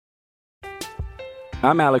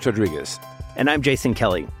I'm Alex Rodriguez. And I'm Jason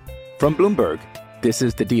Kelly. From Bloomberg, this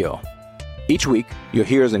is The Deal. Each week, you'll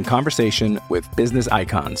hear us in conversation with business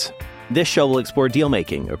icons. This show will explore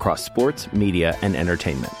deal-making across sports, media, and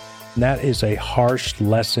entertainment. That is a harsh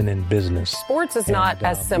lesson in business. Sports is not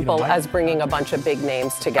as simple as bringing a bunch of big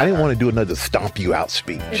names together. I didn't want to do another stomp you out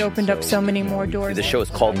speech. It opened up so many more doors. The show is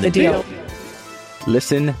called The Deal.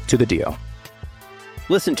 Listen to The Deal.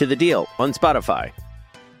 Listen to The Deal on Spotify.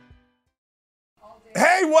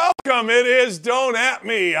 Hey, welcome. It is Don't At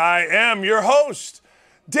Me. I am your host,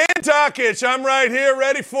 Dan Takich. I'm right here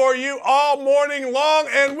ready for you all morning long.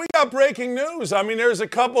 And we got breaking news. I mean, there's a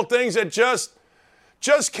couple things that just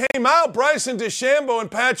came out. Bryson DeChambeau and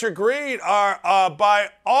Patrick Reed are,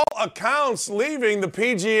 by all accounts, leaving the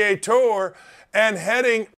PGA Tour and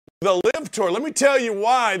heading the LIV Tour. Let me tell you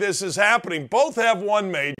why this is happening. Both have won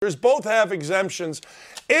majors. Both have exemptions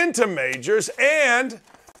into majors. And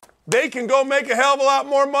they can go make a hell of a lot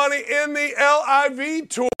more money in the LIV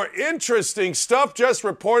Tour. Interesting stuff just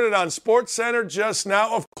reported on SportsCenter just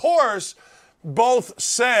now. Of course, both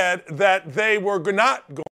said that they were not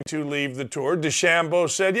going to leave the tour. DeChambeau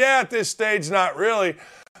said, yeah, at this stage, not really.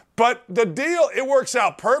 But the deal, it works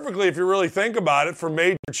out perfectly if you really think about it for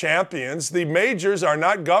major champions. The majors are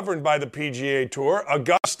not governed by the PGA Tour.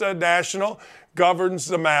 Augusta National governs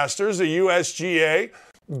the Masters. The USGA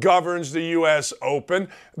governs the U.S. Open.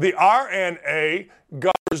 The RNA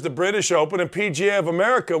governs the British Open, and PGA of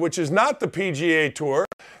America, which is not the PGA Tour,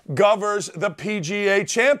 governs the PGA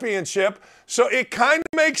Championship. So it kind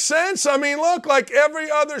of makes sense. I mean, look, like every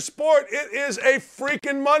other sport, it is a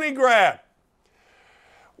freaking money grab.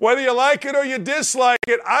 Whether you like it or you dislike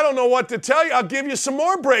it, I don't know what to tell you. I'll give you some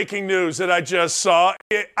more breaking news that I just saw.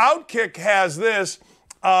 Outkick has this.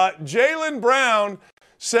 Jaylen Brown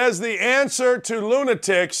says the answer to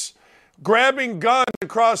lunatics grabbing guns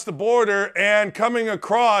across the border and coming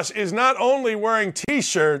across is not only wearing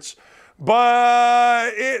T-shirts,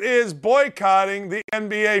 but it is boycotting the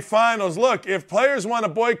NBA Finals. Look, if players want to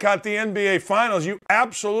boycott the NBA Finals, you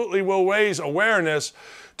absolutely will raise awareness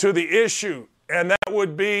to the issue. And that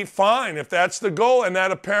would be fine if that's the goal. And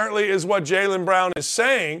that apparently is what Jaylen Brown is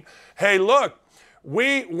saying. Hey, look,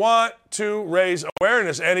 we want to raise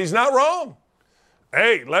awareness. And he's not wrong.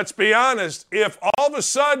 Hey, let's be honest. If all of a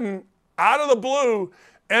sudden, out of the blue,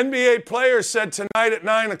 NBA players said tonight at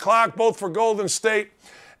 9 o'clock, both for Golden State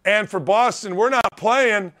and for Boston, we're not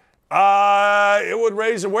playing, it would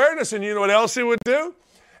raise awareness. And you know what else it would do?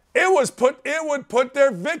 It would put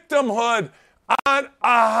their victimhood on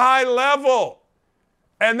a high level.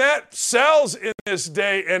 And that sells in this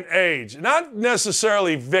day and age. Not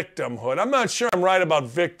necessarily victimhood. I'm not sure I'm right about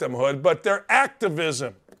victimhood, but their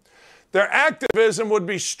activism. Their activism would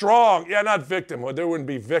be strong. Yeah, not victimhood. There wouldn't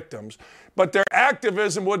be victims. But their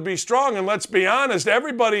activism would be strong. And let's be honest,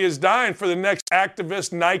 everybody is dying for the next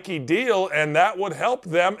activist Nike deal, and that would help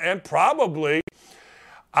them and probably,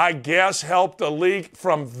 I guess, help the league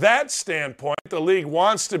from that standpoint. The league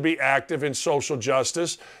wants to be active in social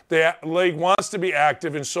justice. The league wants to be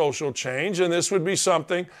active in social change, and this would be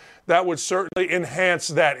something that would certainly enhance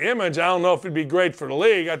that image. I don't know if it'd be great for the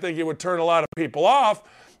league. I think it would turn a lot of people off.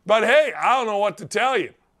 But, hey, I don't know what to tell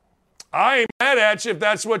you. I ain't mad at you if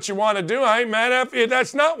that's what you want to do. I ain't mad at you if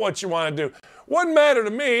that's not what you want to do. Wouldn't matter to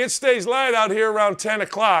me. It stays light out here around 10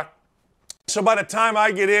 o'clock. So by the time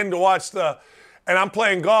I get in to watch and I'm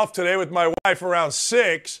playing golf today with my wife around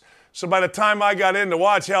 6. So by the time I got in to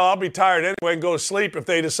watch, hell, I'll be tired anyway and go to sleep if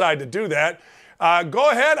they decide to do that. Go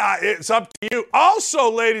ahead. It's up to you. Also,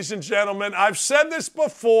 ladies and gentlemen, I've said this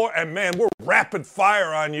before, and, man, we're rapid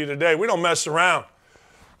fire on you today. We don't mess around.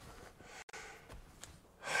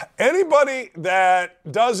 Anybody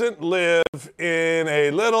that doesn't live in a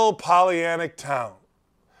little Pollyannic town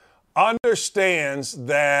understands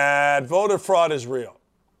that voter fraud is real.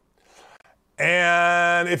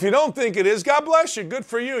 And if you don't think it is, God bless you. Good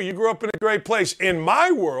for you. You grew up in a great place. In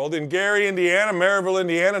my world, in Gary, Indiana, Maryville,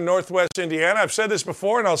 Indiana, Northwest Indiana, I've said this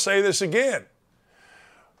before and I'll say this again.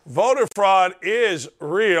 Voter fraud is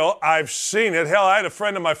real. I've seen it. Hell, I had a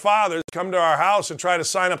friend of my father's come to our house and try to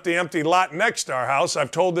sign up the empty lot next to our house. I've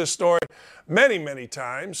told this story many, many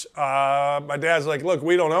times. My dad's like, look,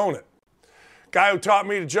 we don't own it. Guy who taught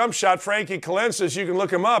me to jump shot, Frankie Kalensis, you can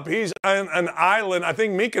look him up. He's on an island, I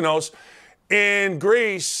think Mykonos, in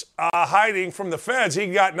Greece, hiding from the feds. He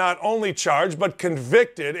got not only charged, but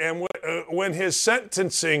convicted. And when his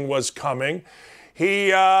sentencing was coming, he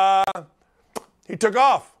took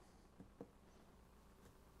off.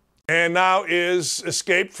 And now is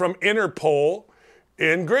escaped from Interpol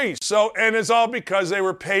in Greece. So, and it's all because they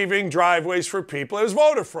were paving driveways for people. It was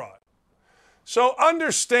voter fraud. So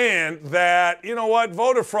understand that, you know what,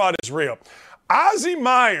 voter fraud is real. Ozzie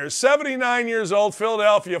Myers, 79 years old,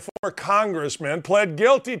 Philadelphia, former congressman, pled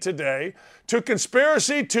guilty today to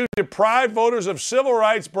conspiracy to deprive voters of civil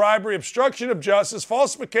rights, bribery, obstruction of justice,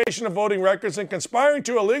 falsification of voting records, and conspiring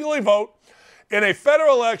to illegally vote in a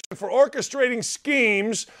federal election for orchestrating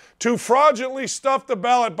schemes to fraudulently stuff the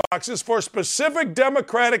ballot boxes for specific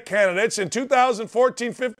Democratic candidates in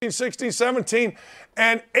 2014, 15, 16, 17,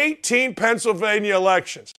 and 18 Pennsylvania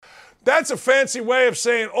elections. That's a fancy way of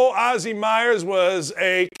saying, Ozzie Myers was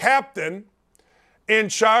a captain in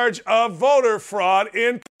charge of voter fraud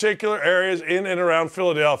in particular areas in and around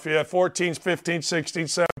Philadelphia, 14, 15, 16,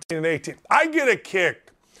 17, and 18. I get a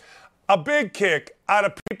kick, a big kick, out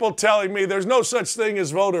of people telling me there's no such thing as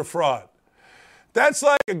voter fraud. That's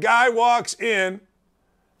like a guy walks in,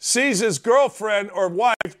 sees his girlfriend or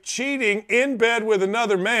wife cheating in bed with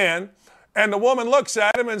another man, and the woman looks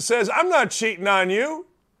at him and says, I'm not cheating on you.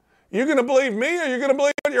 You going to believe me or you're going to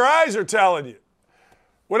believe what your eyes are telling you?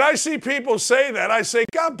 When I see people say that, I say,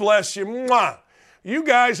 God bless you. Mwah. You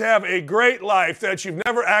guys have a great life that you've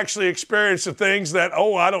never actually experienced the things that,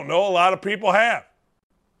 I don't know, a lot of people have.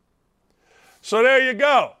 So there you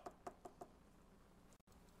go.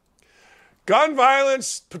 Gun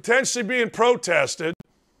violence potentially being protested.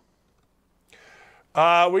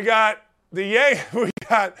 We got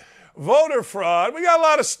voter fraud. We got a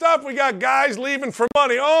lot of stuff. We got guys leaving for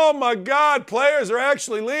money. Oh, my God, players are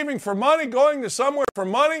actually leaving for money, going to somewhere for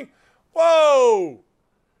money. Whoa.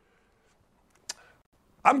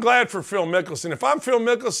 I'm glad for Phil Mickelson. If I'm Phil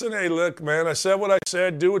Mickelson, hey, look, man, I said what I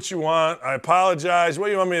said. Do what you want. I apologize. What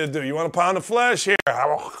do you want me to do? You want a pound of flesh? Here,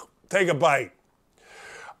 take a bite.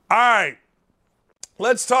 All right.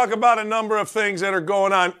 Let's talk about a number of things that are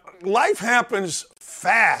going on. Life happens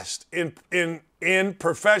fast in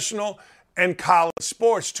professional and college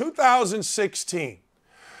sports. 2016,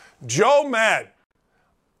 Joe Madden,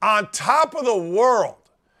 on top of the world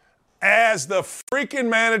as the freaking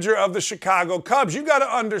manager of the Chicago Cubs. You got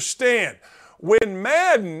to understand, when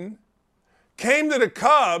Madden came to the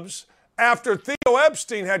Cubs after Theo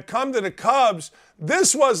Epstein had come to the Cubs,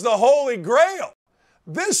 this was the holy grail.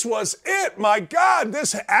 This was it. My God,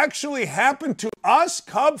 this actually happened to us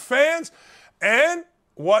Cub fans. And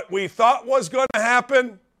what we thought was going to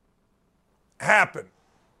happen, happened.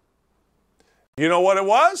 You know what it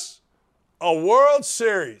was? A World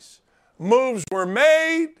Series. Moves were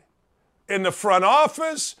made in the front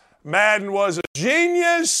office. Madden was a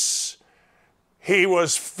genius. He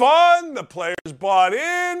was fun. The players bought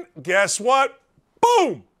in. Guess what?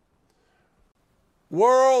 Boom!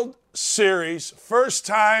 World Series. First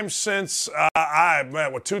time since,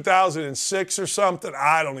 2006 or something?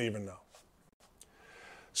 I don't even know.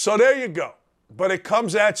 So there you go. But it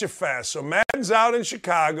comes at you fast. So Madden's out in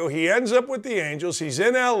Chicago. He ends up with the Angels. He's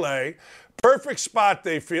in L.A. Perfect spot,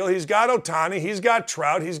 they feel. He's got Ohtani. He's got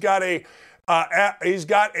Trout. He's got a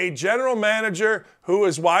general manager who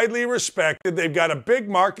is widely respected. They've got a big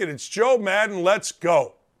market. It's Joe Madden. Let's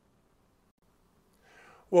go.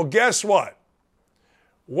 Well, guess what?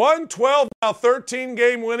 112, now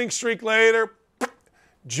 13-game winning streak later,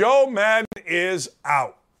 Joe Madden is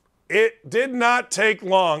out. It did not take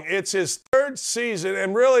long. It's his third season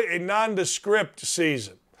and really a nondescript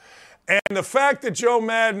season. And the fact that Joe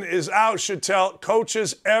Madden is out should tell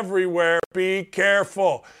coaches everywhere, be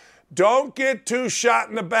careful. Don't get too shot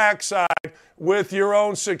in the backside with your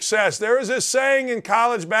own success. There is a saying in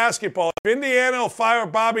college basketball, if Indiana will fire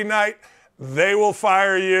Bobby Knight, they will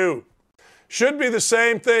fire you. Should be the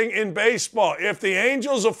same thing in baseball. If the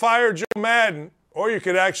Angels will fire Joe Madden, or you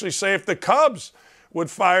could actually say if the Cubs would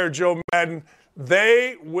fire Joe Madden,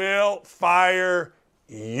 they will fire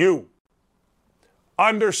you.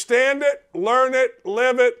 Understand it, learn it,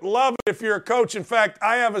 live it, love it if you're a coach. In fact,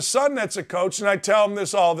 I have a son that's a coach, and I tell him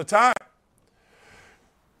this all the time.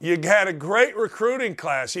 You had a great recruiting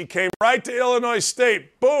class. He came right to Illinois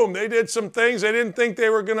State. Boom, they did some things they didn't think they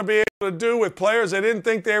were going to be able to do with players they didn't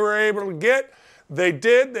think they were able to get. They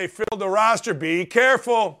did. They filled the roster. Be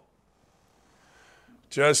careful.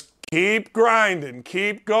 Just keep grinding.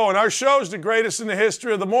 Keep going. Our show's the greatest in the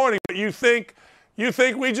history of the morning, but you think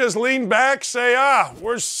we just lean back, say,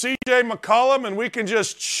 we're C.J. McCollum and we can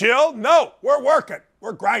just chill? No, we're working.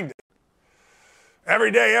 We're grinding.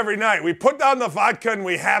 Every day, every night. We put down the vodka and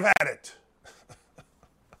we have at it.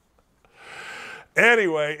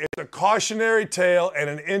 Anyway, it's a cautionary tale and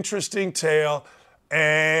an interesting tale.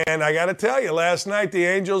 And I got to tell you, last night the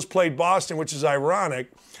Angels played Boston, which is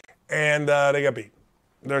ironic, and they got beat.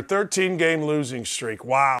 Their 13-game losing streak.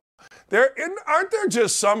 Wow. Aren't there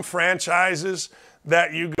just some franchises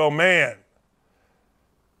that you go, man,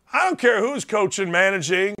 I don't care who's coaching,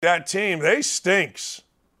 managing that team. They stinks.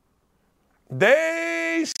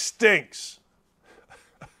 They stinks.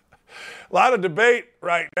 A lot of debate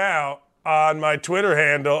right now on my Twitter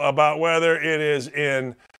handle about whether it is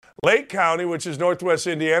in Lake County, which is northwest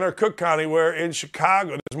Indiana, or Cook County, where in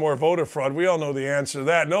Chicago there's more voter fraud. We all know the answer to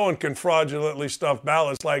that. No one can fraudulently stuff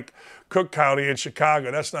ballots like Cook County in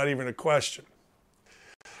Chicago. That's not even a question.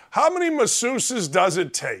 How many masseuses does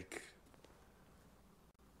it take?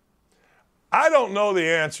 I don't know the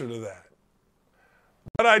answer to that.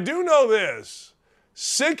 But I do know this.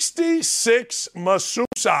 66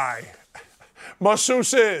 masseuses.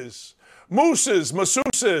 Masseuses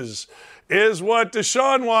is what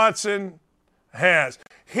Deshaun Watson has.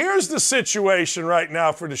 Here's the situation right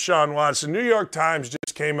now for Deshaun Watson. New York Times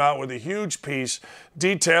just came out with a huge piece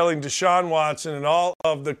detailing Deshaun Watson and all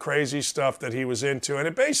of the crazy stuff that he was into. And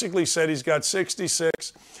it basically said he's got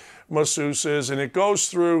 66 masseuses, and it goes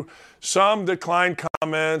through some declined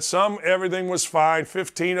comments, some everything was fine.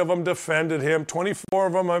 15 of them defended him. 24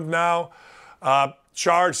 of them have now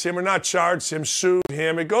charged him, or not charged him, sued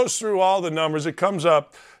him. It goes through all the numbers. It comes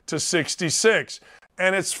up to 66.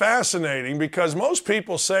 And it's fascinating because most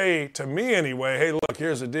people say, to me anyway, hey, look,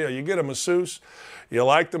 here's the deal. You get a masseuse, you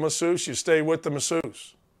like the masseuse, you stay with the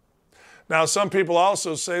masseuse. Now, some people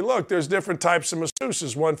also say, look, there's different types of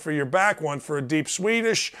masseuses, one for your back, one for a deep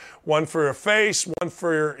Swedish, one for your face, one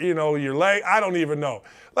for your leg. I don't even know.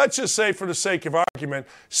 Let's just say, for the sake of argument,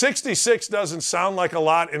 66 doesn't sound like a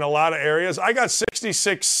lot in a lot of areas. I got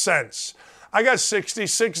 66 cents. I got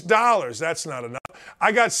 $66. That's not enough.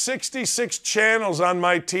 I got 66 channels on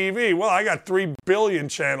my TV. Well, I got 3 billion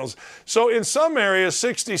channels. So in some areas,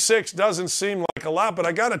 66 doesn't seem like a lot, but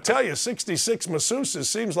I got to tell you, 66 masseuses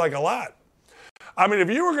seems like a lot. I mean, if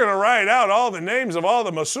you were going to write out all the names of all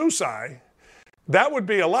the masseusi, that would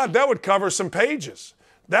be a lot. That would cover some pages.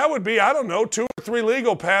 That would be, I don't know, 2 or 3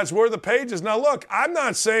 legal pads worth of pages. Now, look, I'm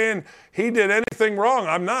not saying he did anything wrong.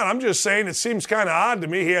 I'm not. I'm just saying it seems kind of odd to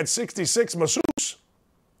me he had 66 masseuses.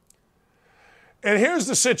 And here's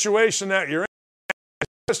the situation that you're in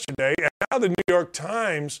yesterday, and now the New York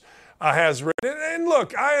Times has written. And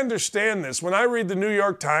look, I understand this. When I read the New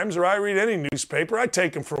York Times or I read any newspaper, I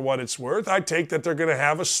take them for what it's worth. I take that they're going to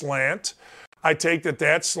have a slant. I take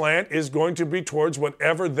that slant is going to be towards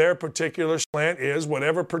whatever their particular slant is,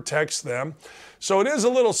 whatever protects them. So it is a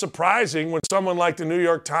little surprising when someone like the New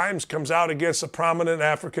York Times comes out against a prominent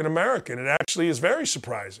African American. It actually is very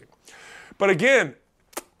surprising. But again,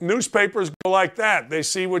 newspapers go like that. They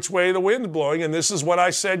see which way the wind's blowing, and this is what I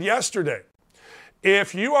said yesterday.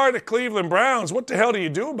 If you are the Cleveland Browns, what the hell do you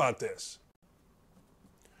do about this?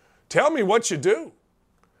 Tell me what you do.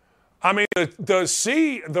 I mean,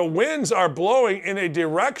 the winds are blowing in a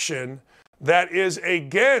direction that is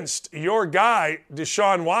against your guy,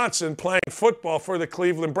 Deshaun Watson, playing football for the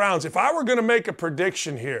Cleveland Browns. If I were going to make a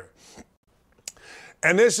prediction here,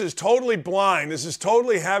 and this is totally blind, this is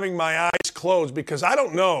totally having my eyes closed because I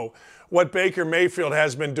don't know what Baker Mayfield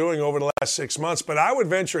has been doing over the last 6 months, but I would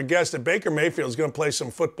venture a guess that Baker Mayfield is going to play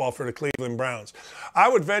some football for the Cleveland Browns. I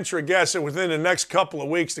would venture a guess that within the next couple of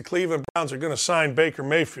weeks, the Cleveland Browns are going to sign Baker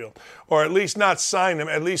Mayfield, or at least not sign him,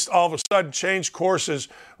 at least all of a sudden change courses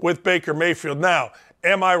with Baker Mayfield. Now,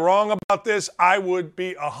 am I wrong about this? I would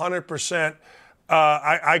be 100%.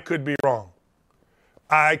 I could be wrong.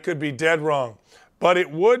 I could be dead wrong. But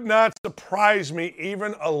it would not surprise me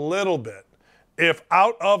even a little bit if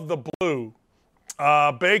out of the blue,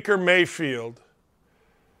 Baker Mayfield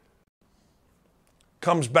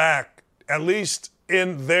comes back, at least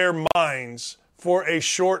in their minds, for a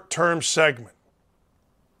short-term segment.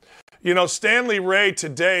 You know, Stanley Ray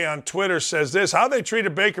today on Twitter says this: how they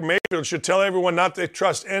treated Baker Mayfield should tell everyone not to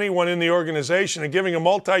trust anyone in the organization, and giving a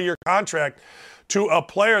multi-year contract to a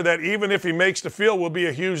player that even if he makes the field will be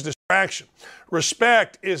a huge distraction.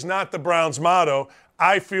 Respect is not the Browns' motto.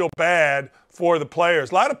 I feel bad for the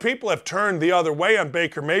players. A lot of people have turned the other way on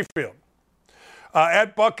Baker Mayfield.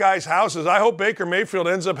 At Buckeyes houses, I hope Baker Mayfield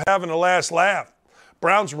ends up having a last laugh.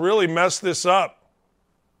 Browns really messed this up.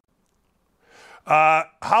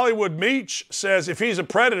 Hollywood Meach says if he's a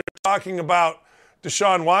predator, talking about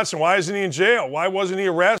Deshaun Watson, why isn't he in jail? Why wasn't he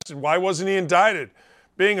arrested? Why wasn't he indicted?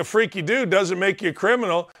 Being a freaky dude doesn't make you a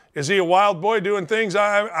criminal. Is he a wild boy doing things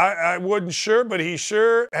I wouldn't sure, but he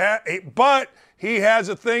sure but he has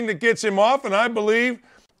a thing that gets him off, and I believe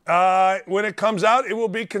when it comes out, it will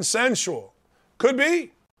be consensual. Could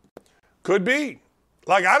be. Could be.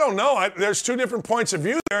 Like, I don't know. There's 2 different points of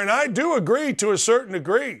view there, and I do agree to a certain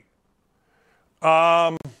degree.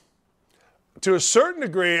 To a certain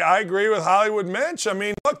degree, I agree with Hollywood Mensch. I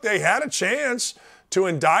mean, look, they had a chance to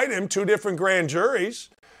indict him, 2 different grand juries.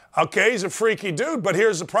 Okay, he's a freaky dude, but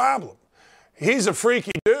here's the problem. He's a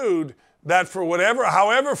freaky dude that for whatever,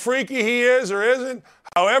 however freaky he is or isn't,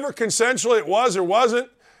 however consensual it was or wasn't,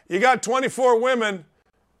 you got 24 women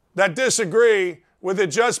that disagree with it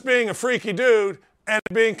just being a freaky dude and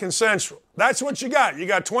it being consensual. That's what you got. You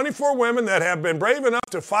got 24 women that have been brave enough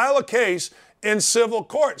to file a case in civil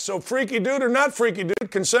court. So freaky dude or not freaky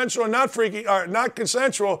dude, consensual or not freaky, or not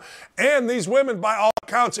consensual, and these women, by all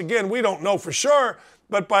accounts, again, we don't know for sure,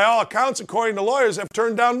 but by all accounts, according to lawyers, have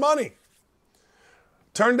turned down money.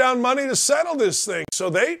 Turned down money to settle this thing. So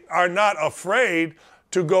they are not afraid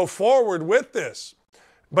to go forward with this.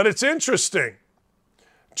 But it's interesting.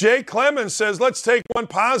 Jay Clemens says, let's take one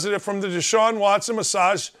positive from the Deshaun Watson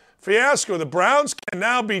massage fiasco. The Browns can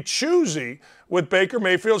now be choosy with Baker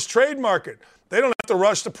Mayfield's trade market. They don't have to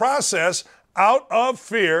rush the process out of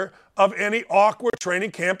fear of any awkward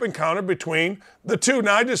training camp encounter between the two.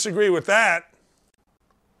 Now, I disagree with that.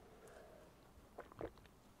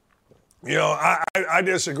 You know, I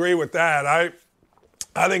disagree with that.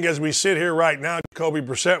 I think as we sit here right now, Jacoby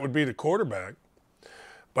Brissett would be the quarterback.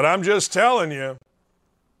 But I'm just telling you,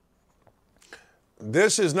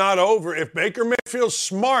 this is not over. If Baker Mayfield's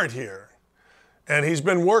smart here, and he's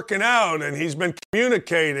been working out, and he's been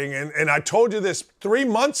communicating, and I told you this 2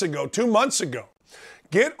 months ago,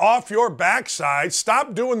 get off your backside,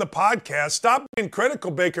 stop doing the podcast, stop being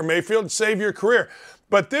critical, Baker Mayfield, and save your career.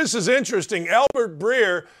 But this is interesting. Albert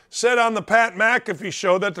Breer said on the Pat McAfee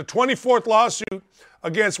show that the 24th lawsuit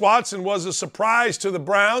against Watson was a surprise to the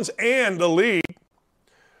Browns and the league.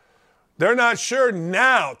 They're not sure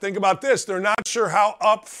now. Think about this. They're not sure how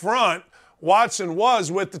upfront Watson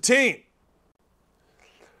was with the team.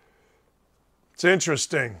 It's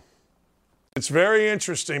interesting. It's very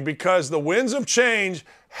interesting because the winds of change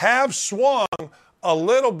have swung a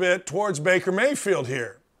little bit towards Baker Mayfield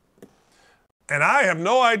here. And I have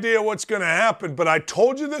no idea what's going to happen, but I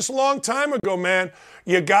told you this a long time ago, man.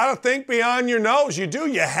 You got to think beyond your nose. You do.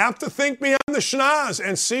 You have to think beyond the schnoz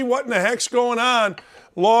and see what in the heck's going on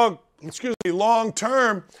long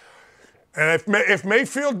term. And if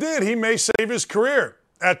Mayfield did, he may save his career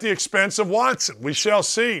at the expense of Watson. We shall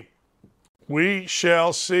see. We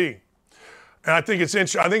shall see. And I think it's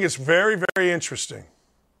I think it's very, very interesting.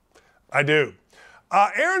 I do.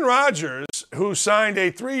 Aaron Rodgers, who signed a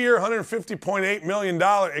 3-year, $150.8 million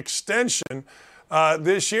extension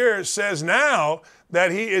this year, says now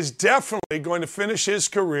that he is definitely going to finish his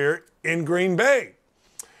career in Green Bay.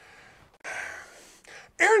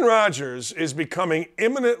 Aaron Rodgers is becoming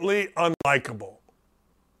imminently unlikable.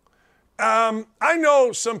 I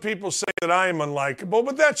know some people say that I am unlikable,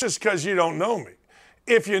 but that's just because you don't know me.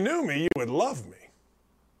 If you knew me, you would love me.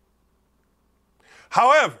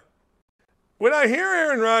 However, when I hear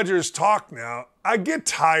Aaron Rodgers talk now, I get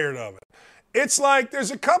tired of it. It's like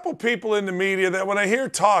there's a couple people in the media that when I hear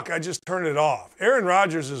talk, I just turn it off. Aaron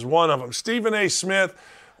Rodgers is one of them. Stephen A. Smith,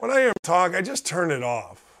 when I hear him talk, I just turn it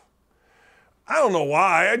off. I don't know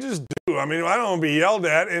why. I just do. I mean, I don't want to be yelled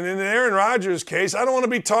at. And in Aaron Rodgers' case, I don't want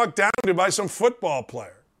to be talked down to by some football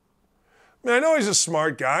player. I mean, I know he's a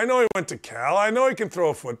smart guy. I know he went to Cal. I know he can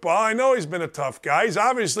throw a football. I know he's been a tough guy. He's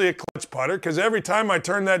obviously a clutch putter because every time I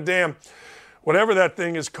turn that damn, whatever that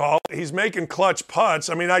thing is called, he's making clutch putts.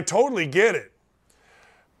 I mean, I totally get it.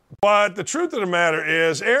 But the truth of the matter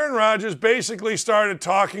is, Aaron Rodgers basically started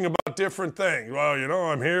talking about different things. Well, you know,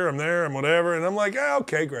 I'm here, I'm there, I'm whatever. And I'm like,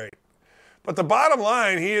 okay, great. But the bottom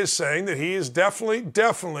line, he is saying that he is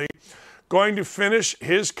definitely going to finish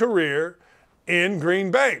his career in Green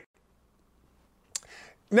Bay.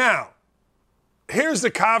 Now, here's the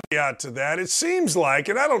caveat to that. It seems like,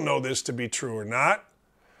 and I don't know this to be true or not,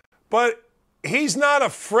 but he's not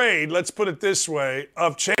afraid, let's put it this way,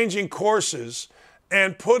 of changing courses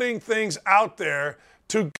and putting things out there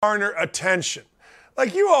to garner attention.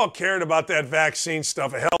 Like you all cared about that vaccine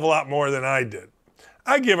stuff a hell of a lot more than I did.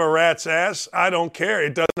 I give a rat's ass. I don't care.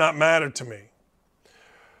 It does not matter to me.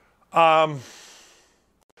 But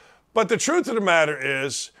the truth of the matter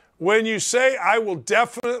is, when you say I will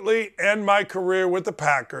definitely end my career with the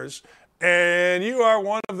Packers, and you are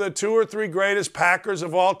one of the 2 or 3 greatest Packers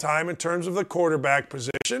of all time in terms of the quarterback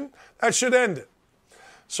position, that should end it.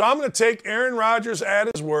 So I'm going to take Aaron Rodgers at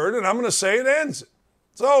his word, and I'm going to say it ends it.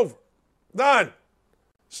 It's over. Done.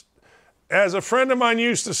 As a friend of mine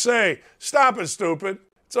used to say, stop it, stupid.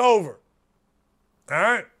 It's over. All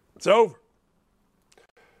right? It's over.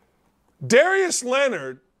 Darius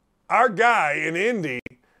Leonard, our guy in Indy,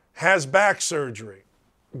 has back surgery.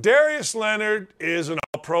 Darius Leonard is an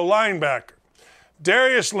all-pro linebacker.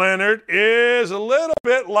 Darius Leonard is a little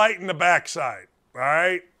bit light in the backside, all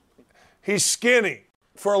right? He's skinny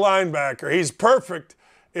for a linebacker. He's perfect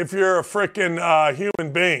if you're a freaking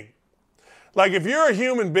human being. Like if you're a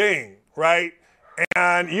human being, right,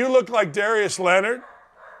 and you look like Darius Leonard,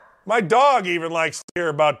 my dog even likes to hear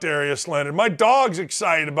about Darius Leonard. My dog's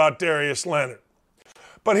excited about Darius Leonard.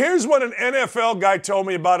 But here's what an NFL guy told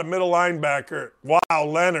me about a middle linebacker. Wow,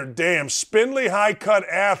 Leonard, damn. Spindly, high-cut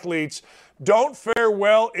athletes don't fare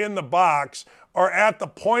well in the box or at the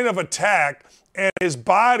point of attack, and his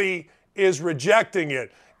body is rejecting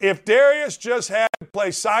it. If Darius just had to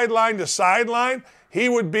play sideline to sideline, he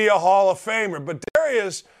would be a Hall of Famer. But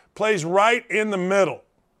Darius plays right in the middle.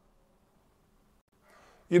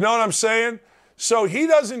 You know what I'm saying? So he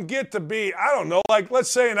doesn't get to be, I don't know, like let's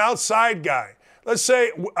say an outside guy. Let's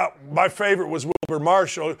say my favorite was Wilbur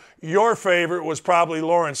Marshall. Your favorite was probably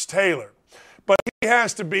Lawrence Taylor. But he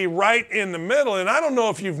has to be right in the middle. And I don't know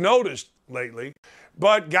if you've noticed lately,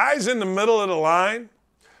 but guys in the middle of the line,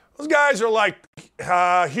 those guys are like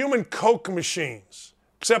human Coke machines,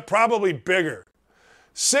 except probably bigger.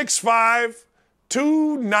 6'5",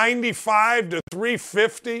 295 to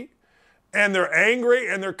 350, and they're angry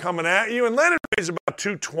and they're coming at you. And Leonard weighs about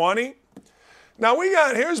 220. Now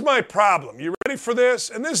here's my problem. You ready for this?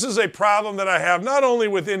 And this is a problem that I have not only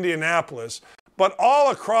with Indianapolis, but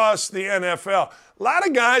all across the NFL. A lot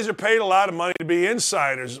of guys are paid a lot of money to be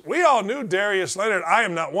insiders. We all knew Darius Leonard. I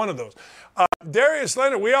am not one of those. Darius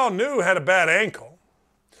Leonard, we all knew had a bad ankle,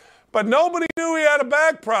 but nobody knew he had a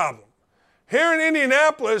back problem. Here in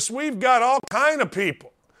Indianapolis, we've got all kind of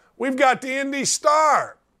people. We've got the Indy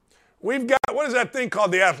Star. We've got, what is that thing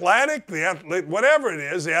called? The Athletic? Whatever it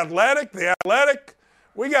is, the Athletic.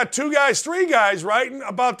 We got 2 guys, 3 guys writing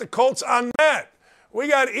about the Colts on that. We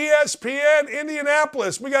got ESPN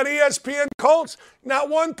Indianapolis. We got ESPN Colts. Not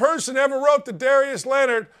one person ever wrote that Darius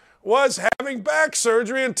Leonard was having back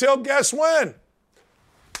surgery until guess when?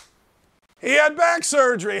 He had back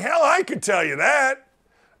surgery. Hell, I could tell you that.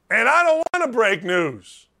 And I don't want to break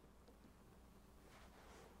news.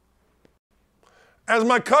 As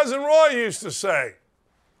my cousin Roy used to say,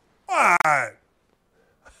 what?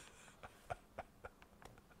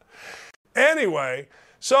 Anyway,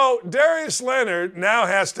 so Darius Leonard now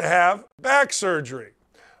has to have back surgery.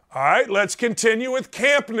 All right, let's continue with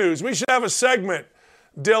camp news. We should have a segment,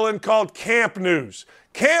 Dylan, called Camp News.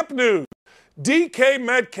 Camp News. DK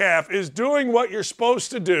Metcalf is doing what you're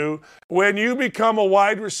supposed to do when you become a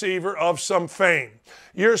wide receiver of some fame.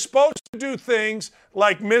 You're supposed to do things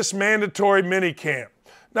like miss mandatory minicamp.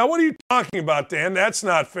 Now, what are you talking about, Dan? That's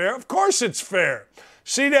not fair. Of course it's fair.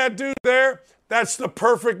 See that dude there? That's the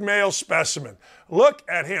perfect male specimen. Look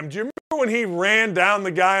at him. Do you remember when he ran down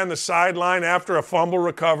the guy on the sideline after a fumble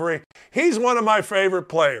recovery? He's one of my favorite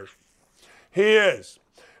players. He is.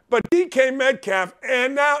 But DK Metcalf,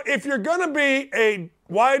 and now if you're going to be a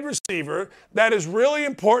wide receiver that is really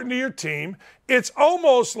important to your team, it's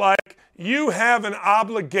almost like you have an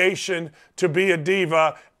obligation to be a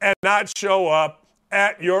diva and not show up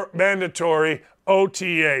at your mandatory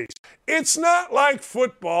OTAs. It's not like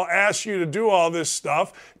football asks you to do all this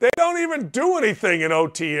stuff. They don't even do anything in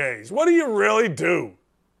OTAs. What do you really do?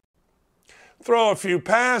 Throw a few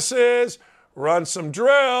passes, run some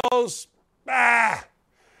drills.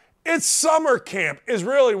 It's summer camp is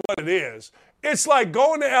really what it is. It's like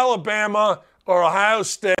going to Alabama or Ohio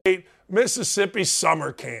State, Mississippi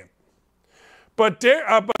summer camp. But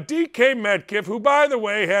DK Metcalf, who, by the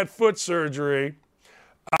way, had foot surgery,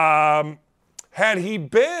 had he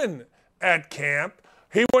been at camp,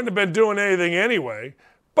 he wouldn't have been doing anything anyway.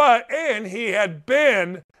 And he had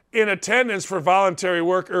been in attendance for voluntary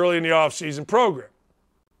work early in the offseason program.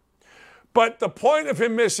 But the point of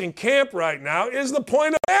him missing camp right now is the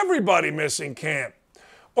point of everybody missing camp.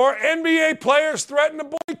 Or NBA players threaten to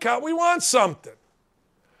boycott. We want something.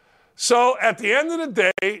 So at the end of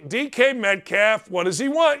the day, DK Metcalf, what does he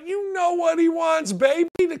want? You know what he wants, baby.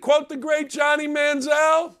 To quote the great Johnny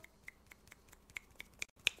Manziel.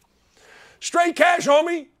 Straight cash,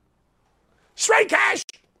 homie. Straight cash.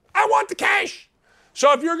 I want the cash.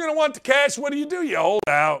 So if you're going to want the cash, what do? You hold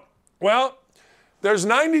out. Well, there's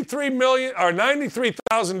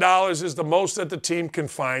 $93,000 is the most that the team can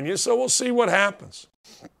fine you, so we'll see what happens.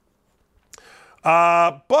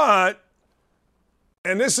 And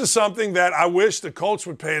this is something that I wish the Colts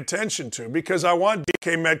would pay attention to because I want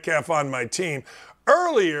DK Metcalf on my team.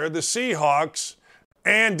 Earlier, the Seahawks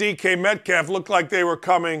and DK Metcalf looked like they were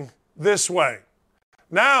coming this way.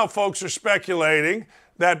 Now, folks are speculating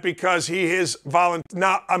that because he has has an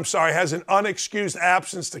unexcused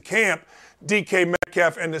absence to camp, DK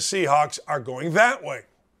Metcalf and the Seahawks are going that way.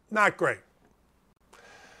 Not great.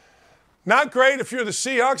 Not great if you're the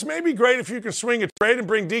Seahawks. Maybe great if you can swing a trade and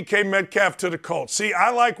bring DK Metcalf to the Colts. See,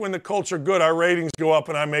 I like when the Colts are good. Our ratings go up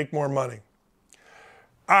and I make more money.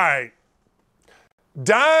 All right.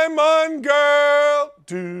 Diamond girl,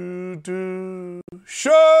 do,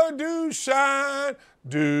 sure do shine,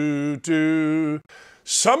 do.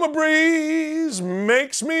 Summer breeze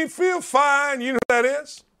makes me feel fine. You know who that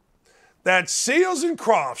is? That's Seals and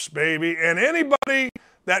Crofts, baby. And anybody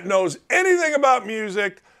that knows anything about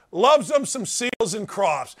music loves them some Seals and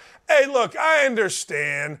Crofts. Hey, look, I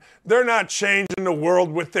understand they're not changing the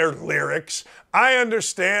world with their lyrics. I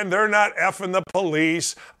understand they're not effing the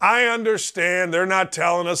police. I understand they're not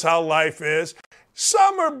telling us how life is.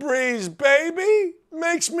 Summer breeze, baby,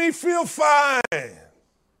 makes me feel fine.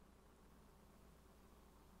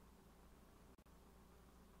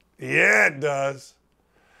 Yeah, it does.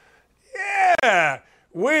 Yeah,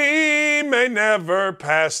 we may never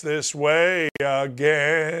pass this way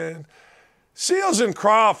again. Seals and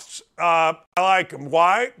Crofts, I like them.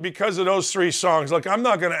 Why? Because of those three songs. Look, I'm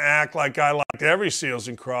not going to act like I liked every Seals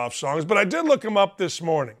and Crofts songs, but I did look them up this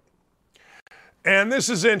morning. And this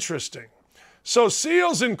is interesting. So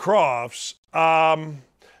Seals and Crofts,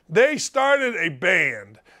 they started a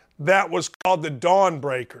band that was called the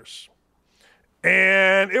Dawnbreakers.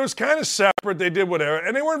 And it was kind of separate. They did whatever,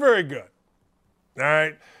 and they weren't very good. All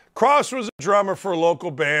right. Crofts was a drummer for a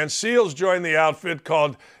local band. Seals joined the outfit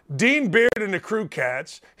called Dean Beard and the Crew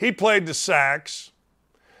Cats. He played the sax.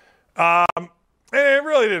 And it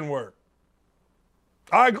really didn't work.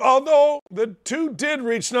 Although the two did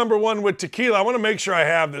reach number one with Tequila. I want to make sure I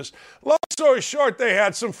have this. Long story short, they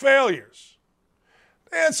had some failures.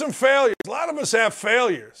 A lot of us have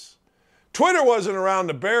failures. Twitter wasn't around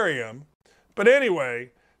to bury them. But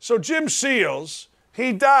anyway, so Jim Seals,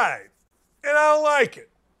 he died. And I don't like it.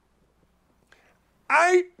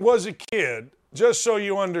 I was a kid, just so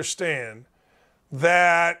you understand,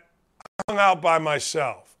 that I hung out by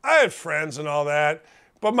myself. I had friends and all that,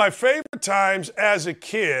 but my favorite times as a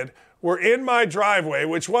kid were in my driveway,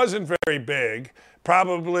 which wasn't very big.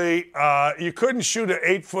 Probably you couldn't shoot an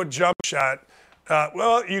 8-foot jump shot.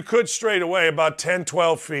 Well, you could straight away, about 10,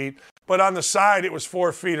 12 feet, but on the side it was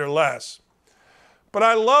 4 feet or less. But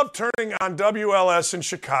I loved turning on WLS in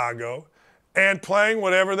Chicago and playing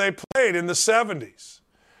whatever they played in the 70s.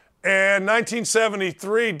 And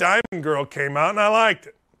 1973, Diamond Girl came out, and I liked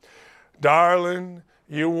it. Darling,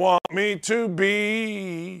 you want me to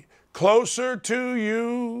be closer to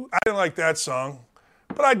you. I didn't like that song,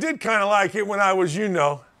 but I did kind of like it when I was,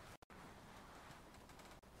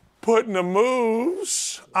 putting the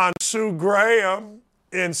moves on Sue Graham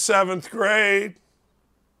in 7th grade.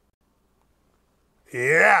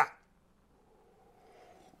 Yeah.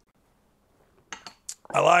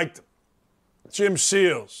 I liked him. Jim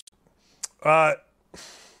Seals.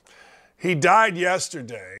 He died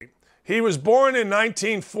yesterday. He was born in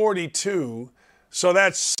 1942, so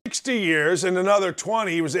that's 60 years, and another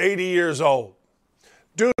 20, he was 80 years old.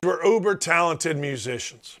 Dudes were uber talented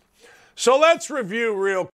musicians. So let's review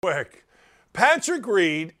real quick. Patrick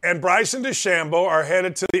Reed and Bryson DeChambeau are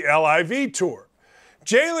headed to the LIV tour.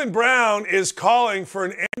 Jaylen Brown is calling for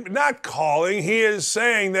he is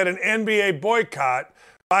saying that an NBA boycott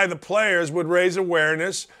by the players would raise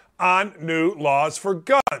awareness on new laws for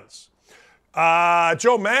guns.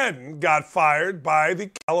 Joe Madden got fired by the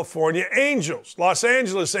California Angels, Los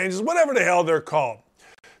Angeles Angels, whatever the hell they're called.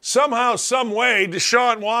 Somehow, some way,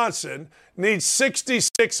 Deshaun Watson needs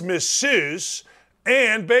 66 masseuse,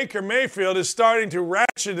 and Baker Mayfield is starting to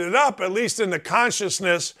ratchet it up, at least in the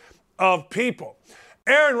consciousness of people.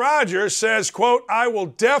 Aaron Rodgers says, quote, I will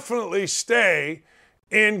definitely stay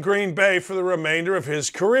in Green Bay for the remainder of his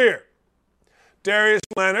career. Darius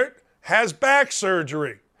Leonard has back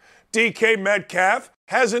surgery. DK Metcalf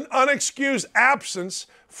has an unexcused absence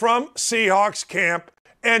from Seahawks camp.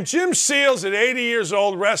 And Jim Seals, at 80 years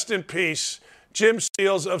old, rest in peace, Jim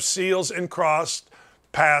Seals of Seals and Crofts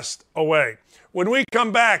passed away. When we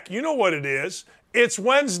come back, you know what it is. It's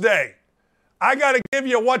Wednesday. I got to give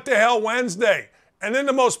you What the Hell Wednesday. And then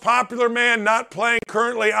the most popular man not playing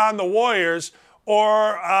currently on the Warriors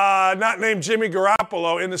or not named Jimmy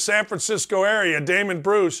Garoppolo in the San Francisco area, Damon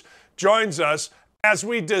Bruce, joins us as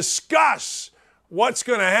we discuss what's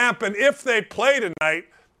going to happen if they play tonight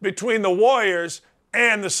between the Warriors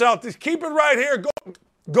and the Celtics. Keep it right here.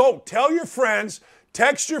 Go. Tell your friends.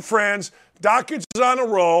 Text your friends. Dockage is on a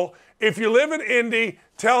roll. If you live in Indy,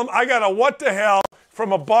 tell them I got a what the hell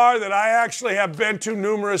from a bar that I actually have been to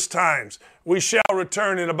numerous times. We shall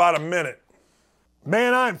return in about a minute.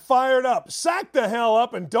 Man, I'm fired up. Sack the hell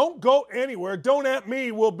up and don't go anywhere. Don't at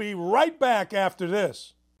me. We'll be right back after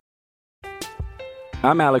this.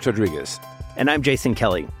 I'm Alex Rodriguez. And I'm Jason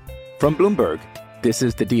Kelly. From Bloomberg, this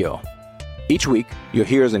is The Deal. Each week, you'll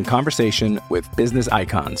hear us in conversation with business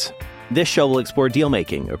icons. This show will explore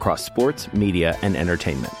deal-making across sports, media, and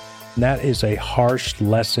entertainment. That is a harsh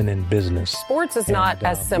lesson in business. Sports is not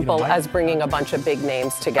as simple as bringing a bunch of big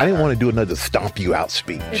names together. I didn't want to do another stomp you out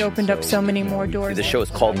speech. It opened up so many more doors. The show is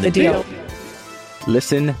called The Deal.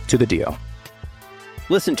 Listen to The Deal.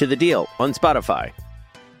 Listen to The Deal on Spotify.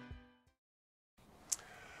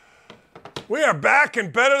 We are back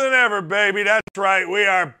and better than ever, baby. That's right. We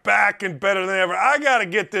are back and better than ever. I got to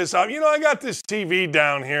get this up. You know, I got this TV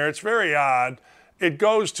down here. It's very odd. It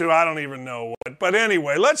goes to I don't even know what. But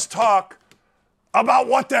anyway, let's talk about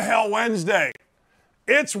What the Hell Wednesday.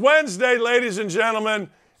 It's Wednesday, ladies and gentlemen.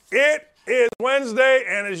 It is Wednesday,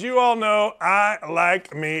 and as you all know, I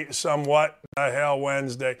like me some What the Hell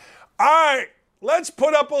Wednesday. All right, let's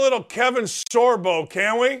put up a little Kevin Sorbo,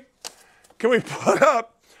 can we? Can we put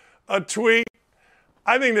up a tweet?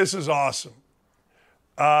 I think this is awesome.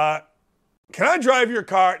 Can I drive your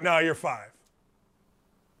car? No, you're 5.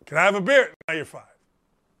 Can I have a beer? No, you're 5.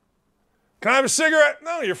 Can I have a cigarette?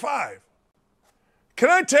 No, you're 5. Can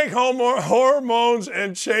I take home hormones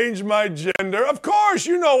and change my gender? Of course,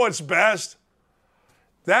 you know what's best.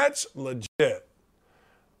 That's legit.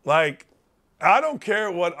 Like, I don't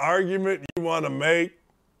care what argument you want to make,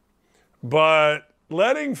 but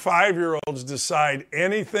letting 5-year-olds decide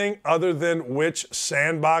anything other than which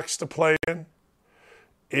sandbox to play in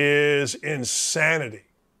is insanity.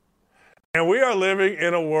 And we are living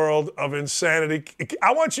in a world of insanity.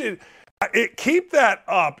 I want you to keep that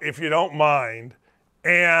up if you don't mind.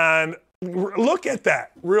 And look at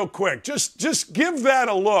that real quick. Just give that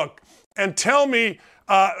a look and tell me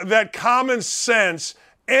that common sense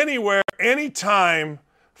anywhere, anytime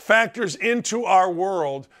factors into our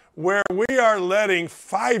world where we are letting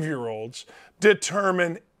 5-year-olds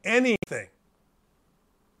determine anything.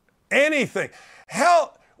 Anything.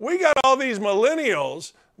 Hell, we got all these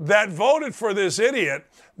millennials that voted for this idiot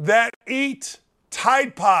that eat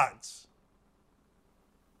Tide Pods.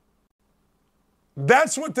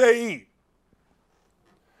 That's what they eat.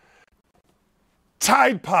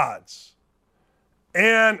 Tide Pods.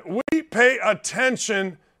 And we pay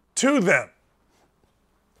attention to them.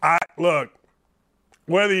 Look,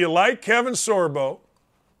 whether you like Kevin Sorbo,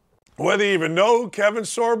 whether you even know who Kevin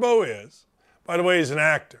Sorbo is, by the way, he's an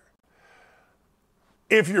actor.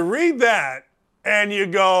 If you read that and you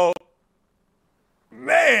go,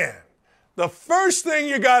 man, the first thing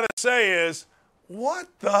you got to say is, what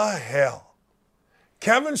the hell?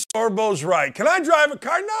 Kevin Sorbo's right. Can I drive a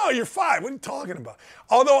car? No, you're 5. What are you talking about?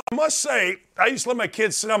 Although I must say, I used to let my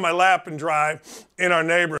kids sit on my lap and drive in our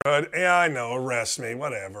neighborhood. Yeah, I know, arrest me,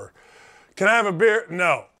 whatever. Can I have a beer?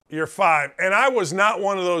 No, you're 5. And I was not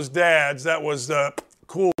one of those dads that was the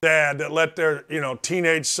cool dad that let their,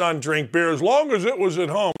 teenage son drink beer as long as it was at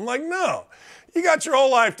home. I'm like, no, you got your whole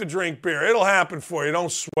life to drink beer. It'll happen for you.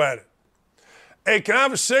 Don't sweat it. Hey, can I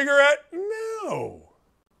have a cigarette? No.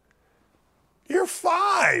 You're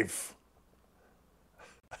 5.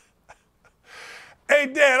 Hey,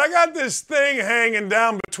 Dad, I got this thing hanging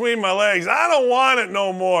down between my legs. I don't want it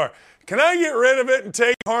no more. Can I get rid of it and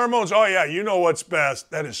take hormones? Oh, yeah, you know what's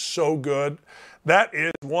best. That is so good. That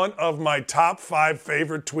is one of my top 5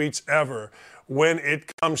 favorite tweets ever when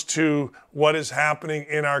it comes to what is happening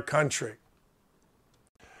in our country.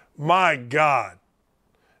 My God,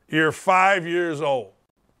 you're 5 years old.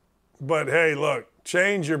 But, hey, look,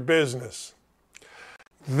 change your business.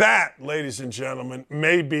 That, ladies and gentlemen,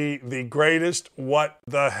 may be the greatest what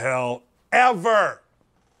the hell ever.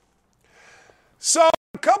 So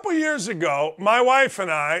a couple years ago, my wife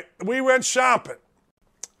and I, we went shopping.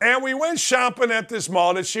 And we went shopping at this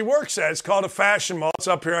mall that she works at. It's called a fashion mall. It's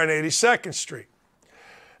up here on 82nd Street.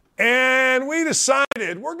 And we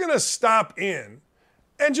decided we're going to stop in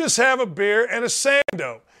and just have a beer and a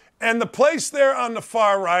sando. And the place there on the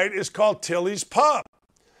far right is called Tilly's Pub.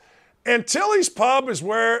 And Tilly's Pub is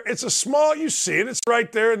where it's a small, you see it, it's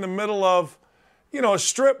right there in the middle of, a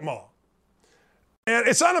strip mall. And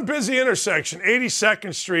it's on a busy intersection,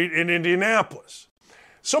 82nd Street in Indianapolis.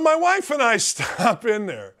 So my wife and I stop in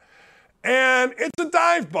there. And it's a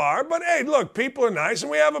dive bar, but hey, look, people are nice and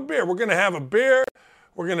we have a beer. We're going to have a beer.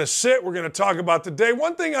 We're going to sit. We're going to talk about the day.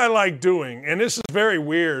 One thing I like doing, and this is very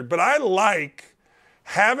weird, but I like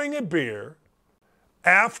having a beer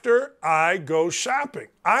after I go shopping.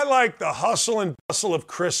 I like the hustle and bustle of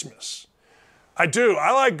Christmas. I do.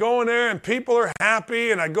 I like going there and people are happy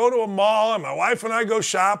and I go to a mall and my wife and I go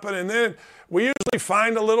shopping and then we usually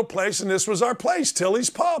find a little place and this was our place, Tilly's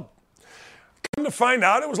Pub. Come to find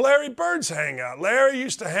out it was Larry Bird's hangout. Larry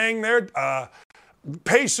used to hang there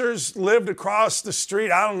Pacers lived across the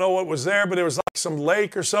street. I don't know what was there, but it was like some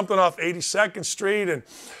lake or something off 82nd Street. And,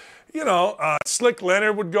 Slick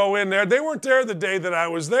Leonard would go in there. They weren't there the day that I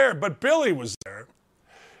was there, but Billy was there.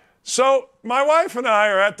 So my wife and I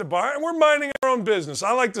are at the bar, and we're minding our own business.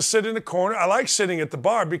 I like to sit in the corner. I like sitting at the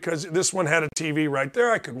bar because this one had a TV right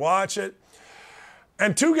there. I could watch it.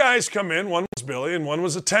 And two guys come in. One was Billy, and one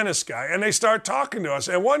was a tennis guy. And they start talking to us.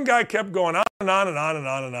 And one guy kept going on and on and on and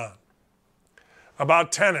on and on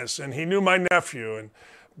about tennis, and he knew my nephew. And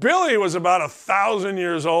Billy was about 1,000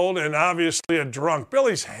 years old and obviously a drunk.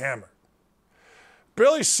 Billy's hammered.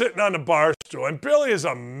 Billy's sitting on the bar stool, and Billy is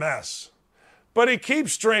a mess. But he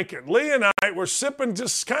keeps drinking. Lee and I were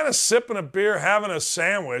just kind of sipping a beer, having a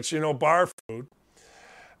sandwich, bar food.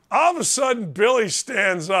 All of a sudden, Billy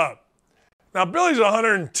stands up. Now, Billy's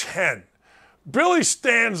 110. Billy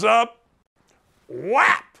stands up,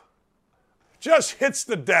 whap, just hits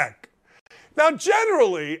the deck. Now,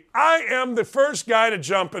 generally, I am the first guy to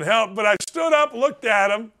jump and help, but I stood up, looked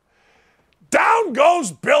at him. Down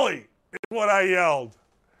goes Billy, is what I yelled.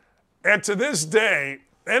 And to this day,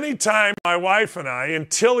 anytime my wife and I in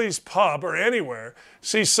Tilly's pub or anywhere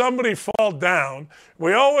see somebody fall down,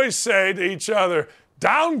 we always say to each other,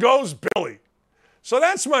 down goes Billy. So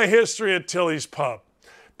that's my history at Tilly's pub.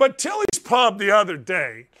 But Tilly's pub the other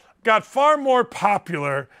day got far more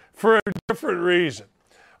popular for a different reason.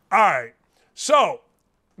 All right. So,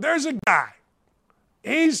 there's a guy.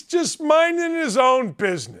 He's just minding his own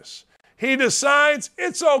business. He decides,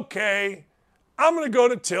 it's okay, I'm going to go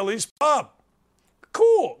to Tilly's pub.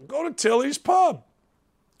 Cool, go to Tilly's pub.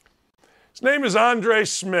 His name is Andre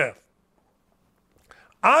Smith.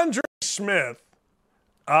 Andre Smith,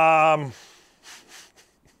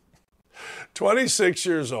 26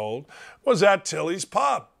 years old, was at Tilly's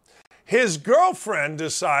pub. His girlfriend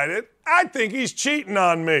decided, I think he's cheating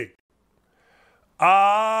on me.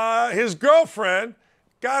 His girlfriend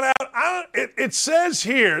got out. It says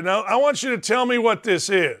here, now I want you to tell me what this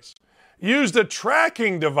is. Used a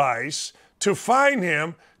tracking device to find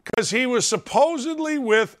him because he was supposedly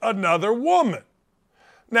with another woman.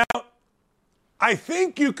 Now, I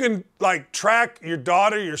think you can track your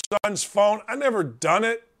daughter, your son's phone. I've never done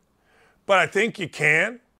it, but I think you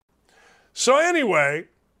can. So anyway,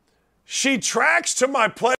 she tracks to my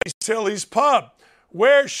place, Tilly's pub,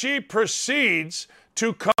 where she proceeds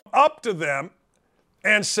to come up to them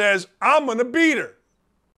and says, I'm going to beat her.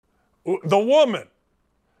 The woman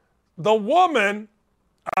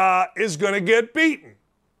is going to get beaten.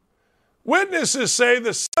 Witnesses say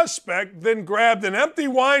the suspect then grabbed an empty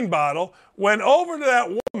wine bottle, went over to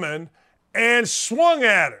that woman, and swung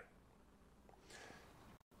at her.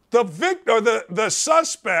 The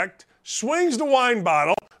suspect swings the wine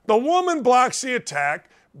bottle. The woman blocks the attack.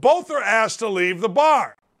 Both are asked to leave the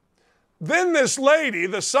bar. Then this lady,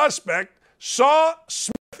 the suspect, saw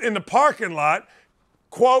Smith in the parking lot,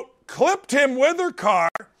 quote, clipped him with her car,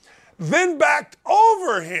 then backed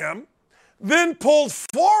over him, then pulled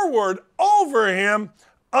forward over him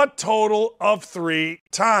a total of 3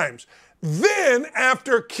 times. Then,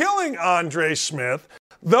 after killing Andre Smith,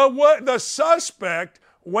 the suspect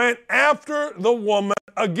went after the woman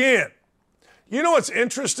again. You know what's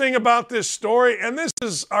interesting about this story? And this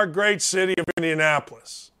is our great city of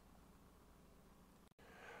Indianapolis.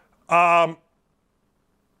 Our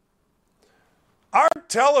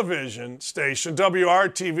television station,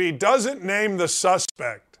 WRTV, doesn't name the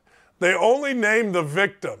suspect. They only name the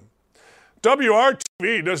victim.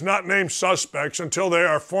 WRTV does not name suspects until they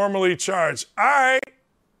are formally charged. All right.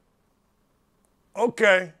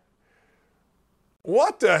 Okay.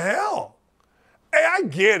 What the hell? Hey, I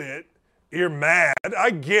get it. You're mad.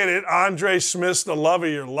 I get it. Andre Smith's the love of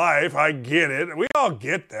your life. I get it. We all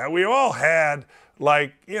get that. We all had,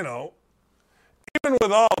 even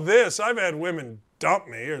with all this, I've had women dump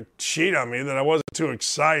me or cheat on me that I wasn't too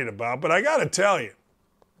excited about. But I got to tell you,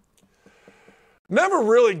 never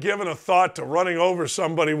really given a thought to running over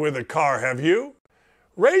somebody with a car, have you?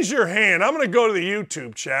 Raise your hand. I'm going to go to the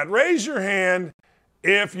YouTube chat. Raise your hand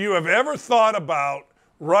if you have ever thought about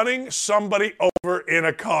running somebody over in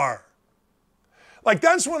a car.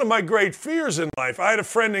 That's one of my great fears in life. I had a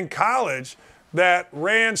friend in college that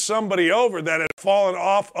ran somebody over that had fallen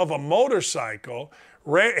off of a motorcycle,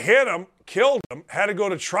 hit him, killed him, had to go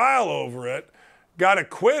to trial over it, got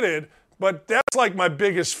acquitted, but that's my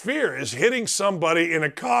biggest fear is hitting somebody in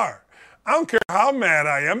a car. I don't care how mad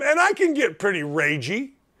I am, and I can get pretty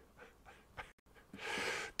ragey.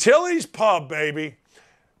 Tilly's Pub, baby.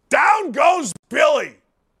 Down goes Billy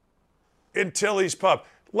in Tilly's Pub.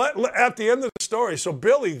 At the end of the story, so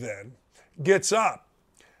Billy then gets up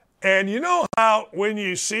And you know how when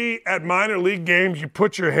you see at minor league games, you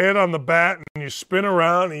put your head on the bat and you spin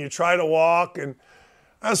around and you try to walk, and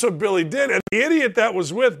that's what Billy did. And the idiot that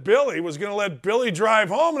was with Billy was going to let Billy drive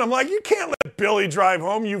home. And I'm like, you can't let Billy drive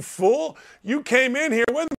home, you fool. You came in here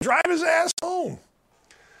with him. Drive his ass home.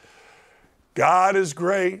 God is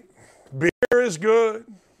great. Beer is good.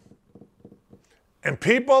 And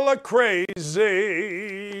people are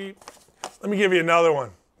crazy. Let me give you another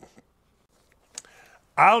one.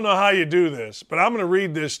 I don't know how you do this, but I'm going to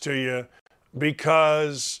read this to you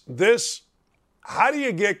because how do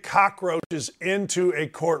you get cockroaches into a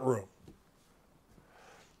courtroom?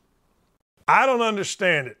 I don't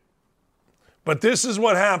understand it. But this is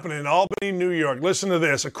what happened in Albany, New York. Listen to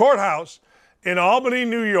this. A courthouse in Albany,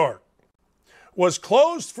 New York was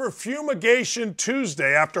closed for fumigation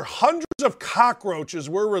Tuesday after hundreds of cockroaches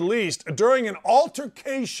were released during an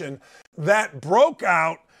altercation that broke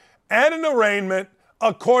out at an arraignment,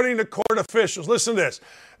 according to court officials. Listen to this.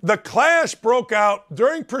 The clash broke out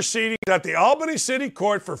during proceedings at the Albany City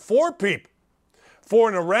Court for 4 people for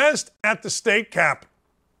an arrest at the state capitol.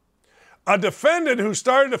 A defendant who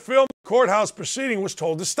started to film the courthouse proceeding was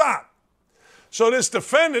told to stop. So this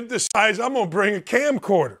defendant decides, I'm going to bring a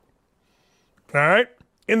camcorder. All right?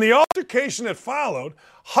 In the altercation that followed,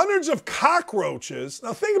 hundreds of cockroaches,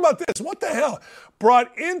 now think about this, what the hell,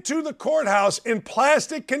 brought into the courthouse in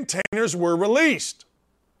plastic containers were released.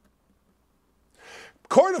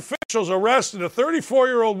 Court officials arrested a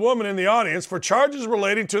 34-year-old woman in the audience for charges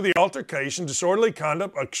relating to the altercation, disorderly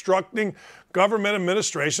conduct, obstructing government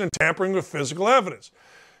administration, and tampering with physical evidence.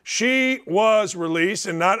 She was released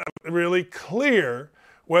and not really clear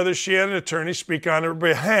whether she had an attorney speak on her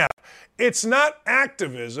behalf. It's not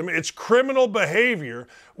activism, it's criminal behavior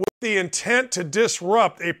with the intent to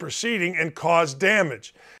disrupt a proceeding and cause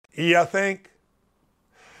damage. You think?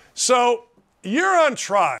 So, you're on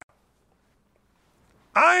trial.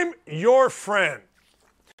 I'm your friend.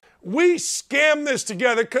 We scam this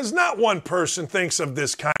together because not one person thinks of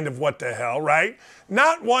this kind of what the hell, right?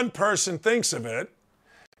 Not one person thinks of it.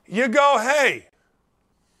 You go, hey,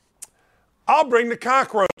 I'll bring the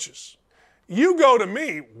cockroaches. You go to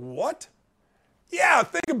me, what? Yeah,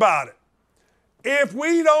 think about it. If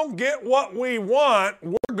we don't get what we want,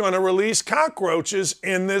 we're going to release cockroaches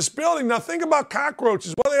in this building. Now think about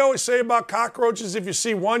cockroaches. What do they always say about cockroaches? If you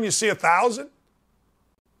see one, you see 1,000.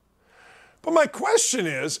 But my question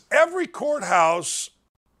is, every courthouse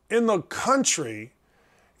in the country,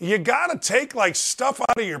 you got to take like stuff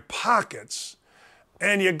out of your pockets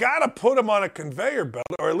and you got to put them on a conveyor belt,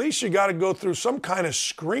 or at least you got to go through some kind of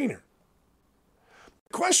screener.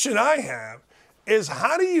 The question I have is,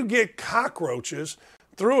 how do you get cockroaches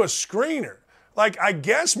through a screener? Like, I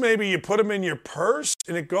guess maybe you put them in your purse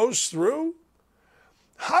and it goes through?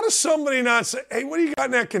 How does somebody not say, hey, what do you got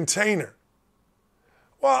in that container?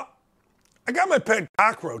 Well, I got my pet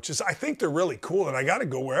cockroaches. I think they're really cool, and I got to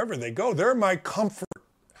go wherever they go. They're my comfort.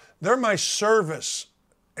 They're my service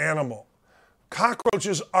animal.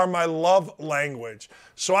 Cockroaches are my love language.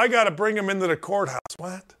 So I got to bring them into the courthouse.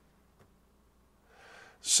 What?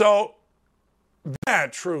 So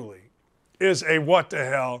that truly is a what the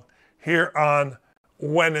hell here on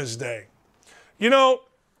Wednesday. You know,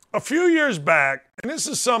 a few years back, and this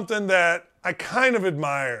is something that I kind of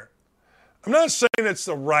admire. I'm not saying it's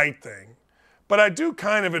the right thing, but I do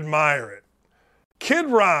kind of admire it. Kid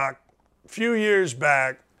Rock, a few years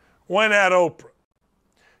back, went at Oprah.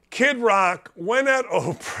 Kid Rock went at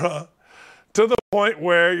Oprah to the point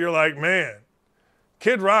where you're like, man,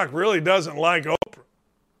 Kid Rock really doesn't like Oprah.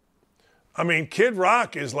 I mean, Kid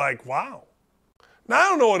Rock is like, wow. Now, I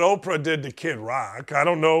don't know what Oprah did to Kid Rock. I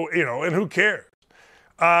don't know, and who cares?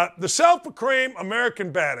 The self-proclaimed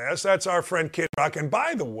American badass, that's our friend Kid Rock. And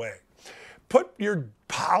by the way, put your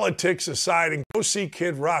politics aside and go see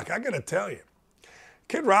Kid Rock. I got to tell you,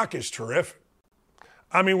 Kid Rock is terrific.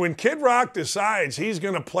 I mean, when Kid Rock decides he's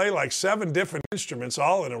going to play like 7 different instruments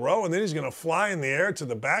all in a row and then he's going to fly in the air to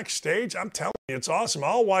the backstage, I'm telling you, it's awesome.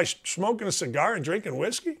 All while smoking a cigar and drinking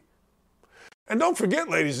whiskey. And don't forget,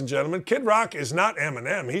 ladies and gentlemen, Kid Rock is not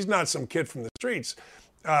Eminem. He's not some kid from the streets.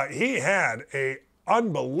 He has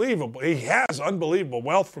unbelievable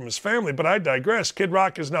wealth from his family, but I digress. Kid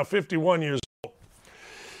Rock is now 51 years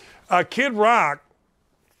old. Kid Rock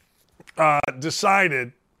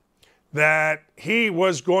decided that he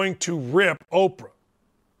was going to rip Oprah.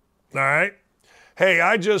 All right? Hey,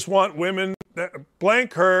 I just want women,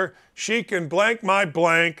 blank her, she can blank my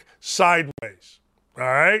blank sideways. All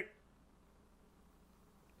right?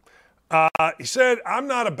 He said, I'm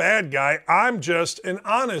not a bad guy. I'm just an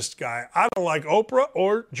honest guy. I don't like Oprah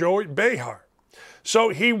or Joey Behar. So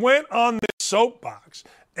he went on this soapbox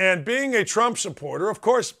And being a Trump supporter, of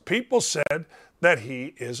course, people said that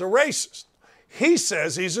he is a racist. He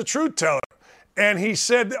says he's a truth teller. And he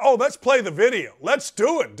said, oh, let's play the video. Let's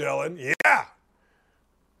do it, Dylan. Yeah.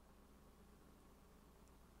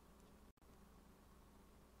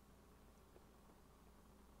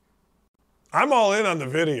 I'm all in on the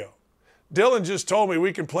video. Dylan just told me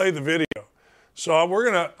we can play the video. So I'm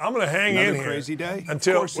gonna hang in here. Crazy day?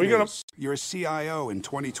 Until You're a CIO in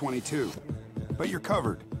 2022. But you're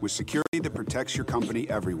covered with security that protects your company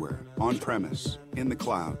everywhere, on premise, in the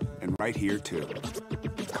cloud, and right here too.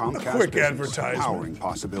 Comcast quick Business, advertisement. Powering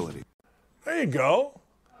possibility. There you go.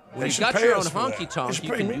 When you got your own honky tonk, you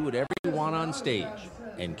can do whatever you want on stage,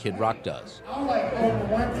 and Kid Rock does. I'm like Oprah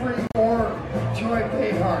Winfrey or Joy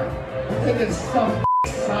Behar. They did some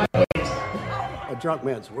sideways. A drunk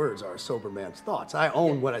man's words are a sober man's thoughts. I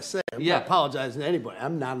own what I say. I'm not apologizing to anybody.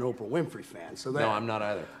 I'm not an Oprah Winfrey fan. So no, I'm not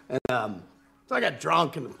either. And so I got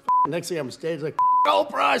drunk, and the next thing I'm on stage, like,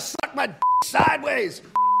 Oprah, I suck my sideways.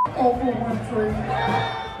 Oprah Winfrey.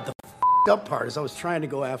 The up part is I was trying to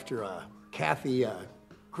go after Kathy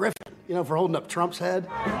Griffin, you know, for holding up Trump's head.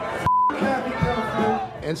 Kathy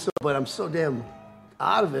Griffin. And so, but I'm so damn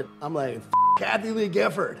out of it. I'm like, Kathy Lee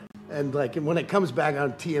Gifford. And like, when it comes back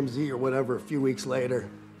on TMZ or whatever a few weeks later,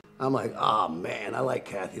 I'm like, oh man, I like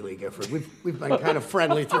Kathy Lee Gifford. We've been kind of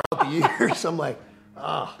friendly throughout the years. I'm like,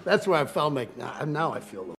 oh, that's where I felt like, now I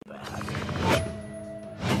feel a little bad.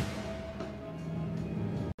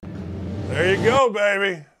 There you go,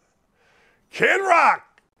 baby. Kid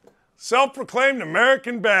Rock, self-proclaimed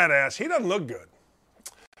American badass. He doesn't look good.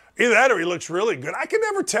 Either that or he looks really good. I can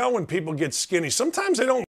never tell when people get skinny. Sometimes they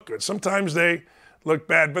don't look good. Sometimes they look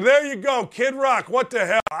bad. But there you go, Kid Rock. What the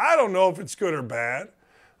hell? I don't know if it's good or bad.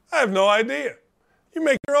 I have no idea. You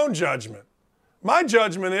make your own judgment. My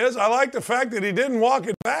judgment is I like the fact that he didn't walk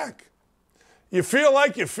it back. You feel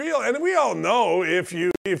like you feel. And we all know if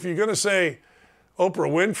you're going to say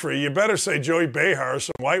Oprah Winfrey, you better say Joy Behar or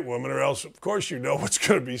some white woman, or else, of course, you know what's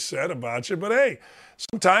going to be said about you. But, hey,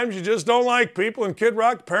 sometimes you just don't like people, and Kid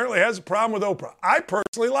Rock apparently has a problem with Oprah. I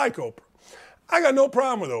personally like Oprah. I got no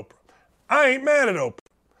problem with Oprah. I ain't mad at Oprah.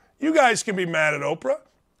 You guys can be mad at Oprah.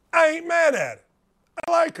 I ain't mad at it.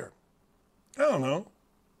 I like her. I don't know.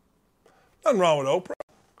 Nothing wrong with Oprah.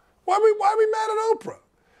 Why are we mad at Oprah?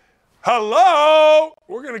 Hello?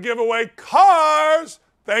 We're going to give away cars.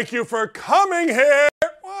 Thank you for coming here.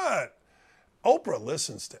 What? Oprah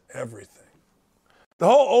listens to everything. The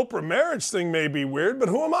whole Oprah marriage thing may be weird, but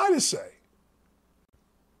who am I to say?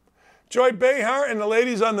 Joy Behar and the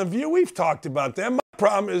ladies on The View, we've talked about them. My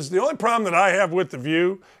problem is, the only problem that I have with The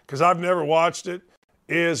View, because I've never watched it,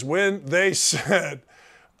 is when they said,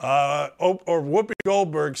 or Whoopi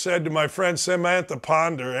Goldberg said to my friend Samantha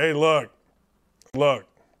Ponder, hey, look, we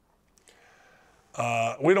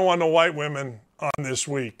don't want no white women on this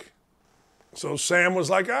week. So Sam was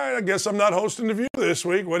like, all right, I guess I'm not hosting The View this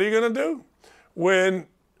week. What are you going to do? When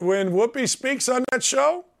Whoopi speaks on that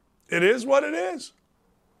show, it is what it is.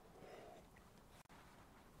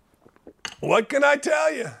 What can I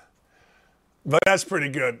tell you? But that's pretty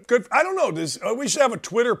good. Good. I don't know. We should have a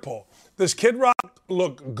Twitter poll. Does Kid Rock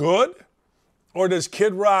look good, or does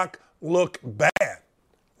Kid Rock look bad?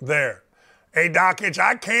 There. Hey, Dockage,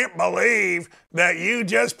 I can't believe that you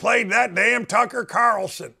just played that damn Tucker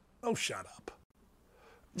Carlson. Oh, shut up.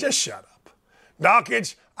 Just shut up.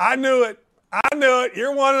 Dockage, I knew it.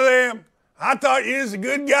 You're one of them. I thought you was a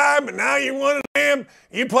good guy, but now you're one of them.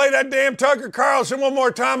 You play that damn Tucker Carlson one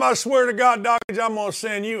more time, I swear to God, Dockage, I'm going to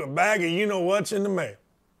send you a bag of you-know-what's in the mail.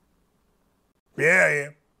 Yeah.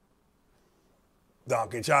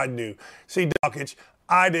 Dockage, I do. See, Dockage,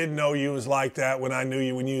 I didn't know you was like that when I knew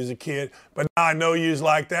you when you was a kid, but now I know you was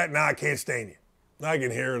like that, now I can't stand you. I can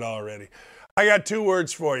hear it already. I got 2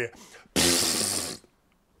 words for you.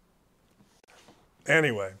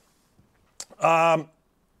 Anyway, I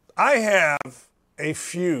have a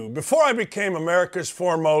few. Before I became America's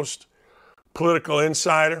foremost political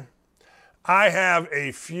insider, I have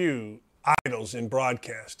a few idols in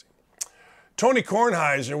broadcasting. Tony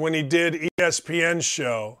Kornheiser, when he did ESPN's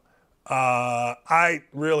show, I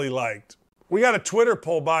really liked. We got a Twitter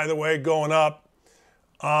poll, by the way, going up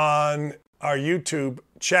on our YouTube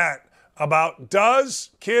chat about,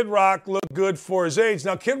 does Kid Rock look good for his age?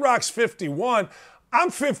 Now, Kid Rock's 51. I'm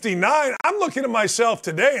 59. I'm looking at myself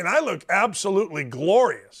today, and I look absolutely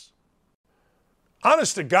glorious.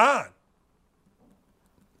 Honest to God.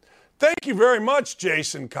 Thank you very much,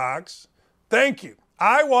 Jason Cox. Thank you.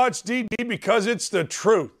 I watch DD because it's the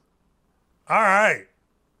truth. All right.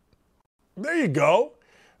 There you go.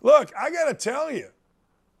 Look, I got to tell you,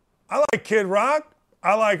 I like Kid Rock.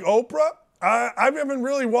 I like Oprah. I haven't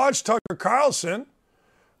really watched Tucker Carlson,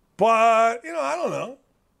 but, I don't know.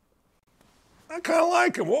 I kind of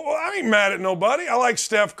like him. Well, I ain't mad at nobody. I like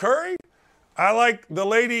Steph Curry. I like the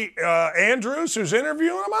lady Andrews who's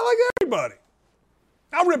interviewing him. I like everybody.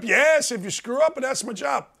 I'll rip your ass if you screw up, but that's my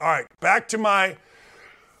job. All right, back to my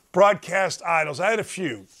broadcast idols. I had a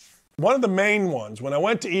few. One of the main ones, when I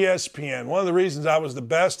went to ESPN, one of the reasons I was the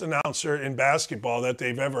best announcer in basketball that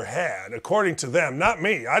they've ever had, according to them, not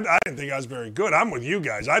me. I didn't think I was very good. I'm with you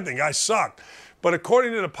guys. I think I sucked. But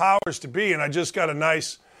according to the powers to be, and I just got a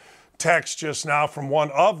nice text just now from one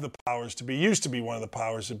of the powers to be, used to be one of the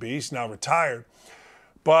powers to be, he's now retired.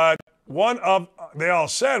 But one of, they all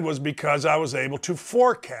said, was because I was able to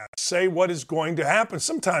forecast, say what is going to happen.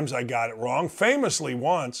 Sometimes I got it wrong, famously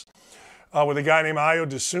once with a guy named Ayo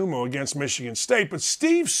DeSumo against Michigan State. But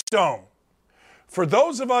Steve Stone, for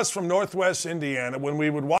those of us from Northwest Indiana, when we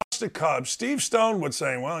would watch the Cubs, Steve Stone would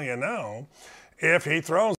say, well, if he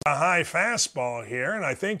throws a high fastball here, and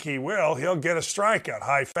I think he will, he'll get a strikeout.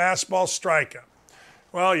 High fastball, strikeout.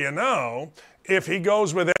 Well, if he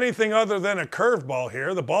goes with anything other than a curveball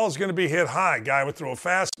here, the ball's going to be hit high. Guy would throw a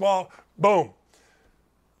fastball, boom.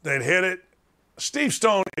 They'd hit it. Steve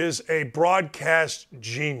Stone is a broadcast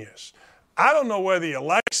genius. I don't know whether you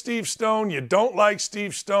like Steve Stone, you don't like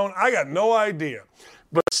Steve Stone. I got no idea.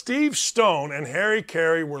 But Steve Stone and Harry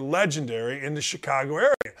Carey were legendary in the Chicago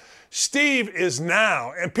area. Steve is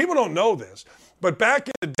now, and people don't know this, but back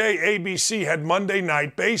in the day, ABC had Monday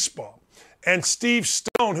Night Baseball. And Steve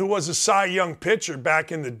Stone, who was a Cy Young pitcher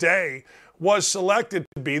back in the day, was selected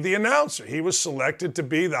to be the announcer. He was selected to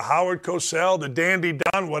be the Howard Cosell, the Dandy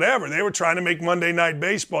Don, whatever. They were trying to make Monday Night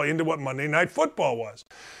Baseball into what Monday Night Football was.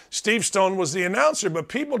 Steve Stone was the announcer, but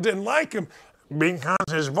people didn't like him because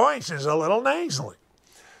his voice is a little nasally.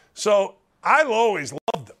 So I always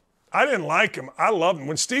loved him. I didn't like him. I loved him.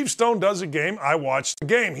 When Steve Stone does a game, I watch the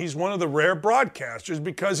game. He's one of the rare broadcasters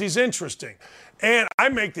because he's interesting. And I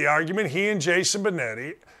make the argument he and Jason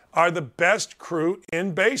Benetti are the best crew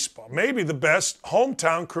in baseball. Maybe the best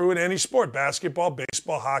hometown crew in any sport, basketball,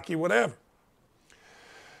 baseball, hockey, whatever.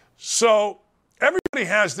 So everybody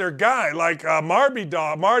has their guy. Like Marty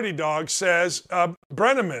Dog says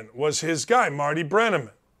Brenneman was his guy, Marty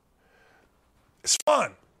Brenneman. It's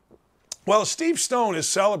fun. Well, Steve Stone is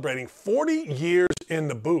celebrating 40 years in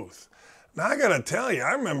the booth. Now, I got to tell you,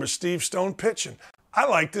 I remember Steve Stone pitching. I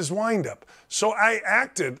liked his windup. So I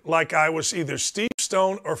acted like I was either Steve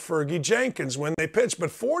Stone or Fergie Jenkins when they pitched.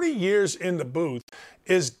 But 40 years in the booth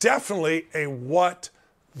is definitely a what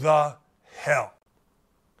the hell.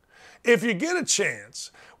 If you get a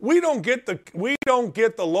chance, we don't get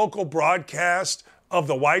the local broadcast of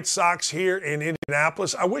the White Sox here in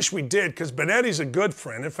Indianapolis. I wish we did, because Benetti's a good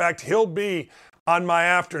friend. In fact, he'll be on my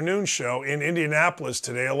afternoon show in Indianapolis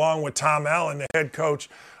today, along with Tom Allen, the head coach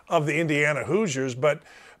of the Indiana Hoosiers. But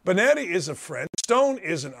Benetti is a friend. Stone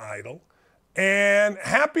is an idol. And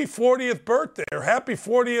happy 40th birthday, or happy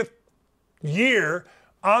 40th year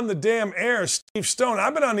on the damn air, Steve Stone.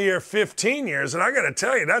 I've been on the air 15 years, and I got to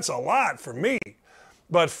tell you, that's a lot for me.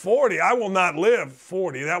 But 40, I will not live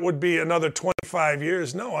 40. That would be another 25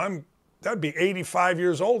 years. No, that'd be 85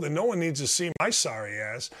 years old, and no one needs to see my sorry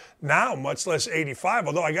ass now, much less 85.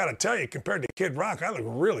 Although I got to tell you, compared to Kid Rock, I look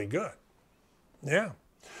really good. Yeah.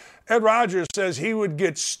 Ed Rogers says he would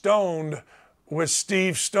get stoned with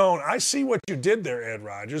Steve Stone. I see what you did there, Ed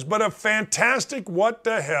Rogers, but a fantastic what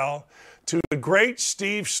the hell to the great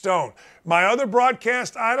Steve Stone. My other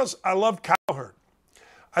broadcast idols, I love Cowherd.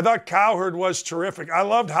 I thought Cowherd was terrific. I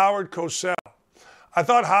loved Howard Cosell. I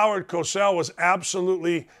thought Howard Cosell was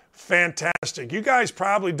absolutely fantastic. You guys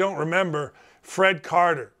probably don't remember Fred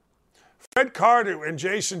Carter. Fred Carter and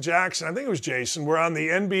Jason Jackson, I think it was Jason, were on the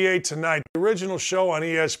NBA Tonight, the original show on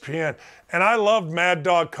ESPN, and I loved Mad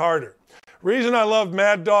Dog Carter. Reason I loved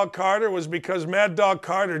Mad Dog Carter was because Mad Dog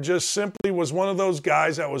Carter just simply was one of those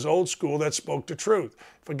guys that was old school that spoke the truth.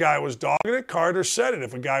 If a guy was dogging it, Carter said it.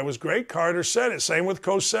 If a guy was great, Carter said it. Same with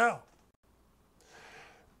Cosell.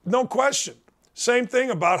 No question. Same thing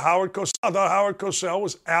about Howard Cosell. I thought Howard Cosell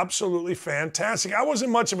was absolutely fantastic. I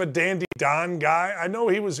wasn't much of a Dandy Don guy. I know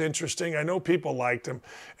he was interesting. I know people liked him.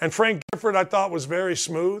 And Frank Gifford I thought was very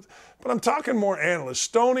smooth. But I'm talking more analysts.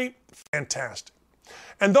 Stoney, fantastic.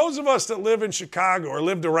 And those of us that live in Chicago or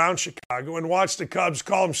lived around Chicago and watched the Cubs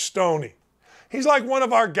call him Stoney. He's like one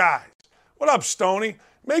of our guys. What up, Stoney?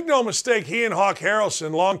 Make no mistake, he and Hawk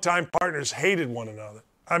Harrelson, longtime partners, hated one another.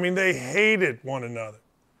 I mean, they hated one another.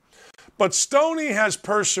 But Stoney has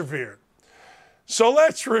persevered. So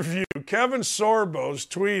let's review Kevin Sorbo's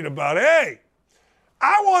tweet about, hey,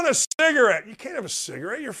 I want a cigarette. You can't have a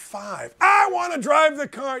cigarette. You're 5. I want to drive the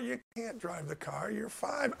car. You can't drive the car. You're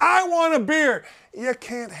 5. I want a beer. You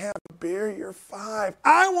can't have a beer. You're 5.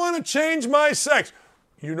 I want to change my sex.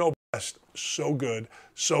 You know best. So good.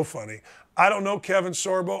 So funny. I don't know Kevin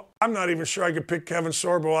Sorbo. I'm not even sure I could pick Kevin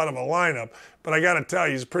Sorbo out of a lineup, but I got to tell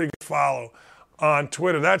you, he's a pretty good follow on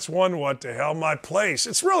Twitter. That's one what the hell, my place.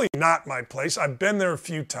 It's really not my place. I've been there a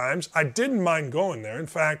few times. I didn't mind going there. In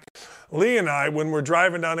fact, Lee and I, when we're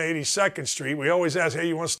driving down 82nd Street, we always ask, hey,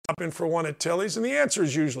 you want to stop in for one at Tilly's? And the answer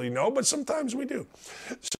is usually no, but sometimes we do.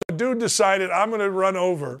 So a dude decided I'm going to run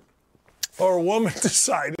over, or a woman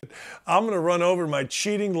decided I'm going to run over my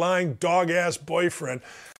cheating, lying, dog-ass boyfriend.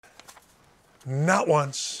 Not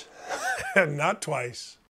once, and not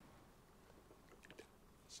twice.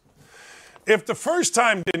 If the first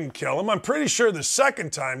time didn't kill him, I'm pretty sure the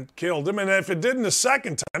second time killed him. And if it didn't the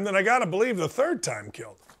second time, then I got to believe the third time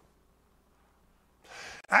killed him.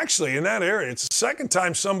 Actually, in that area, it's the second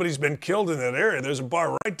time somebody's been killed in that area. There's a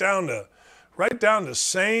bar right down the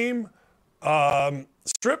same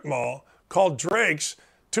strip mall called Drake's.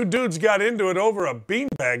 2 dudes got into it over a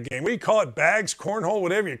beanbag game. What do you call it? Bags, cornhole,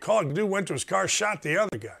 whatever you call it. The dude went to his car, shot the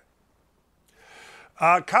other guy.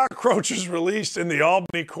 Cockroaches released in the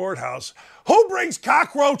Albany courthouse. Who brings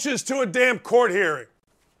cockroaches to a damn court hearing?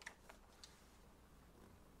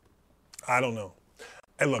 I don't know.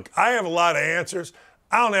 And look, I have a lot of answers.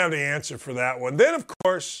 I don't have the answer for that one. Then, of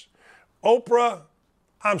course, Oprah,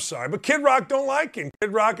 I'm sorry, but Kid Rock don't like him.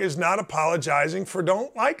 Kid Rock is not apologizing for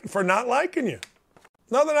not liking you.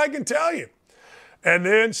 Nothing I can tell you. And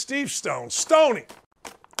then Steve Stone. Stoney,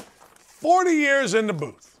 40 years in the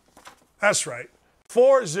booth. That's right,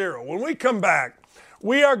 4-0. When we come back,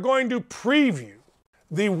 we are going to preview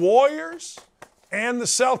the Warriors and the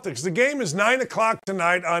Celtics. The game is 9 o'clock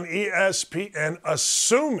tonight on ESPN,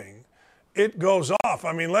 assuming it goes off.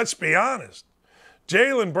 I mean, let's be honest.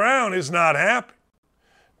 Jaylen Brown is not happy.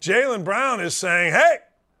 Jaylen Brown is saying, hey,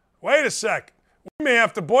 wait a second. We may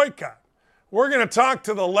have to boycott. We're going to talk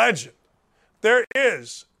to the legend. There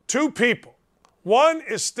is 2 people. One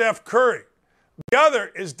is Steph Curry. The other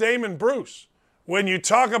is Damon Bruce. When you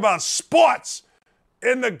talk about sports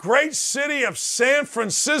in the great city of San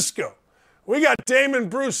Francisco, we got Damon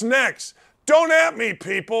Bruce next. Don't at me,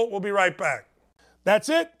 people. We'll be right back. That's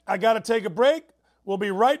it. I got to take a break. We'll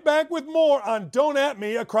be right back with more on Don't At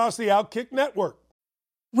Me across the Outkick Network.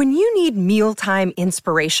 When you need mealtime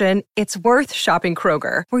inspiration, it's worth shopping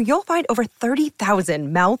Kroger, where you'll find over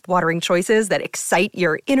 30,000 mouth-watering choices that excite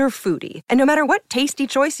your inner foodie. And no matter what tasty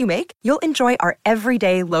choice you make, you'll enjoy our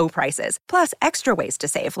everyday low prices, plus extra ways to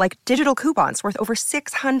save, like digital coupons worth over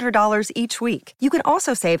 $600 each week. You can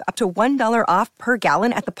also save up to $1 off per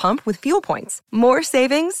gallon at the pump with fuel points. More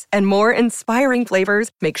savings and more inspiring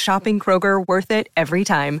flavors make shopping Kroger worth it every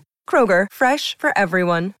time. Kroger, fresh for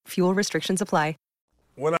everyone. Fuel restrictions apply.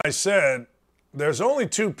 When I said there's only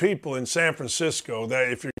 2 people in San Francisco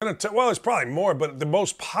that if you're going to well, it's probably more, but the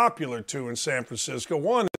most popular 2 in San Francisco,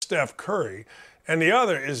 one is Steph Curry, and the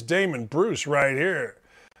other is Damon Bruce right here.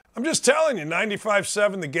 I'm just telling you,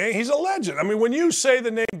 95.7 The Game, he's a legend. I mean, when you say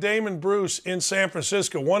the name Damon Bruce in San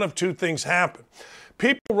Francisco, one of 2 things happen.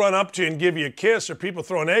 People run up to you and give you a kiss, or people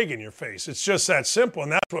throw an egg in your face. It's just that simple,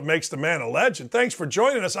 and that's what makes the man a legend. Thanks for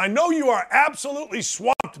joining us. I know you are absolutely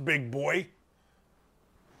swamped, big boy.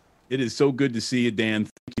 It is so good to see you, Dan.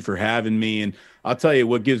 Thank you for having me. And I'll tell you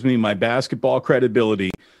what gives me my basketball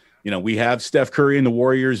credibility. You know, we have Steph Curry and the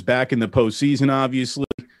Warriors back in the postseason, obviously,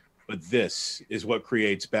 but this is what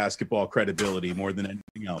creates basketball credibility more than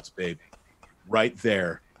anything else, babe. Right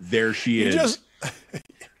there. There she is.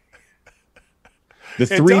 The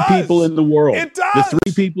 3 people in the world. It does.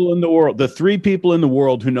 The 3 people in the world. The 3 people in the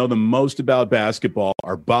world who know the most about basketball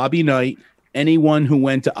are Bobby Knight, anyone who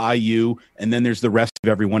went to IU, and then there's the rest of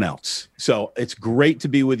everyone else. So it's great to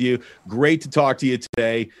be with you. Great to talk to you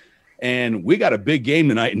today. And we got a big game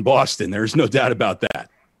tonight in Boston. There's no doubt about that.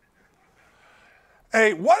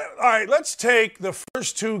 Hey, all right, let's take the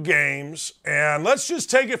first 2 games, and let's just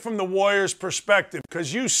take it from the Warriors' perspective,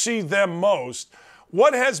 because you see them most.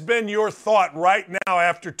 What has been your thought right now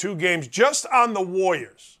after 2 games just on the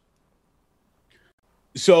Warriors?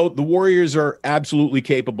 So the Warriors are absolutely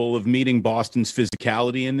capable of meeting Boston's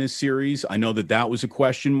physicality in this series. I know that was a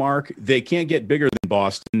question mark. They can't get bigger than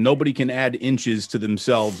Boston. Nobody can add inches to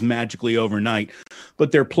themselves magically overnight,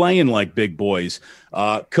 but they're playing like big boys.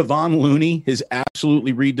 Kevon Looney has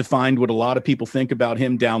absolutely redefined what a lot of people think about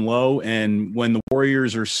him down low. And when the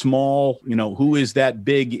Warriors are small, you know, who is that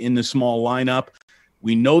big in the small lineup?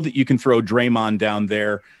 We know that you can throw Draymond down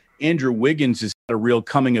there. Andrew Wiggins has a real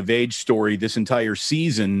coming of age story this entire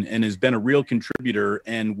season and has been a real contributor.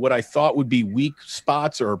 And what I thought would be weak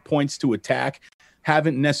spots or points to attack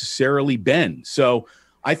haven't necessarily been. So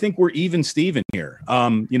I think we're even Steven here.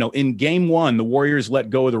 In game one, the Warriors let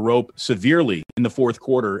go of the rope severely in the fourth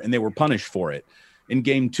quarter, and they were punished for it. In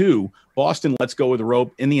game two, Boston lets go of the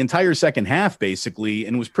rope in the entire second half, basically,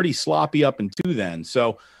 and was pretty sloppy up until then.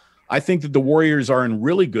 So I think that the Warriors are in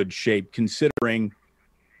really good shape, considering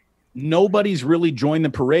nobody's really joined the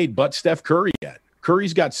parade but Steph Curry yet.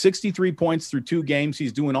 Curry's got 63 points through 2 games.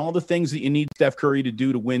 He's doing all the things that you need Steph Curry to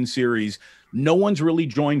do to win series. No one's really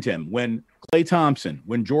joined him. When Klay Thompson,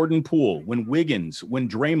 when Jordan Poole, when Wiggins, when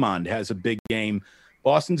Draymond has a big game,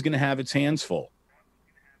 Boston's going to have its hands full.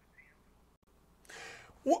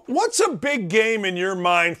 What's a big game in your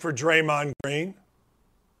mind for Draymond Green?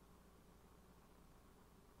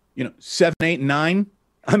 7, 8, 9.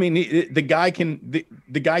 I mean, the guy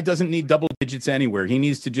the guy doesn't need double digits anywhere. He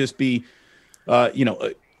needs to just be,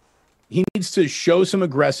 he needs to show some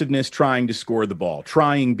aggressiveness trying to score the ball,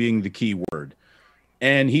 trying being the key word.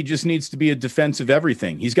 And he just needs to be a defensive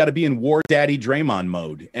everything. He's got to be in War Daddy Draymond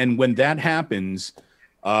mode. And when that happens,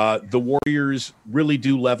 the Warriors really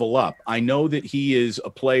do level up. I know that he is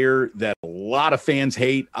a player that a lot of fans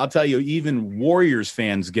hate. I'll tell you, even Warriors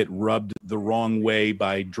fans get rubbed the wrong way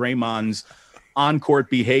by Draymond's on-court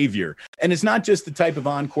behavior. And it's not just the type of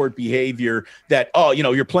on-court behavior that,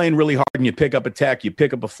 you're playing really hard and you pick up a tech, you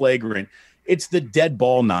pick up a flagrant. It's the dead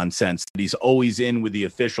ball nonsense that he's always in with the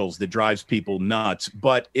officials that drives people nuts.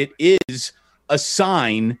 But it is a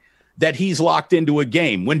sign that he's locked into a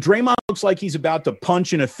game. When Draymond looks like he's about to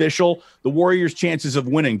punch an official, the Warriors' chances of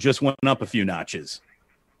winning just went up a few notches.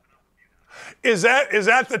 Is that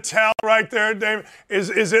the tell right there, Dave?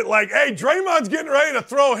 Is it like, hey, Draymond's getting ready to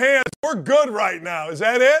throw hands? We're good right now. Is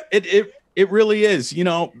that it? It really is.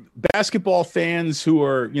 Basketball fans who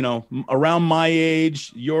are, around my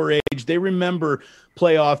age, your age, they remember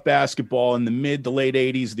playoff basketball in the mid to late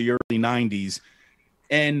 80s, the early 90s.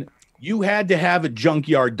 And you had to have a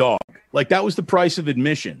junkyard dog. Like, that was the price of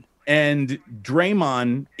admission. And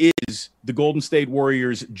Draymond is the Golden State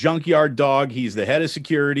Warriors junkyard dog. He's the head of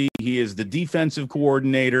security. He is the defensive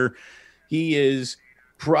coordinator. He is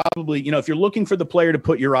probably, if you're looking for the player to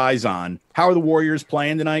put your eyes on, how are the Warriors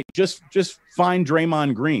playing tonight? Just find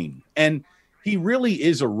Draymond Green. And he really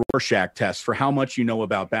is a Rorschach test for how much you know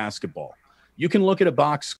about basketball. You can look at a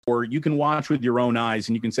box score, you can watch with your own eyes,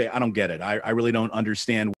 and you can say, I don't get it. I really don't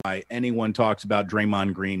understand why anyone talks about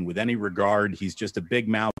Draymond Green with any regard. He's just a big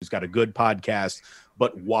mouth who's got a good podcast.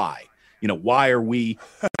 But why? Why are we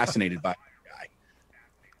fascinated by that guy?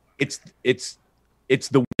 It's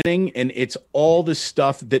the winning, and it's all the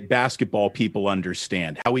stuff that basketball people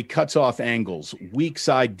understand. How he cuts off angles, weak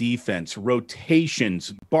side defense,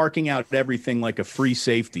 rotations, barking out everything like a free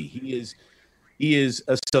safety. He is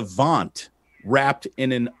a savant wrapped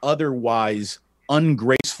in an otherwise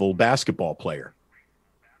ungraceful basketball player.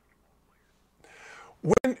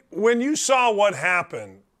 When you saw what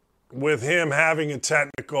happened with him having a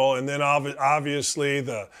technical, and then obviously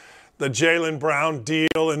the Jaylen Brown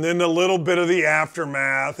deal, and then a little bit of the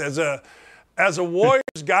aftermath, as a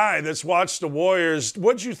Warriors guy that's watched the Warriors,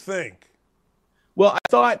 what'd you think? Well, I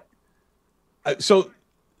thought so.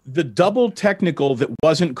 The double technical that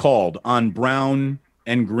wasn't called on Brown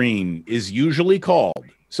and Green is usually called.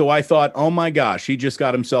 So I thought, oh my gosh, he just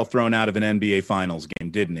got himself thrown out of an NBA Finals game,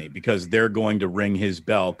 didn't he? Because they're going to ring his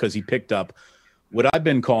bell because he picked up what I've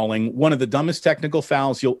been calling one of the dumbest technical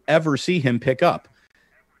fouls you'll ever see him pick up.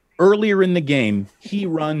 Earlier in the game, he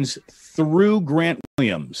runs through Grant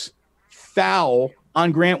Williams, foul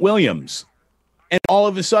on Grant Williams. And all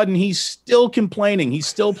of a sudden, he's still complaining. He's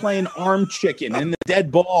still playing arm chicken in the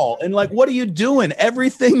dead ball. And like, what are you doing?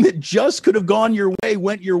 Everything that just could have gone your way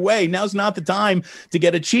went your way. Now's not the time to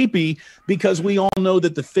get a cheapie, because we all know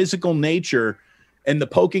that the physical nature and the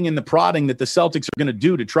poking and the prodding that the Celtics are going to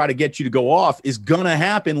do to try to get you to go off is going to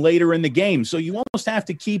happen later in the game. So you almost have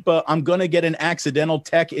to keep I'm going to get an accidental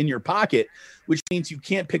tech in your pocket, which means you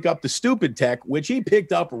can't pick up the stupid tech, which he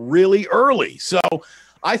picked up really early. So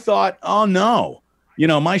I thought, oh no.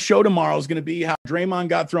 My show tomorrow is going to be how Draymond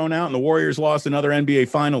got thrown out and the Warriors lost another NBA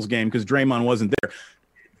Finals game because Draymond wasn't there.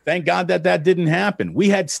 Thank God that didn't happen. We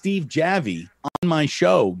had Steve Javie on my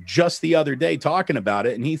show just the other day talking about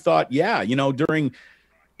it, and he thought, during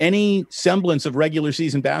any semblance of regular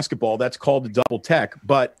season basketball, that's called a double tech.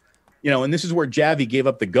 But, and this is where Javie gave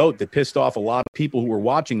up the goat that pissed off a lot of people who were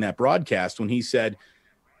watching that broadcast when he said,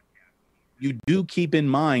 you do keep in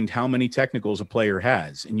mind how many technicals a player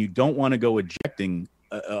has, and you don't want to go ejecting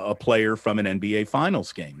a player from an NBA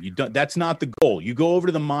Finals game. That's not the goal. You go over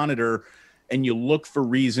to the monitor and you look for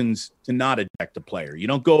reasons to not eject a player. You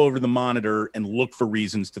don't go over the monitor and look for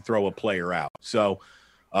reasons to throw a player out. So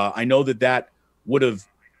I know that would have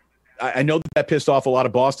 – I know that pissed off a lot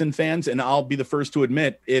of Boston fans, and I'll be the first to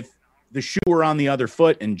admit if the shoe were on the other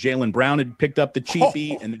foot and Jaylen Brown had picked up the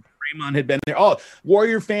cheapie and Draymond had been there,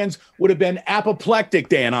 Warrior fans would have been apoplectic,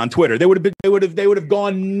 Dan, on Twitter. They would have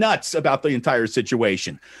gone nuts about the entire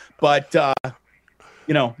situation. But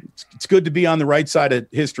it's good to be on the right side of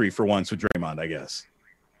history for once with Draymond, I guess.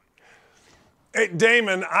 Hey,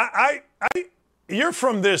 Damon, you're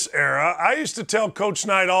from this era. I used to tell Coach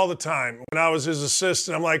Knight all the time when I was his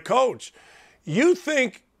assistant, I'm like, Coach, you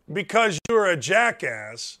think because you're a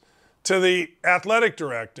jackass to the athletic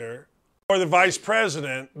director or the vice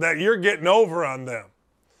president that you're getting over on them.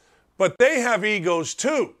 But they have egos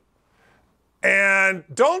too. And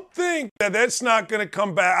don't think that that's not going to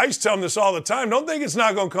come back. I used to tell them this all the time. Don't think it's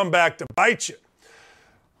not going to come back to bite you.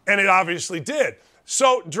 And it obviously did.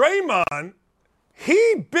 So Draymond,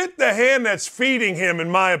 he bit the hand that's feeding him, in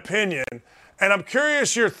my opinion. And I'm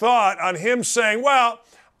curious your thought on him saying, well,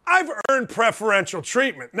 I've earned preferential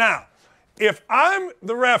treatment. Now, if I'm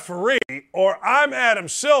the referee or I'm Adam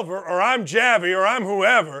Silver or I'm Javi or I'm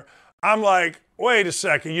whoever, I'm like, wait a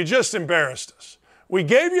second, you just embarrassed us. We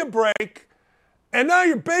gave you a break, and now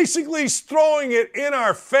you're basically throwing it in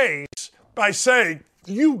our face by saying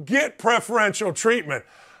you get preferential treatment.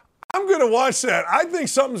 I'm going to watch that. I think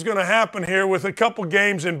something's going to happen here with a couple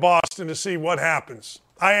games in Boston to see what happens.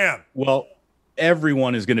 I am. Well,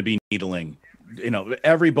 everyone is going to be needling.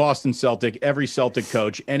 Every Boston Celtic, every Celtic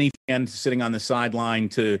coach, any fan sitting on the sideline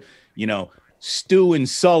to, Stu and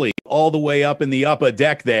Sully all the way up in the upper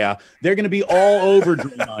deck there, they're going to be all over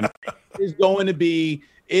Draymond. It's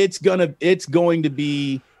going to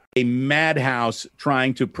be a madhouse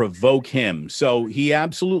trying to provoke him. So he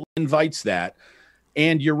absolutely invites that.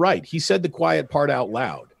 And you're right. He said the quiet part out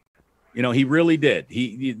loud. He really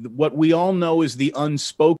did. What we all know is the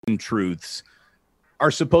unspoken truths are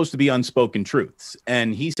supposed to be unspoken truths.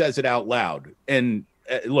 And he says it out loud. And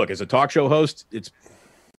look, as a talk show host, it's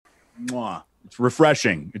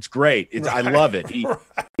refreshing. It's great. I love it. He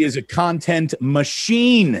is a content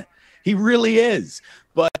machine. He really is.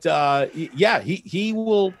 But he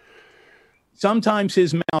will. Sometimes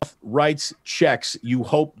his mouth writes checks you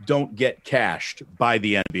hope don't get cashed by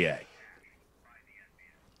the NBA.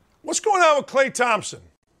 What's going on with Klay Thompson?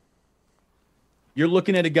 You're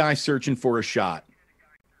looking at a guy searching for a shot.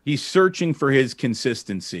 He's searching for his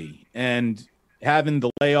consistency, and having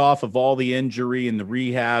the layoff of all the injury and the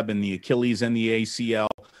rehab and the Achilles and the ACL,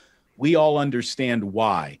 we all understand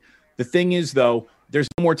why. The thing is, though, there's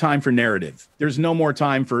no more time for narrative. There's no more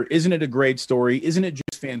time for, isn't it a great story? Isn't it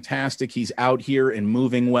just fantastic? He's out here and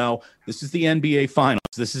moving well. This is the NBA Finals.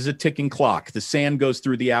 This is a ticking clock. The sand goes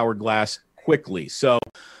through the hourglass quickly. So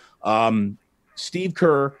Steve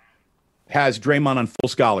Kerr has Draymond on full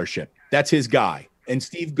scholarship. That's his guy. And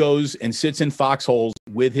Steve goes and sits in foxholes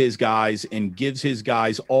with his guys and gives his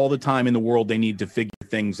guys all the time in the world they need to figure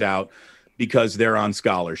things out because they're on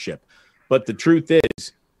scholarship. But the truth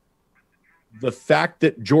is, the fact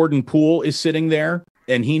that Jordan Poole is sitting there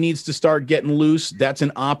and he needs to start getting loose, that's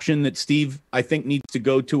an option that Steve, I think, needs to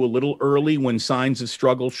go to a little early when signs of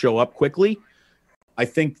struggle show up quickly. I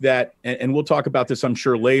think that, and we'll talk about this, I'm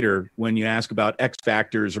sure, later when you ask about X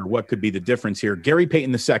factors or what could be the difference here. Gary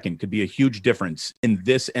Payton II could be a huge difference in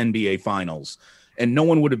this NBA Finals, and no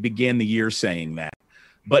one would have began the year saying that.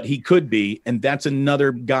 But he could be, and that's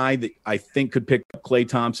another guy that I think could pick up Klay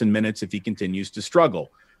Thompson minutes if he continues to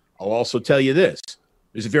struggle. I'll also tell you this.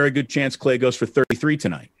 There's a very good chance Klay goes for 33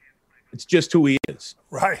 tonight. It's just who he is.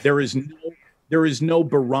 Right. There is no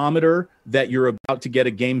barometer that you're about to get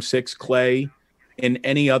a Game 6 Klay in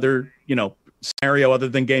any other, scenario other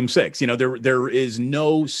than Game 6. There is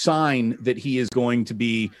no sign that he is going to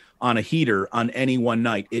be on a heater on any one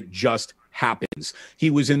night. It just happens.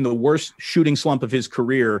 He was in the worst shooting slump of his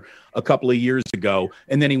career a couple of years ago,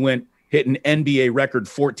 and then he went hit an NBA record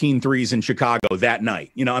 14 threes in Chicago that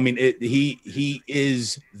night. He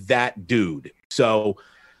is that dude. So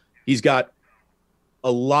he's got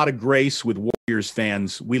a lot of grace with Warriors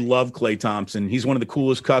fans. We love Klay Thompson. He's one of the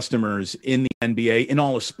coolest customers in the NBA, in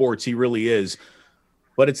all of sports. He really is.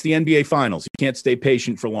 But it's the NBA Finals. You can't stay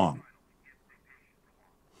patient for long.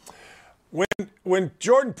 When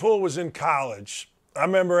Jordan Poole was in college, I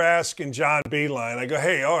remember asking John Beeline, I go,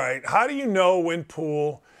 hey, all right, how do you know when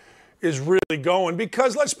Poole is really going?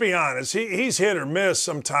 Because let's be honest, he's hit or miss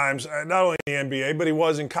sometimes, not only in the NBA, but he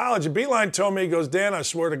was in college. And Beeline told me, he goes, Dan, I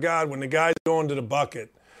swear to God, when the guy's going to the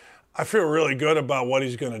bucket, I feel really good about what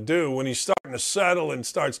he's going to do. When he's starting to settle and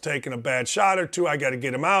starts taking a bad shot or two, I got to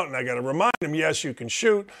get him out and I got to remind him, yes, you can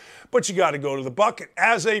shoot, but you got to go to the bucket.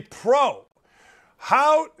 As a pro,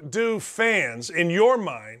 how do fans, in your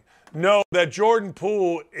mind, know that Jordan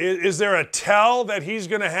Poole, is there a tell that he's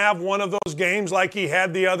going to have one of those games like he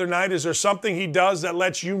had the other night? Is there something he does that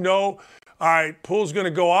lets you know, all right, Poole's going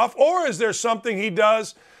to go off? Or is there something he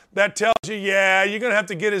does that tells you, yeah, you're going to have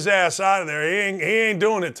to get his ass out of there. He ain't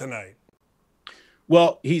doing it tonight?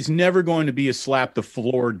 Well, he's never going to be a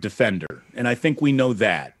slap-the-floor defender, and I think we know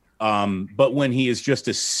that. But when he is just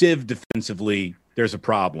a sieve defensively, there's a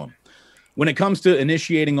problem. When it comes to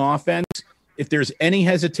initiating offense, if there's any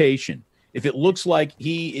hesitation, if it looks like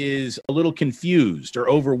he is a little confused or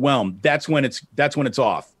overwhelmed, that's when it's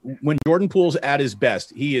off. When Jordan Poole's at his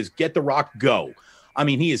best, he is get the rock, go. I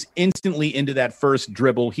mean, he is instantly into that first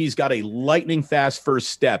dribble. He's got a lightning fast first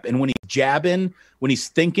step. And when he's jabbing, when he's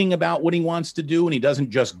thinking about what he wants to do and he doesn't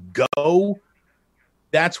just go,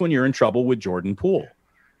 that's when you're in trouble with Jordan Poole.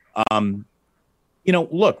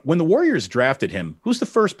 Look, when the Warriors drafted him, who's the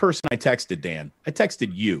first person I texted, Dan? I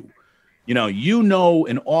texted you. You know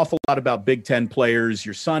an awful lot about Big Ten players,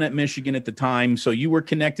 your son at Michigan at the time, so you were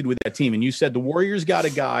connected with that team. And you said the Warriors got a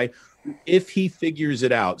guy, if he figures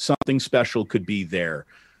it out, something special could be there.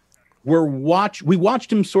 We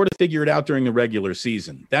watched him sort of figure it out during the regular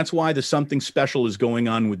season. That's why the something special is going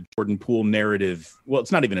on with Jordan Poole narrative. Well,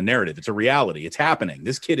 it's not even a narrative. It's a reality. It's happening.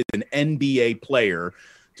 This kid is an NBA player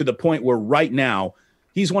to the point where right now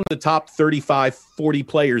he's one of the top 35, 40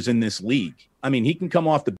 players in this league. I mean, he can come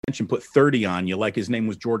off the bench and put 30 on you like his name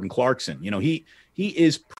was Jordan Clarkson. He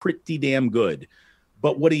is pretty damn good.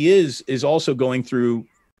 But what he is also going through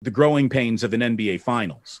the growing pains of an NBA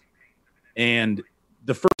Finals. And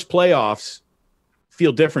the first playoffs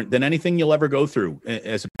feel different than anything you'll ever go through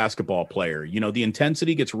as a basketball player. The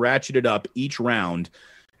intensity gets ratcheted up each round,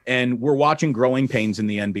 and we're watching growing pains in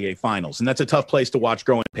the NBA Finals. And that's a tough place to watch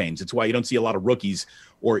growing pains. It's why you don't see a lot of rookies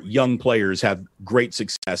or young players have great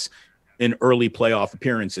success in early playoff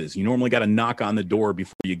appearances. You normally got to knock on the door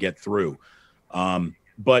before you get through.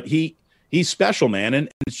 But he's special, man. And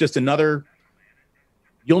it's just another,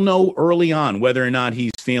 you'll know early on whether or not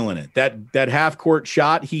he's feeling it. That half court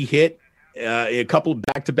shot he hit, a couple of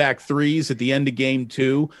back-to-back threes at the end of game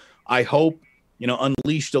 2, I hope,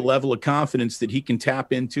 unleashed a level of confidence that he can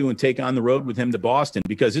tap into and take on the road with him to Boston,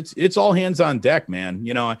 because it's all hands on deck, man.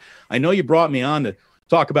 I know you brought me on to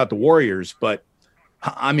talk about the Warriors, but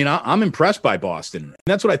I mean, I'm impressed by Boston. And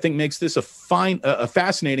that's what I think makes this a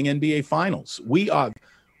fascinating NBA Finals.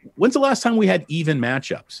 When's the last time we had even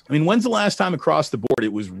matchups? I mean, when's the last time across the board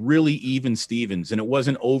it was really even Stevens and it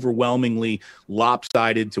wasn't overwhelmingly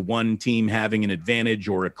lopsided to one team having an advantage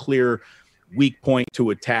or a clear weak point to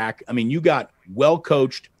attack? I mean, you got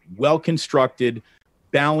well-coached, well-constructed,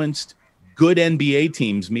 balanced, good NBA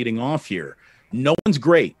teams meeting off here. No one's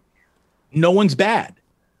great. No one's bad.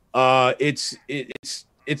 It's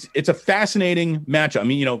a fascinating matchup. I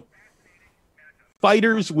mean,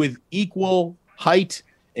 fighters with equal height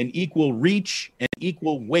and equal reach and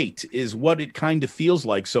equal weight is what it kind of feels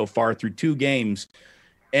like so far through 2 games.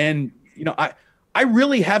 And, I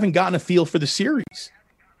really haven't gotten a feel for the series.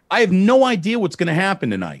 I have no idea what's going to happen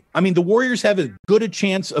tonight. I mean, the Warriors have as good a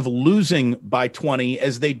chance of losing by 20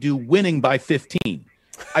 as they do winning by 15.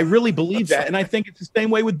 I really believe that. And I think it's the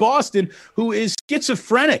same way with Boston, who is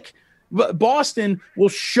schizophrenic. Boston will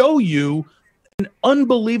show you an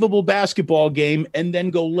unbelievable basketball game and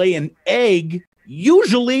then go lay an egg,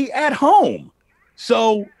 usually at home.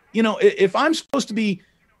 So, if I'm supposed to be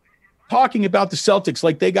talking about the Celtics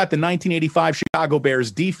like they got the 1985 Chicago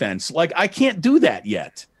Bears defense, like I can't do that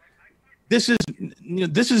yet. This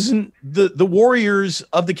isn't the Warriors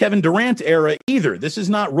of the Kevin Durant era either. This is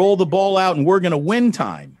not roll the ball out and we're going to win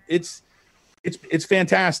time. It's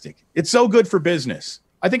fantastic. It's so good for business.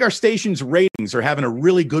 I think our station's ratings are having a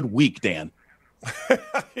really good week, Dan.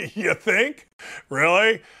 You think?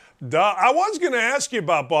 Really? I was going to ask you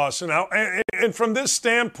about Boston now, and from this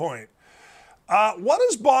standpoint, what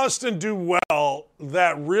does Boston do well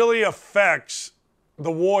that really affects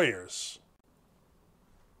the Warriors?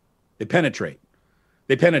 They penetrate.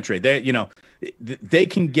 They, they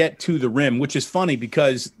can get to the rim, which is funny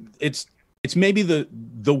because it's maybe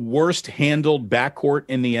the worst handled backcourt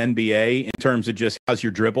in the NBA in terms of just how's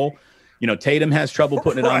your dribble. Tatum has trouble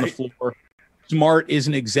putting it on the floor. Smart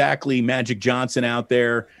isn't exactly Magic Johnson out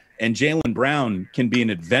there. And Jaylen Brown can be an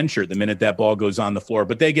adventure the minute that ball goes on the floor.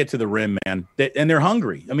 But they get to the rim, man. And they're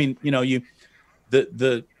hungry. I mean,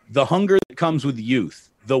 the hunger that comes with youth,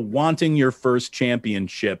 the wanting your first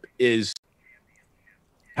championship is,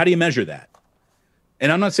 how do you measure that?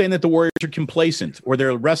 And I'm not saying that the Warriors are complacent or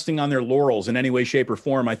they're resting on their laurels in any way, shape, or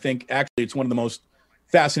form. I think actually it's one of the most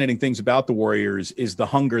fascinating things about the Warriors is the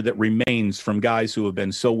hunger that remains from guys who have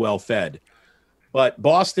been so well fed. But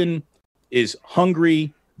Boston is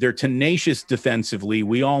hungry. They're tenacious defensively.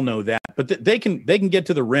 We all know that. But they can get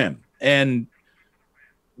to the rim. And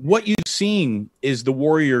what you've seen is the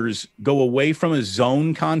Warriors go away from a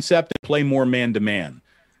zone concept and play more man-to-man.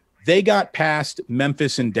 They got past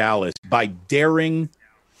Memphis and Dallas by daring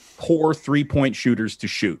poor three-point shooters to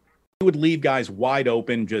shoot. They would leave guys wide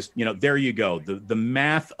open, just, there you go. The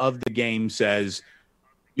math of the game says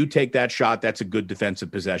you take that shot, that's a good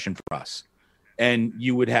defensive possession for us. And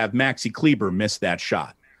you would have Maxi Kleber miss that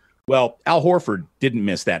shot. Well, Al Horford didn't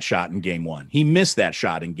miss that shot in game 1. He missed that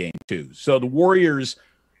shot in game 2. So the Warriors,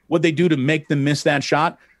 what they do to make them miss that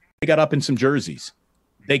shot, they got up in some jerseys.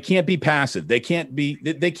 They can't be passive. They can't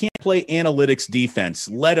play analytics defense.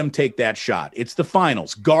 Let them take that shot. It's the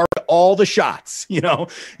finals. Guard all the shots.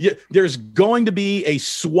 There's going to be a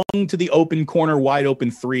swung to the open corner, wide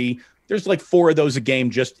open three. There's like 4 of those a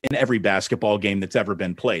game just in every basketball game that's ever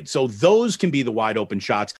been played. So those can be the wide open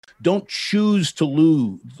shots. Don't choose to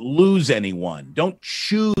lose anyone. Don't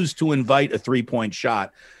choose to invite a 3-point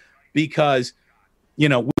shot because,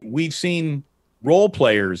 we've seen role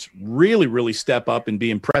players really, really step up and be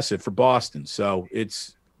impressive for Boston. So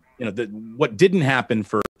it's, what didn't happen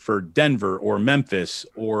for Denver or Memphis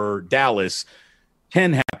or Dallas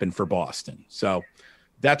can happen for Boston. So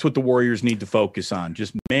that's what the Warriors need to focus on.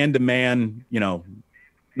 Just man-to-man,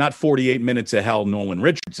 not 48 minutes of hell Nolan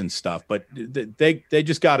Richardson stuff, but they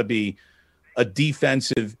just got to be they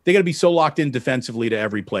got to be so locked in defensively to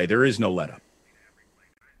every play. There is no let up.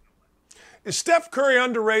 Is Steph Curry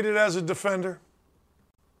underrated as a defender?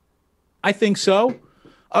 I think so.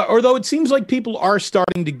 Although it seems like people are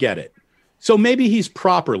starting to get it. So maybe he's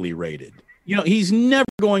properly rated. He's never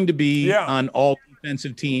going to be on all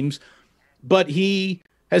defensive teams, but he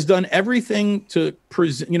has done everything to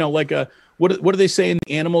present, what do they say in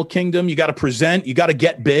the animal kingdom? You got to present, you got to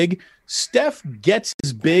get big. Steph gets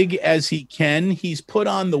as big as he can. He's put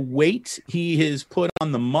on the weight. He has put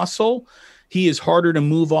on the muscle. He is harder to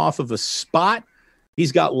move off of a spot.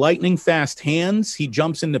 He's got lightning fast hands. He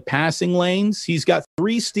jumps into passing lanes. He's got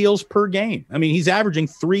 3 steals per game. I mean, he's averaging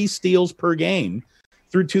 3 steals per game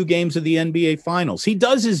through 2 games of the NBA Finals. He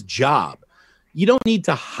does his job. You don't need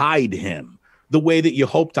to hide him the way that you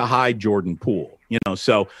hope to hide Jordan Poole.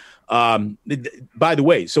 So by the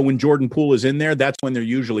way, so when Jordan Poole is in there, that's when they're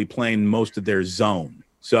usually playing most of their zone.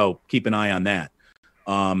 So keep an eye on that.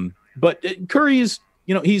 But Curry is,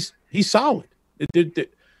 he's solid.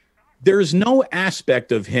 There's no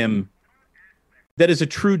aspect of him that is a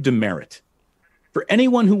true demerit. For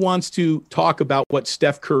anyone who wants to talk about what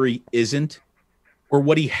Steph Curry isn't or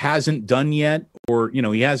what he hasn't done yet, or,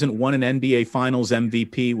 he hasn't won an NBA Finals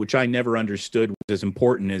MVP, which I never understood was as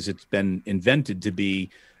important as it's been invented to be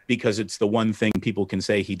because it's the one thing people can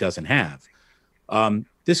say he doesn't have.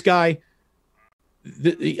 This guy,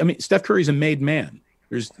 Steph Curry's a made man.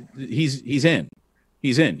 He's in.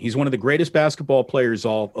 He's one of the greatest basketball players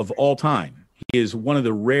of all time. He is one of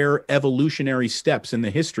the rare evolutionary steps in the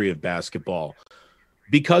history of basketball.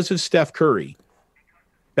 Because of Steph Curry,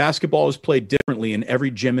 basketball is played differently in every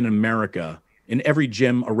gym in America, in every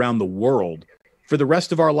gym around the world for the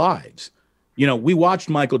rest of our lives. We watched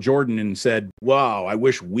Michael Jordan and said, wow, I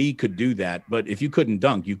wish we could do that. But if you couldn't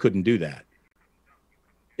dunk, you couldn't do that.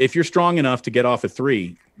 If you're strong enough to get off a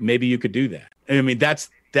 3, maybe you could do that. I mean, that's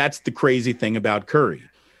the crazy thing about Curry.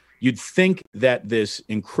 You'd think that this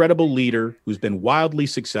incredible leader who's been wildly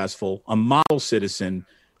successful, a model citizen,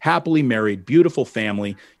 happily married, beautiful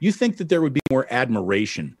family, you think that there would be more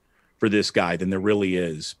admiration for this guy than there really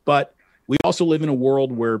is. But we also live in a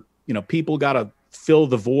world where, people got to fill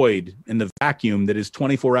the void and the vacuum that is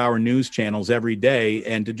 24-hour news channels every day.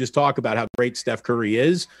 And to just talk about how great Steph Curry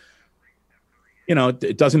is,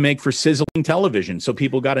 it doesn't make for sizzling television. So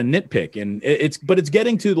people got to nitpick. And it's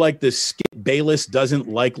getting to like the Skip Bayless doesn't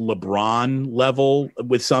like LeBron level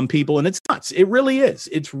with some people. And it's nuts. It really is.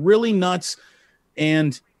 It's really nuts.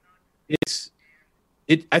 And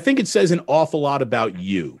I think it says an awful lot about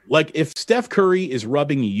you. Like if Steph Curry is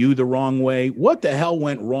rubbing you the wrong way, what the hell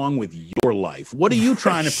went wrong with your life? What are you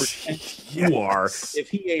trying to pretend you are if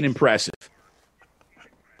he ain't impressive?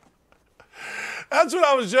 That's what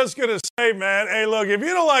I was just going to say, man. Hey, look, if you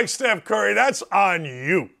don't like Steph Curry, that's on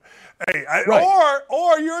you. Hey, right.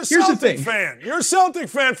 Or you're a Celtic fan. You're a Celtic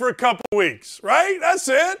fan for a couple of weeks, right? That's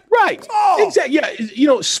it. Right. Oh. Exactly.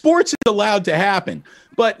 Yeah. Sports is allowed to happen.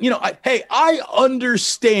 But, I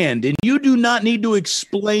understand, and you do not need to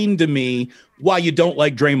explain to me why you don't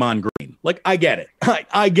like Draymond Green. Like, I get it.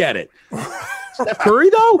 I get it. Steph Curry,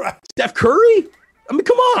 though? Right. Steph Curry? I mean,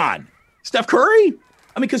 come on. Steph Curry?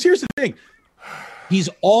 I mean, because here's the thing. He's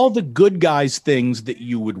all the good guys things that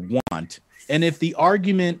you would want. And if the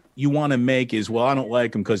argument you want to make is, well, I don't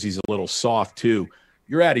like him because he's a little soft too,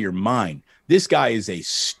 you're out of your mind. This guy is a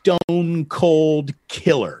stone cold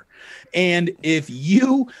killer. And if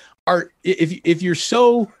you are, if you're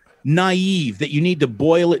so naive that you need to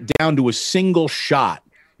boil it down to a single shot,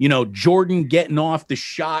 you know, Jordan getting off the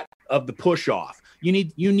shot of the push off, you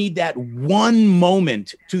need that one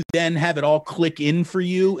moment to then have it all click in for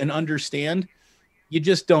you and understand. You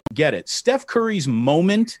just don't get it. Steph Curry's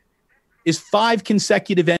moment is 5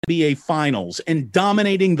 consecutive NBA finals and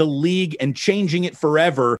dominating the league and changing it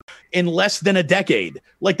forever in less than a decade.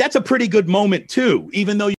 Like, that's a pretty good moment too,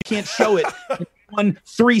 even though you can't show it in one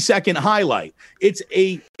 3-second highlight. It's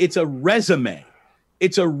a resume.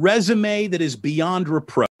 It's a resume that is beyond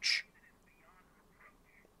reproach.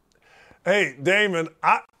 Hey, Damon,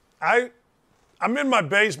 I'm in my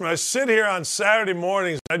basement. I sit here on Saturday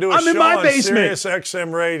mornings. I do a show on Sirius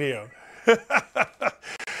XM radio.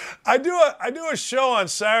 I do a show on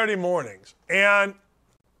Saturday mornings, and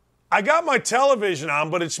I got my television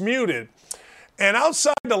on, but it's muted. And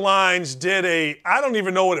Outside the Lines did I don't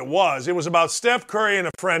even know what it was. It was about Steph Curry and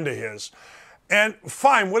a friend of his. And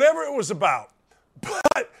fine, whatever it was about.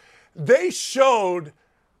 But they showed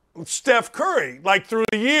Steph Curry, like, through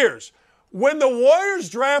the years. When the Warriors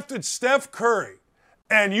drafted Steph Curry,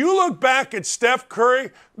 and you look back at Steph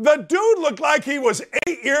Curry, the dude looked like he was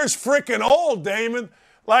 8 years freaking old, Damon.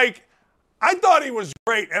 Like, I thought he was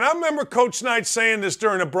great. And I remember Coach Knight saying this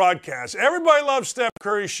during a broadcast. Everybody loves Steph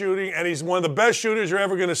Curry shooting, and he's one of the best shooters you're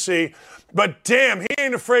ever going to see. But, damn, he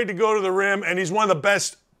ain't afraid to go to the rim, and he's one of the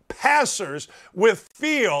best passers with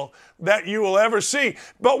feel that you will ever see.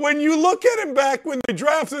 But when you look at him back when they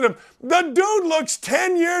drafted him, the dude looks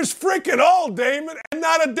 10 years freaking old, Damon, and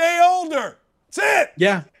not a day older. That's it.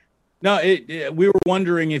 Yeah. No, we were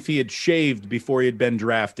wondering if he had shaved before he had been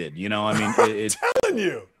drafted. You know, I mean, I'm telling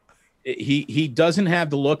you. He doesn't have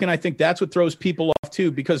the look, and I think that's what throws people off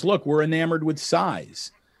too, because, look, we're enamored with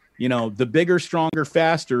size. You know, the bigger, stronger,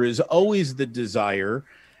 faster is always the desire.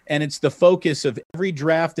 And it's the focus of every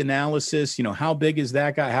draft analysis. You know, how big is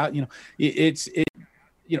that guy? How, you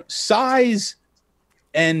know, size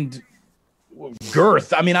and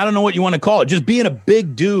girth. I mean, I don't know what you want to call it. Just being a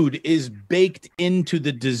big dude is baked into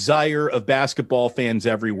the desire of basketball fans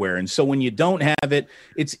everywhere. And so when you don't have it,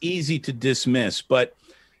 it's easy to dismiss. But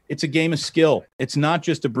it's a game of skill. It's not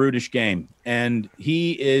just a brutish game. And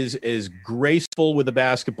he is as graceful with a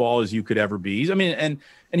basketball as you could ever be. I mean, and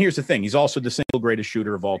here's the thing. He's also the single greatest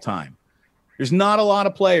shooter of all time. There's not a lot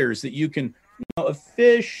of players that you can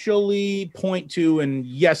officially point to and,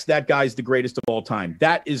 yes, that guy's the greatest of all time.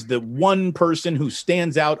 That is the one person who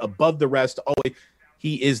stands out above the rest. Always.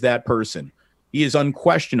 He is that person. He is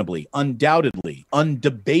unquestionably, undoubtedly,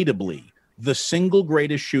 undebatably the single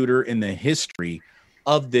greatest shooter in the history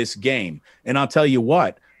of this game. And I'll tell you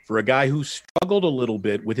what, for a guy who struggled a little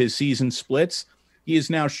bit with his season splits, he is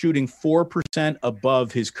now shooting 4%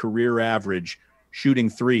 above his career average shooting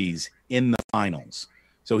threes in the finals.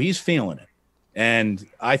 So he's feeling it. And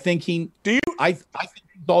I think I think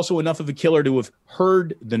he's also enough of a killer to have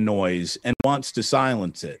heard the noise and wants to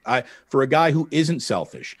silence it. For a guy who isn't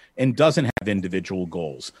selfish and doesn't have individual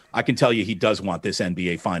goals, I can tell you he does want this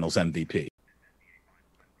NBA Finals MVP.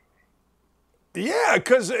 Yeah,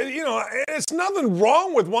 because, you know, it's nothing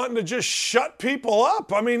wrong with wanting to just shut people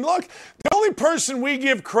up. I mean, look, the only person we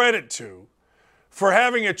give credit to for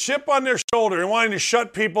having a chip on their shoulder and wanting to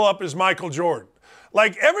shut people up is Michael Jordan.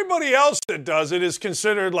 Like, everybody else that does it is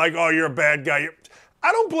considered like, oh, you're a bad guy.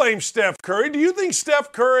 I don't blame Steph Curry. Do you think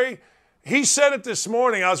Steph Curry, he said it this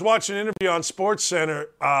morning, I was watching an interview on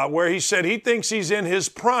SportsCenter where he said he thinks he's in his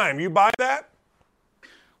prime. You buy that?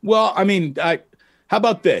 Well, I mean, how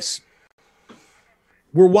about this?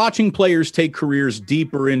 We're watching players take careers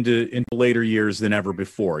deeper into later years than ever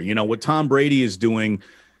before. You know, what Tom Brady is doing,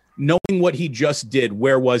 knowing what he just did,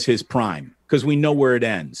 where was his prime? Because we know where it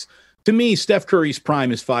ends. To me, Steph Curry's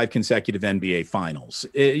prime is 5 consecutive NBA finals.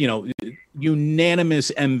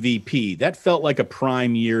 Unanimous MVP. That felt like a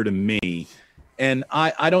prime year to me. And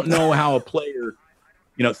I don't know how a player,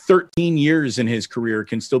 13 years in his career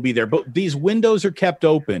can still be there. But these windows are kept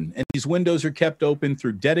open, and these windows are kept open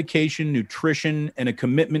through dedication, nutrition, and a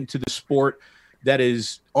commitment to the sport that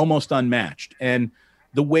is almost unmatched. And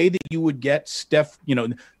the way that you would get Steph,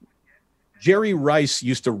 Jerry Rice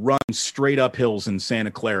used to run straight up hills in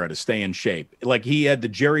Santa Clara to stay in shape. Like, he had the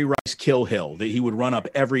Jerry Rice kill hill that he would run up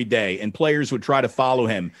every day, and players would try to follow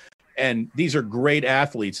him. and these are great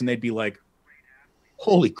athletes, and they'd be like,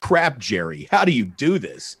 holy crap, Jerry, how do you do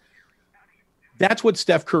this? That's what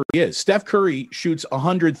Steph Curry is. Steph Curry shoots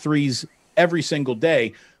 100 threes every single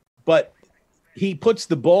day, but he puts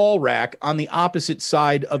the ball rack on the opposite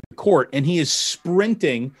side of the court, and he is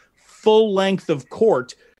sprinting full length of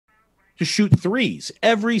court to shoot threes.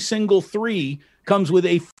 Every single three comes with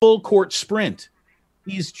a full court sprint.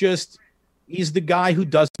 He's the guy who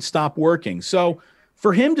doesn't stop working. So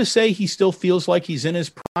for him to say he still feels like he's in his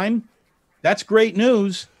prime, that's great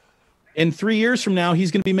news. In 3 years from now,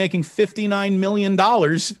 he's going to be making $59 million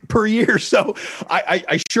per year. So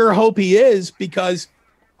I sure hope he is, because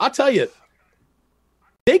I'll tell you,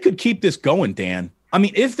 they could keep this going, Dan. I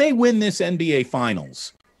mean, if they win this NBA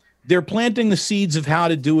Finals, they're planting the seeds of how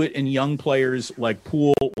to do it in young players like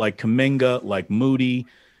Poole, like Kuminga, like Moody.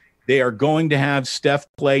 They are going to have Steph,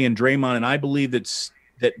 Clay, and Draymond, and I believe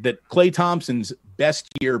that Klay Thompson's best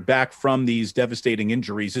year back from these devastating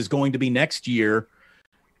injuries is going to be next year.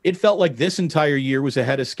 It felt like this entire year was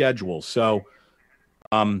ahead of schedule. So,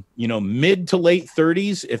 mid to late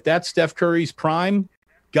 30s, if that's Steph Curry's prime,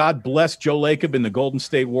 God bless Joe Lacob and the Golden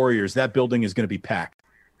State Warriors. That building is going to be packed.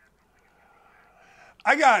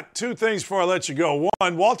 I got two things before I let you go.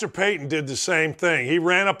 One, Walter Payton did the same thing. He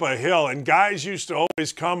ran up a hill, and guys used to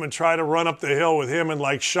always come and try to run up the hill with him and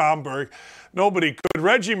like Schomburg. Nobody could.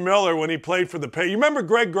 Reggie Miller, when he played for the Patriots. You remember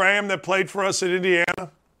Greg Graham that played for us at Indiana?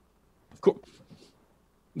 Of course.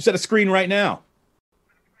 I'm set a screen right now.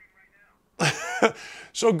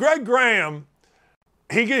 So Greg Graham,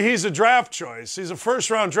 he's a draft choice. He's a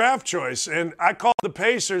first-round draft choice. And I called the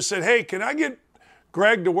Pacers, said, hey, can I get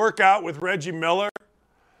Greg to work out with Reggie Miller?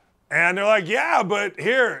 And they're like, yeah, but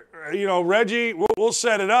here, Reggie, we'll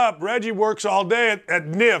set it up. Reggie works all day at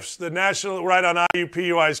NIFS, the national, right on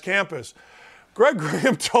IUPUI's campus. Greg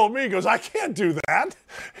Graham told me, he goes, I can't do that.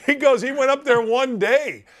 He goes, he went up there one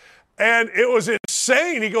day, and it was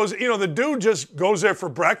insane. He goes, the dude just goes there for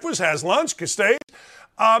breakfast, has lunch, stays.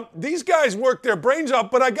 These guys work their brains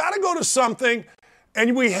out, but I got to go to something,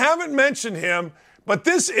 and we haven't mentioned him, but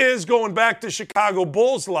this is going back to Chicago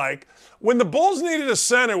Bulls like. When the Bulls needed a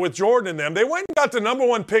center with Jordan and them, they went and got the number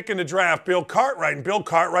one pick in the draft, Bill Cartwright, and Bill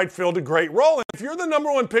Cartwright filled a great role. And if you're the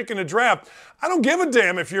number one pick in the draft, I don't give a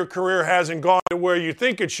damn if your career hasn't gone to where you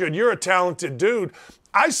think it should. You're a talented dude.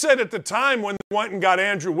 I said at the time when they went and got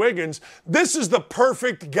Andrew Wiggins, this is the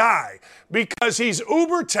perfect guy because he's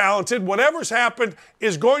uber talented. Whatever's happened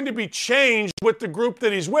is going to be changed with the group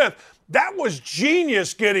that he's with. That was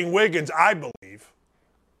genius getting Wiggins, I believe.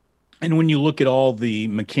 And when you look at all the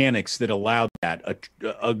mechanics that allowed that,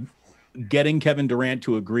 getting Kevin Durant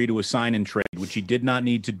to agree to a sign and trade, which he did not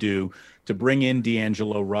need to do, to bring in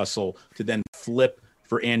D'Angelo Russell, to then flip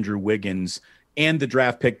for Andrew Wiggins, and the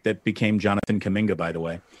draft pick that became Jonathan Kuminga, by the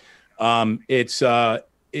way.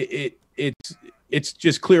 It's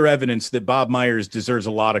just clear evidence that Bob Myers deserves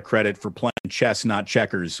a lot of credit for playing chess, not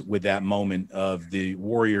checkers, with that moment of the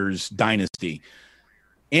Warriors dynasty.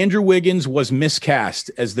 Andrew Wiggins was miscast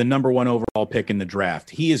as the number one overall pick in the draft.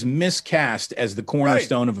 He is miscast as the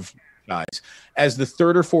cornerstone of a franchise. As the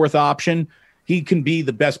third or fourth option, he can be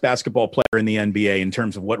the best basketball player in the NBA in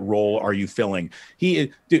terms of what role are you filling. He is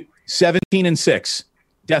 17-6,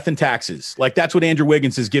 death and taxes. Like, that's what Andrew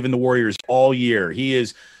Wiggins has given the Warriors all year. He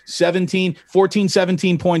is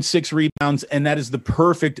 17.6 rebounds, and that is the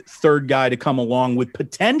perfect third guy to come along with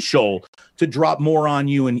potential to drop more on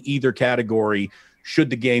you in either category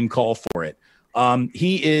should the game call for it.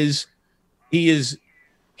 He is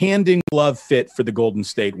hand in glove fit for the Golden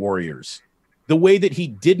State Warriors. The way that he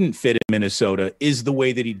didn't fit in Minnesota is the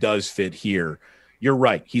way that he does fit here. You're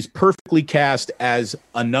right. He's perfectly cast as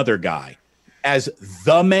another guy. As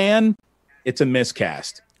the man, it's a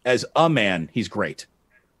miscast. As a man, he's great.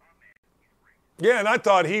 Yeah, and I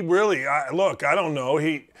thought he really, I don't know.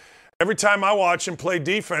 Every time I watch him play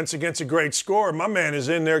defense against a great scorer, my man is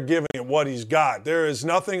in there giving it what he's got. There is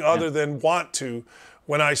nothing other than want to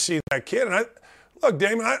when I see that kid. And look,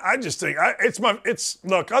 Damon, I just think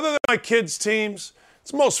look, other than my kids' teams, it's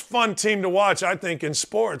the most fun team to watch, I think, in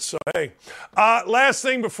sports. So, hey, last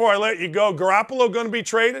thing before I let you go, Garoppolo going to be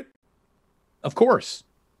traded? Of course.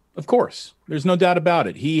 Of course. There's no doubt about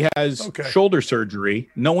it. He has shoulder surgery.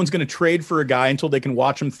 No one's going to trade for a guy until they can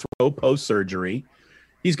watch him throw post-surgery.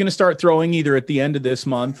 He's going to start throwing either at the end of this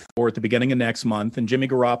month or at the beginning of next month, and Jimmy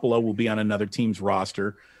Garoppolo will be on another team's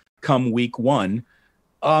roster come week 1,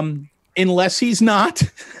 unless he's not.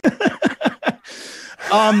 But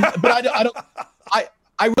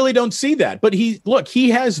I really don't see that. But he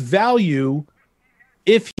has value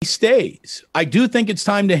if he stays. I do think it's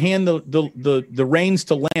time to hand the reins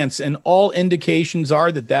to Lance, and all indications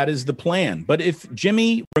are that is the plan. But if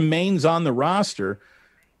Jimmy remains on the roster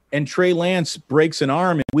and Trey Lance breaks an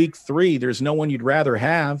arm in week 3, there's no one you'd rather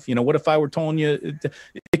have. You know, what if I were telling you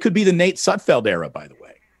it could be the Nate Sudfeld era, by the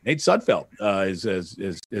way. Nate Sudfeld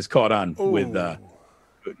is caught on with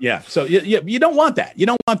So you don't want that. You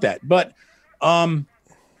don't want that. But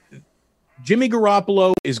Jimmy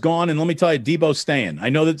Garoppolo is gone, and let me tell you, Debo's staying. I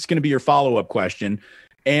know that's going to be your follow-up question.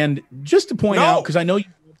 And just to point out, because I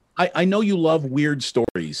know you love weird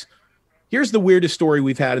stories. Here's the weirdest story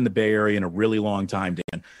we've had in the Bay Area in a really long time,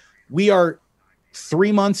 Dan. We are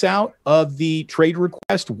 3 months out of the trade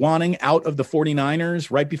request wanting out of the 49ers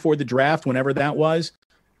right before the draft, whenever that was.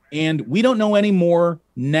 And we don't know any more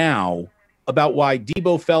now about why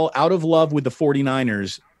Debo fell out of love with the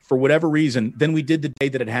 49ers for whatever reason than we did the day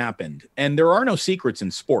that it happened. And there are no secrets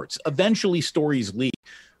in sports. Eventually stories leak.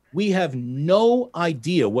 We have no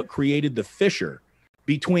idea what created the fissure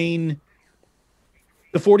between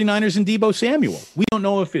the 49ers and Debo Samuel. We don't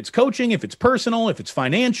know if it's coaching, if it's personal, if it's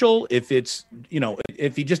financial, if it's,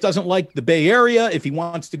 if he just doesn't like the Bay Area, if he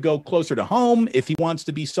wants to go closer to home, if he wants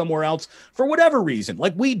to be somewhere else for whatever reason.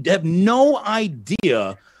 Like, we have no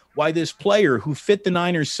idea why this player who fit the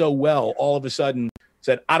Niners so well all of a sudden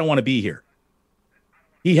said, I don't want to be here.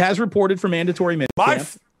 He has reported for mandatory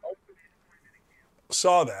minicamp.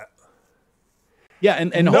 Saw that. Yeah,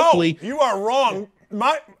 and no, hopefully you are wrong.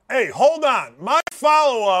 Hey, hold on. My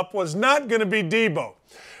follow-up was not going to be Debo.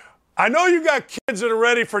 I know you got kids that are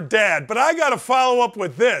ready for dad, but I got to follow up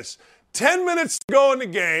with this. 10 minutes to go in the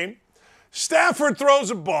game. Stafford throws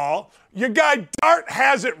a ball. Your guy Dart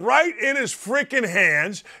has it right in his freaking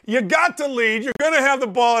hands. You got the lead. You're going to have the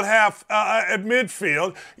ball at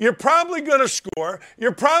midfield. You're probably going to score.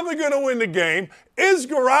 You're probably going to win the game. It's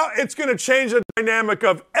going to change the dynamic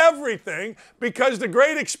of everything because the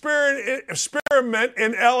great experiment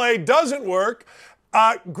in L.A. doesn't work.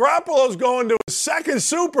 Garoppolo's going to his second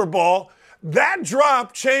Super Bowl. That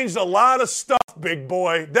drop changed a lot of stuff, big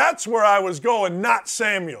boy. That's where I was going, not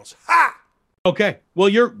Samuels. Ha! Okay. Well,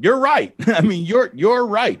 you're right. I mean, you're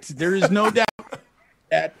right. There is no doubt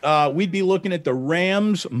that we'd be looking at the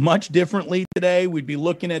Rams much differently today. We'd be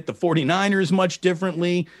looking at the 49ers much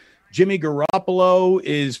differently. Jimmy Garoppolo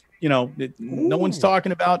is, no one's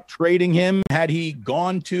talking about trading him had he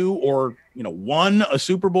gone to or, won a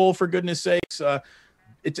Super Bowl, for goodness sakes.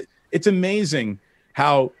 It's amazing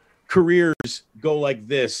how careers go like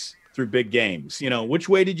this through big games. Which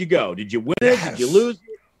way did you go? Did you win it? Did you lose it?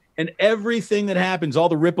 And everything that happens, all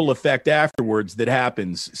the ripple effect afterwards that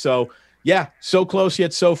happens. So, yeah, so close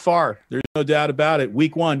yet so far. There's no doubt about it.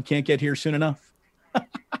 Week 1 can't get here soon enough.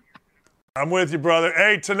 I'm with you, brother.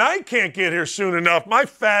 Hey, tonight can't get here soon enough. My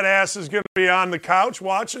fat ass is going to be on the couch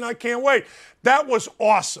watching. I can't wait. That was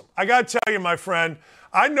awesome. I got to tell you, my friend,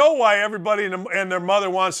 I know why everybody and their mother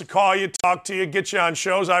wants to call you, talk to you, get you on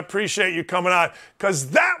shows. I appreciate you coming on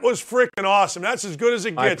because that was freaking awesome. That's as good as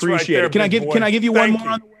it gets. I appreciate right it. there, Can I give you one more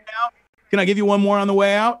on the way out? Can I give you one more on the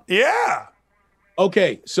way out? Yeah.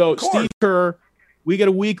 Okay, so Steve Kerr, we get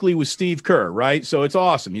a weekly with Steve Kerr, right? So it's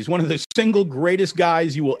awesome. He's one of the single greatest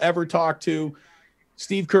guys you will ever talk to.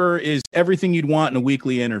 Steve Kerr is everything you'd want in a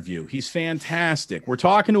weekly interview. He's fantastic. We're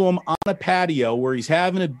talking to him on a patio where he's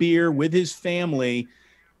having a beer with his family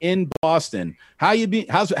in Boston.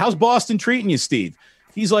 How's Boston treating you, Steve?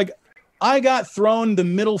 He's like, I got thrown the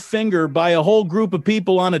middle finger by a whole group of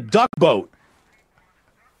people on a duck boat.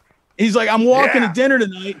 He's like, I'm walking to dinner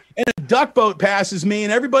tonight, and a duck boat passes me,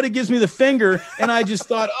 and everybody gives me the finger, and I just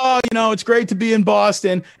thought, it's great to be in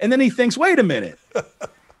Boston. And then he thinks, wait a minute.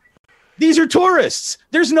 These are tourists.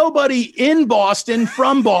 There's nobody in Boston,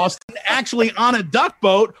 from Boston, actually on a duck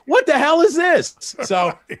boat. What the hell is this?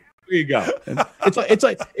 So there you go.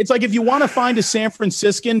 It's like if you want to find a San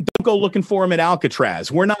Franciscan, don't go looking for him at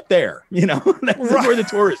Alcatraz. We're not there. That's where the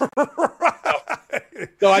tourists.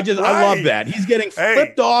 So I love that. He's getting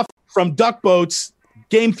flipped off from duck boats.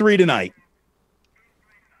 Game 3 tonight.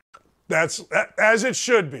 That's as it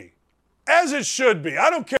should be. As it should be. I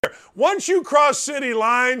don't care. Once you cross city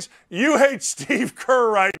lines, you hate Steve Kerr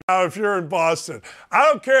right now if you're in Boston. I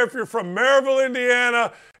don't care if you're from Maryville,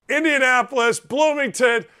 Indiana, Indianapolis,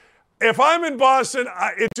 Bloomington. If I'm in Boston,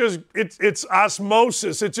 it's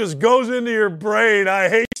osmosis. It just goes into your brain. I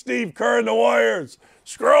hate Steve Kerr and the Warriors.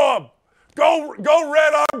 Screw him. Go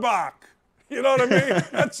Red Auerbach. You know what I mean?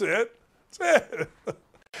 That's it. That's it.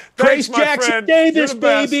 Trace Jackson Davis,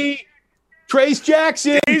 baby. Trace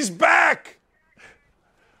Jackson. He's back.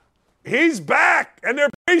 He's back. And they're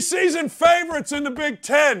preseason favorites in the Big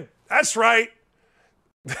Ten. That's right.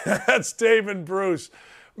 That's Damon Bruce.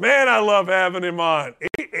 Man, I love having him on.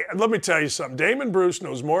 Let me tell you something. Damon Bruce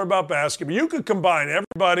knows more about basketball. You could combine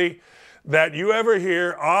everybody that you ever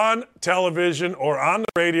hear on television or on the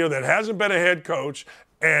radio that hasn't been a head coach,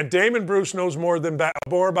 and Damon Bruce knows more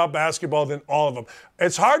about basketball than all of them.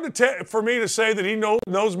 It's hard for me to say that he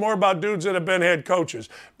knows more about dudes that have been head coaches,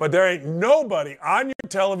 but there ain't nobody on your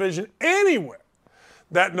television anywhere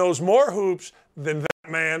that knows more hoops than that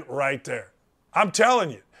man right there. I'm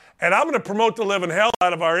telling you. And I'm going to promote the living hell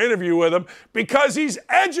out of our interview with him because he's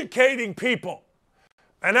educating people.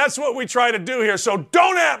 And that's what we try to do here. So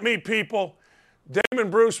don't at me, people.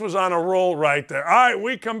 Damon Bruce was on a roll right there. All right,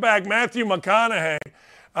 we come back. Matthew McConaughey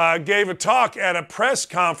gave a talk at a press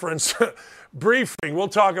conference briefing. We'll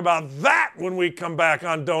talk about that when we come back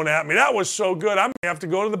on Don't At Me. That was so good, I may have to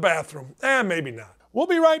go to the bathroom. Maybe not. We'll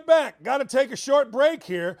be right back. Got to take a short break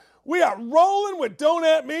here. We are rolling with Don't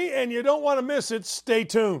At Me, and you don't want to miss it. Stay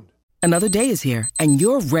tuned. Another day is here, and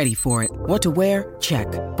you're ready for it. What to wear? Check.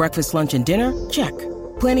 Breakfast, lunch, and dinner? Check.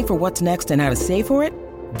 Planning for what's next and how to save for it?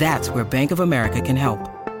 That's where Bank of America can help.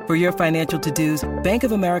 For your financial to-dos, Bank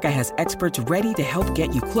of America has experts ready to help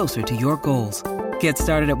get you closer to your goals. Get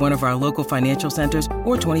started at one of our local financial centers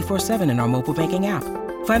or 24/7 in our mobile banking app.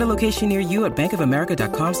 Find a location near you at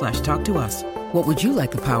bankofamerica.com/talktous. What would you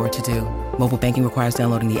like the power to do? Mobile banking requires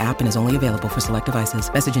downloading the app and is only available for select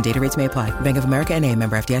devices. Message and data rates may apply. Bank of America N.A.,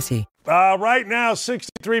 member FDIC. Right now,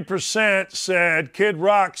 63% said Kid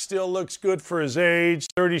Rock still looks good for his age.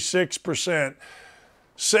 36%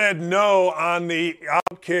 said no on the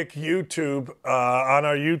Outkick YouTube, on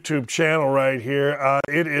our YouTube channel right here.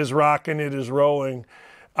 It is rocking. It is rolling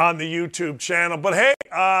on the YouTube channel. But hey,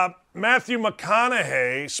 Matthew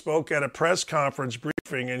McConaughey spoke at a press conference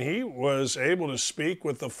briefing, and he was able to speak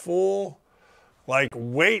with the full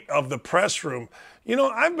weight of the press room. You know,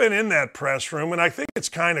 I've been in that press room, and I think it's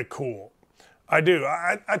kind of cool. I do.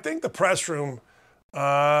 I think the press room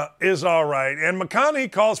is all right. And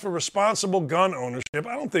McConaughey calls for responsible gun ownership.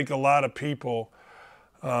 I don't think a lot of people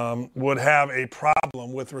would have a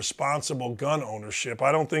problem with responsible gun ownership.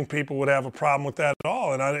 I don't think people would have a problem with that at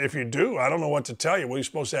all. And if you do, I don't know what to tell you. What, are you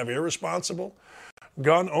supposed to have irresponsible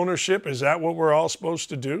gun ownership? Is that what we're all supposed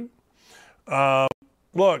to do?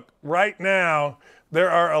 Look, right now,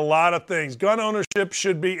 there are a lot of things. Gun ownership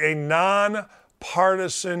should be a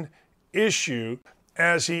nonpartisan issue,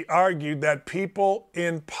 as he argued that people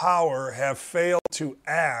in power have failed to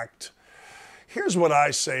act. Here's what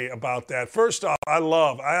I say about that. First off, I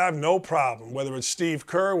have no problem, whether it's Steve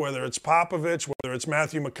Kerr, whether it's Popovich, whether it's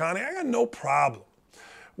Matthew McConaughey, I got no problem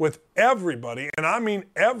with everybody, and I mean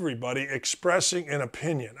everybody, expressing an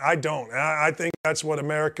opinion. I don't. I think that's what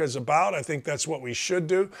America is about. I think that's what we should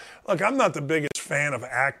do. Look, I'm not the biggest fan of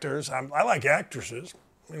actors. I like actresses.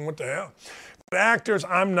 I mean, what the hell? But actors,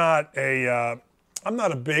 I'm not a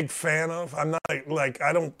big fan of. I'm not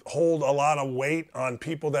I don't hold a lot of weight on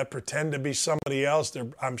people that pretend to be somebody else.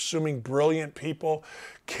 I'm assuming brilliant people,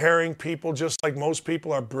 caring people, just like most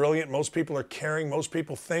people are brilliant. Most people are caring. Most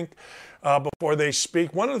people think before they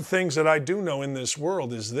speak. One of the things that I do know in this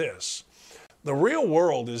world is this. The real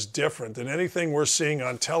world is different than anything we're seeing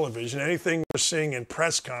on television, anything we're seeing in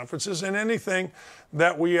press conferences, and anything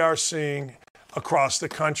that we are seeing across the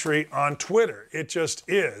country on Twitter. It just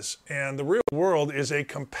is. And the real world is a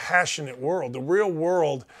compassionate world. The real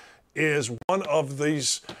world is one of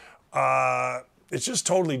these, it's just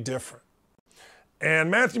totally different.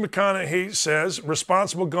 And Matthew McConaughey says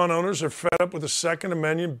responsible gun owners are fed up with the Second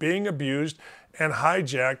Amendment being abused and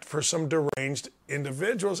hijacked for some deranged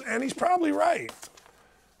individuals. And he's probably right,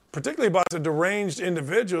 particularly about the deranged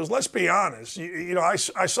individuals. Let's be honest. You know, I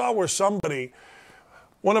saw where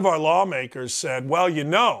one of our lawmakers said, well,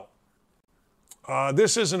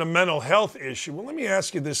 this isn't a mental health issue. Well, let me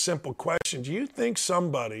ask you this simple question. Do you think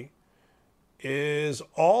somebody is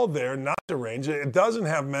all there, not deranged, it doesn't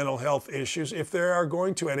have mental health issues, if they are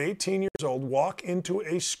going to, at 18 years old, walk into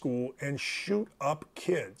a school and shoot up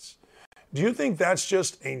kids? Do you think that's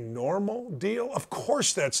just a normal deal? Of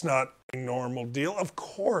course that's not a normal deal. Of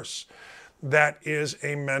course that is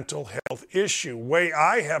a mental health issue. Way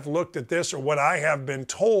I have looked at this, or what I have been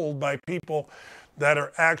told by people that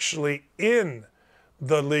are actually in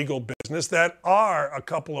the legal business, that are a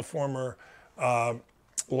couple of former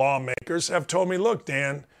lawmakers, have told me, look,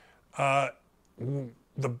 Dan,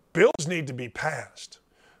 the bills need to be passed.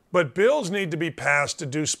 But bills need to be passed to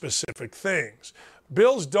do specific things.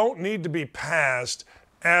 Bills don't need to be passed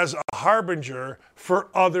as a harbinger for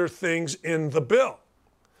other things in the bill.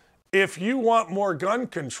 If you want more gun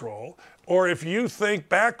control, or if you think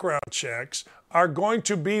background checks are going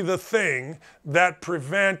to be the thing that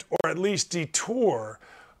prevent or at least detour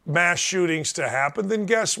mass shootings to happen, then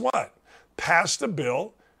guess what? Pass a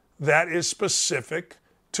bill that is specific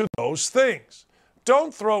to those things.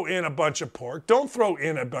 Don't throw in a bunch of pork. Don't throw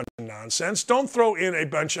in a bunch of nonsense. Don't throw in a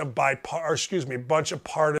bunch of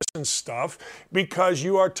partisan stuff because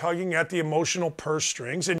you are tugging at the emotional purse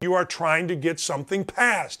strings and you are trying to get something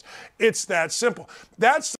passed. It's that simple.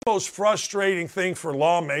 That's the most frustrating thing for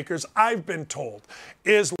lawmakers, I've been told,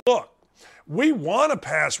 is look, we want to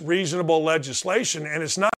pass reasonable legislation, and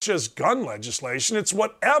it's not just gun legislation, it's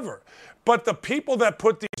whatever. But the people that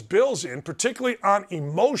put these bills in, particularly on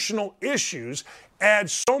emotional issues,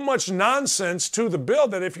 add so much nonsense to the bill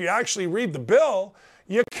that if you actually read the bill,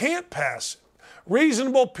 you can't pass it.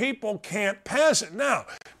 Reasonable people can't pass it. Now,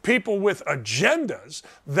 people with agendas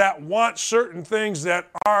that want certain things that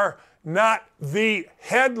are not the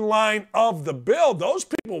headline of the bill, those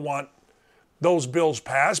people want those bills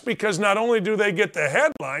passed because not only do they get the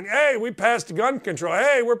headline, hey, we passed gun control,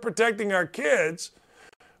 hey, we're protecting our kids,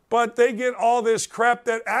 but they get all this crap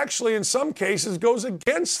that actually in some cases goes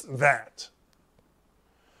against that.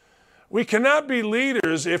 We cannot be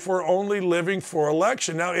leaders if we're only living for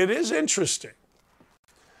election. Now, it is interesting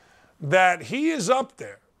that he is up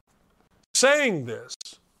there saying this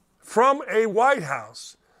from a White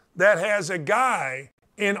House that has a guy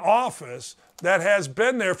in office that has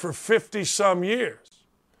been there for 50-some years,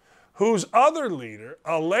 whose other leader,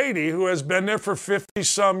 a lady who has been there for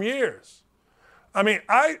 50-some years. I mean,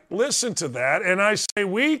 I listen to that and I say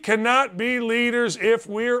we cannot be leaders if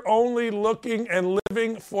we're only looking and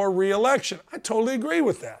living for re-election. I totally agree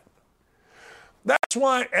with that. That's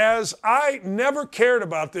why, as I never cared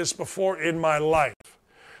about this before in my life,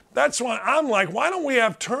 that's why I'm like, why don't we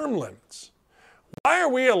have term limits? Why are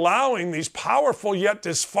we allowing these powerful yet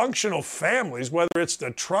dysfunctional families, whether it's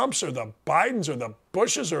the Trumps or the Bidens or the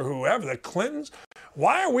Bushes or whoever, the Clintons,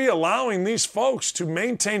 why are we allowing these folks to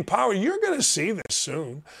maintain power? You're going to see this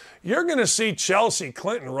soon. You're going to see Chelsea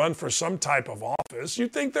Clinton run for some type of office. You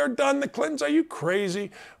think they're done, the Clintons? Are you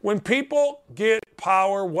crazy? When people get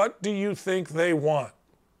power, what do you think they want?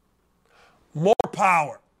 More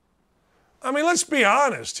power. I mean, let's be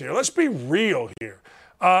honest here. Let's be real here.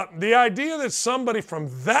 The idea that somebody from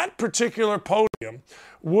that particular podium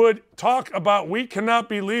would talk about we cannot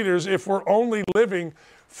be leaders if we're only living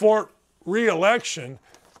for re-election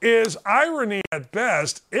is irony at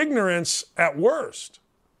best, ignorance at worst.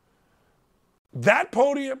 That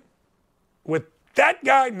podium with that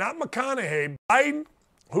guy, not McConaughey, Biden,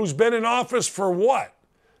 who's been in office for what?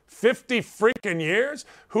 50 freaking years,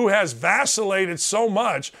 who has vacillated so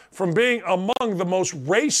much from being among the most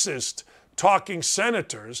racist talking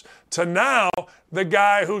senators to now the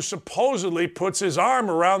guy who supposedly puts his arm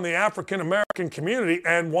around the African American community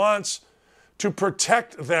and wants to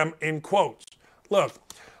protect them in quotes. Look,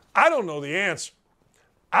 I don't know the answer.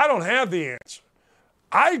 I don't have the answer.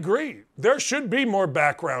 I agree. There should be more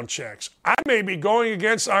background checks. I may be going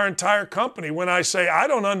against our entire company when I say I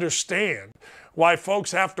don't understand why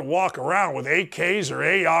folks have to walk around with AKs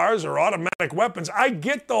or ARs or automatic weapons. I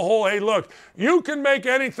get the whole, hey, look, you can make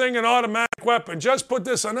anything an automatic weapon. Just put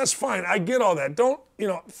this on. That's fine. I get all that. Don't,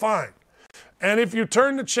 fine. And if you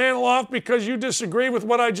turn the channel off because you disagree with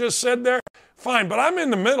what I just said there, fine. But I'm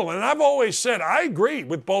in the middle, and I've always said I agree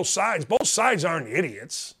with both sides. Both sides aren't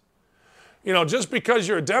idiots. Just because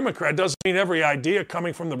you're a Democrat doesn't mean every idea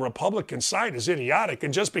coming from the Republican side is idiotic.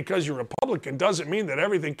 And just because you're Republican doesn't mean that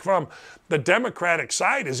everything from the Democratic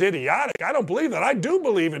side is idiotic. I don't believe that. I do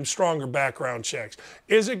believe in stronger background checks.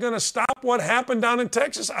 Is it going to stop what happened down in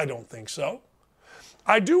Texas? I don't think so.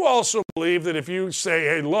 I do also believe that if you say,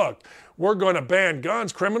 hey, look, we're going to ban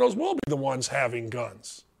guns, criminals will be the ones having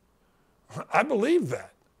guns. I believe that.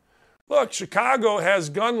 Look, Chicago has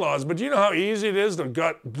gun laws, but you know how easy it is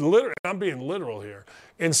to I'm being literal here.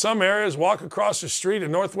 In some areas, walk across the street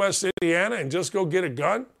in Northwest Indiana and just go get a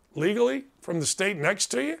gun legally from the state next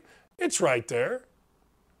to you? It's right there.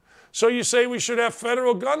 So you say we should have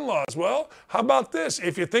federal gun laws. Well, how about this?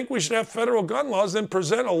 If you think we should have federal gun laws, then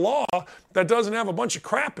present a law that doesn't have a bunch of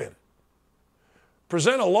crap in it.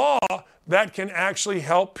 Present a law that can actually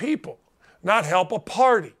help people, not help a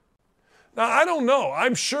party. Now, I don't know.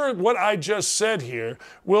 I'm sure what I just said here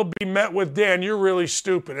will be met with, Dan, you're really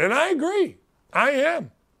stupid. And I agree. I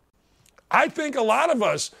am. I think a lot of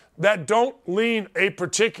us that don't lean a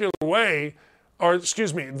particular way,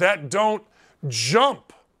 that don't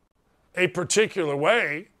jump a particular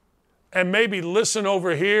way and maybe listen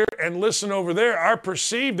over here and listen over there are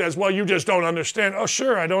perceived as, well, you just don't understand. Oh,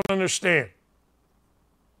 sure, I don't understand.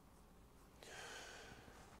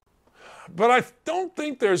 But I don't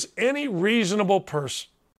think there's any reasonable person.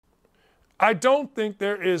 I don't think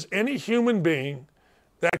there is any human being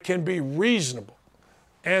that can be reasonable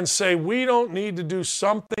and say we don't need to do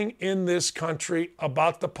something in this country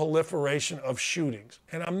about the proliferation of shootings.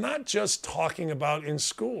 And I'm not just talking about in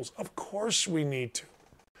schools. Of course we need to.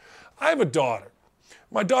 I have a daughter.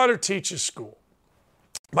 My daughter teaches school.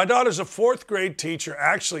 My daughter's a fourth grade teacher,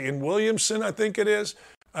 actually, in Williamson, I think it is.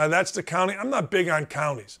 That's the county. I'm not big on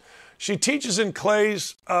counties. She teaches in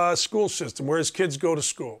Clay's school system, where his kids go to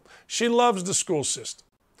school. She loves the school system.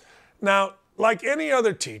 Now, like any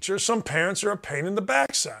other teacher, some parents are a pain in the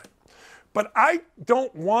backside. But I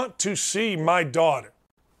don't want to see my daughter,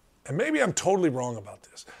 and maybe I'm totally wrong about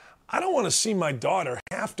this, I don't want to see my daughter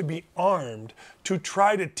have to be armed to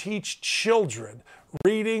try to teach children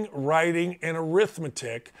reading, writing, and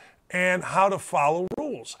arithmetic and how to follow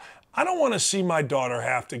rules. I don't want to see my daughter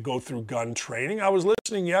have to go through gun training. I was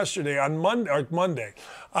listening yesterday on Monday.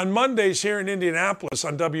 On Mondays here in Indianapolis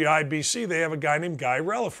on WIBC, they have a guy named Guy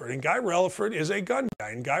Relaford. And Guy Relaford is a gun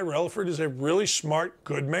guy. And Guy Relaford is a really smart,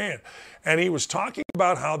 good man. And he was talking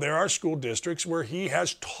about how there are school districts where he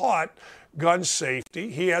has taught gun safety.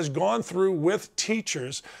 He has gone through with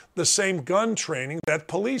teachers the same gun training that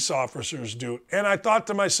police officers do. And I thought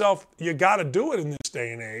to myself, you got to do it in this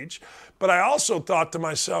day and age. But I also thought to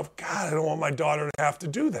myself, God, I don't want my daughter to have to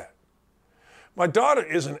do that. My daughter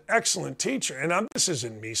is an excellent teacher. And this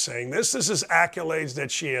isn't me saying this. This is accolades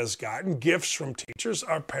that she has gotten, gifts from teachers,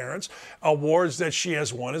 our parents, awards that she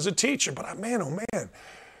has won as a teacher. But man, oh man,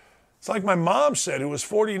 it's like my mom said, who was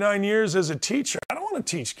 49 years as a teacher. I don't want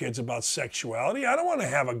to teach kids about sexuality. I don't want to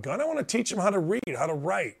have a gun. I want to teach them how to read, how to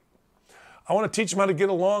write. I want to teach them how to get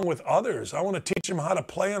along with others. I want to teach them how to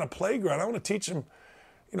play on a playground. I want to teach them,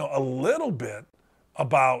 a little bit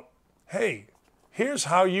about, hey, here's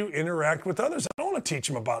how you interact with others. I don't want to teach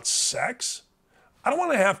them about sex. I don't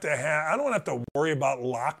want to have to worry about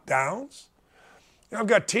lockdowns. I've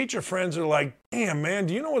got teacher friends that are like, damn, man,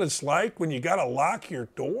 do you know what it's like when you got to lock your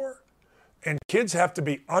door and kids have to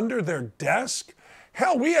be under their desk?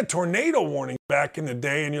 Hell, we had tornado warnings back in the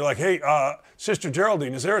day, and you're like, hey, Sister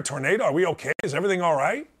Geraldine, is there a tornado? Are we okay? Is everything all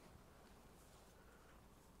right?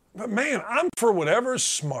 But man, I'm for whatever's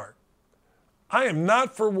smart. I am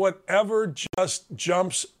not for whatever just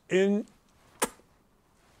jumps in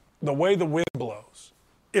the way the wind blows.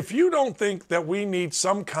 If you don't think that we need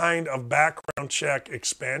some kind of background check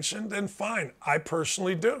expansion, then fine. I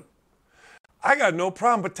personally do. I got no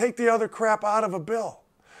problem, but take the other crap out of a bill.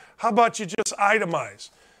 How about you just itemize?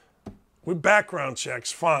 With background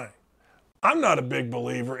checks, fine. I'm not a big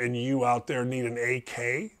believer in you out there need an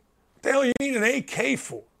AK. What the hell you need an AK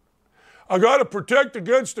for? I got to protect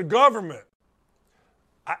against the government.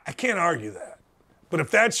 I can't argue that. But if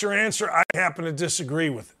that's your answer, I happen to disagree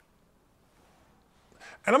with it.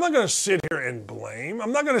 And I'm not going to sit here and blame.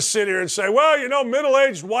 I'm not going to sit here and say, well,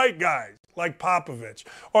 middle-aged white guys like Popovich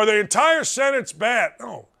or the entire Senate's bad.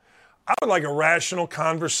 No. I would like a rational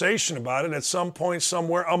conversation about it at some point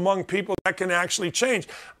somewhere among people that can actually change.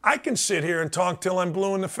 I can sit here and talk till I'm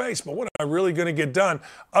blue in the face, but what am I really going to get done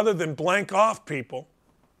other than blank off people?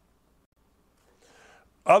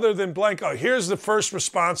 Here's the first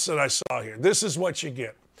response that I saw here. This is what you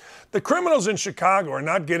get. The criminals in Chicago are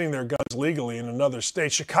not getting their guns legally in another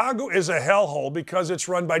state. Chicago is a hellhole because it's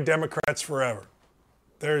run by Democrats forever.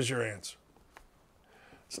 There's your answer.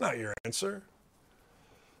 It's not your answer.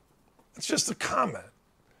 It's just a comment.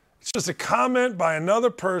 It's just a comment by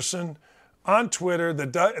another person on Twitter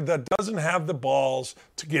that doesn't have the balls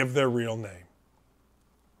to give their real name.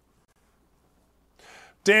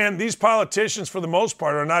 Dan, these politicians, for the most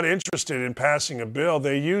part, are not interested in passing a bill.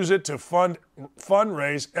 They use it to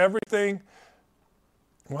fundraise everything.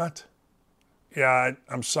 What? Yeah,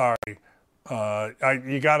 I'm sorry.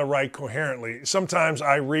 You got to write coherently. Sometimes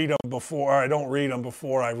I read them before, or I don't read them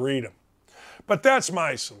before I read them. But that's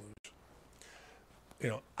my solution.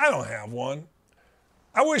 I don't have one.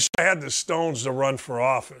 I wish I had the stones to run for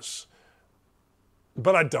office,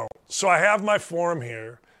 but I don't. So I have my forum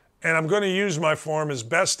here. And I'm going to use my forum as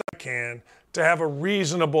best I can to have a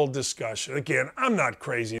reasonable discussion. Again, I'm not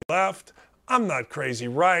crazy left. I'm not crazy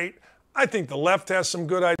right. I think the left has some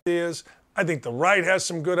good ideas. I think the right has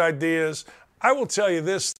some good ideas. I will tell you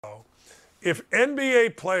this, though. If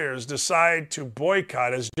NBA players decide to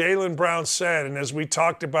boycott, as Jaylen Brown said, and as we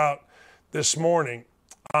talked about this morning,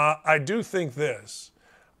 I do think this.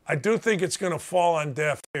 I do think it's going to fall on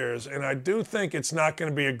deaf ears, and I do think it's not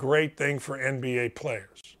going to be a great thing for NBA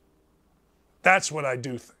players. That's what I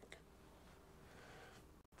do think.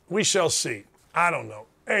 We shall see. I don't know.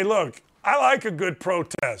 Hey, look, I like a good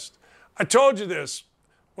protest. I told you this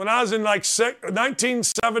When I was in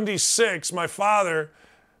 1976, my father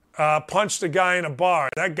punched a guy in a bar.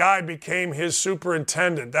 That guy became his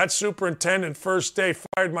superintendent. That superintendent first day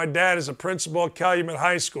fired my dad as a principal at Calumet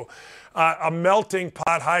High School, a melting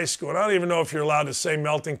pot high school. And I don't even know if you're allowed to say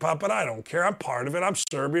melting pot, but I don't care. I'm part of it. I'm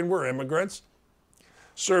Serbian. We're immigrants.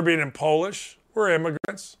 Serbian and Polish. We're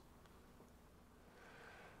immigrants.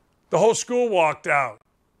 The whole school walked out.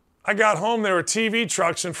 I got home, there were TV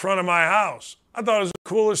trucks in front of my house. I thought it was the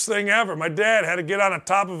coolest thing ever. My dad had to get on the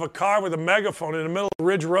top of a car with a megaphone in the middle of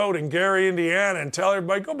Ridge Road in Gary, Indiana, and tell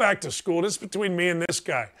everybody, go back to school. This is between me and this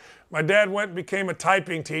guy. My dad went and became a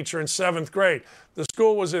typing teacher in 7th grade. The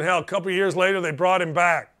school was in hell. A couple of years later, they brought him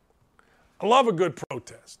back. I love a good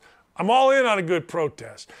protest. I'm all in on a good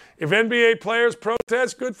protest. If NBA players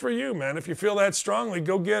protest, good for you, man. If you feel that strongly,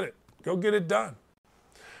 go get it. Go get it done.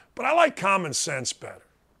 But I like common sense better.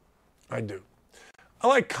 I do. I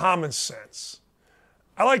like common sense.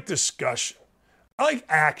 I like discussion. I like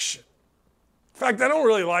action. In fact, I don't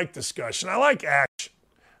really like discussion. I like action.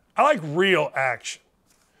 I like real action.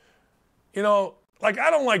 You know, like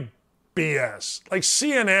I don't like BS. Like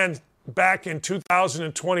CNN back in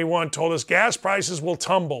 2021 told us gas prices will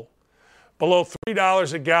tumble below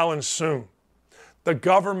 $3 a gallon soon. The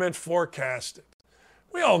government forecasted.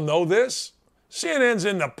 We all know this. CNN's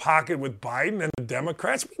in the pocket with Biden and the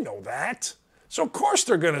Democrats. We know that. So, of course,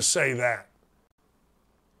 they're going to say that.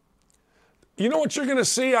 You know what you're going to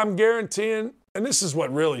see, I'm guaranteeing, and this is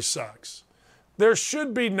what really sucks. There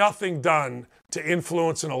should be nothing done to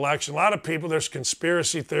influence an election. A lot of people, there's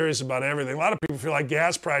conspiracy theories about everything. A lot of people feel like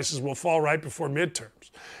gas prices will fall right before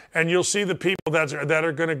midterms. And you'll see the people that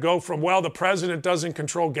are going to go from, well, the president doesn't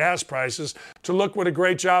control gas prices, to look what a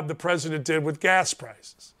great job the president did with gas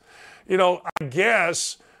prices. You know, I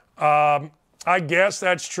guess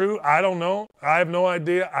that's true. I don't know. I have no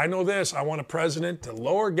idea. I know this. I want a president to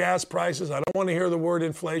lower gas prices. I don't want to hear the word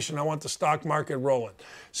inflation. I want the stock market rolling.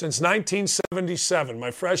 Since 1977,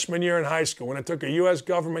 my freshman year in high school, when I took a U.S.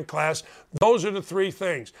 government class, those are the three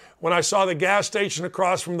things. When I saw the gas station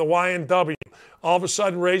across from the Y&W all of a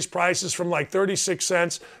sudden raised prices from like 36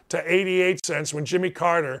 cents to 88 cents when Jimmy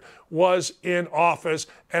Carter was in office,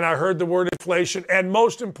 and I heard the word inflation, and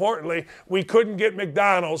most importantly, we couldn't get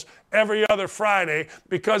McDonald's every other Friday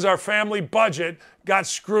because our family budget got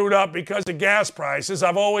screwed up because of gas prices.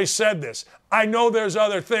 I've always said this. I know there's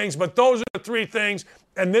other things, but those are the three things,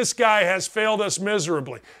 and this guy has failed us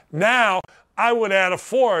miserably. Now, I would add a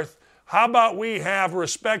fourth. How about we have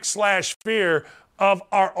respect/fear of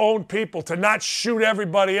our own people, to not shoot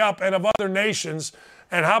everybody up, and of other nations?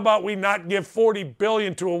 And how about we not give $40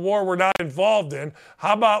 billion to a war we're not involved in?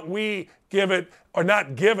 How about we give it, or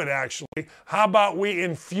not give it actually, how about we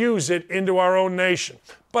infuse it into our own nation?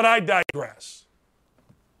 But I digress.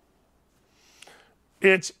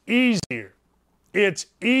 It's easier. It's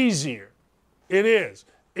easier. It is.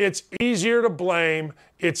 It's easier to blame.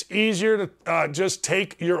 It's easier to just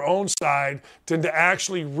take your own side than to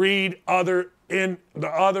actually read in the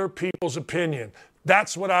other people's opinion.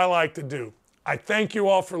 That's what I like to do. I thank you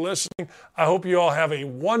all for listening. I hope you all have a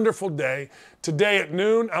wonderful day. Today at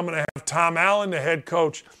noon, I'm going to have Tom Allen, the head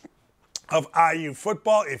coach of IU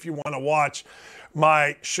football. If you want to watch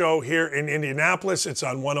my show here in Indianapolis, it's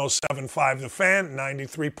on 107.5 The Fan,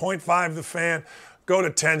 93.5 The Fan. Go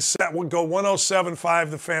to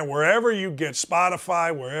 107.5 The Fan, wherever you get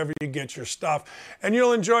Spotify, wherever you get your stuff. And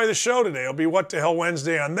you'll enjoy the show today. It'll be What the Hell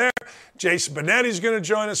Wednesday on there. Jason Benetti's going to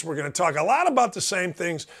join us. We're going to talk a lot about the same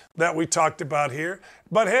things that we talked about here.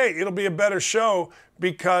 But, hey, it'll be a better show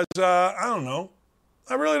because, I don't know.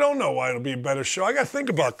 I really don't know why it'll be a better show. I got to think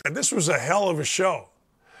about that. This was a hell of a show.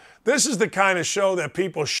 This is the kind of show that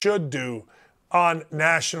people should do on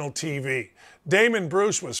national TV. Damon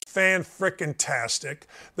Bruce was fan-frickin-tastic.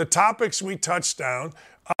 The topics we touched on,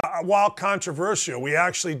 while controversial, we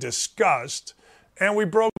actually discussed, and we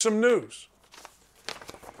broke some news.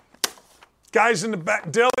 Guys in the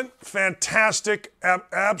back, Dylan, fantastic,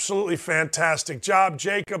 absolutely fantastic job.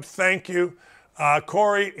 Jacob, thank you.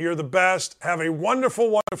 Corey, you're the best. Have a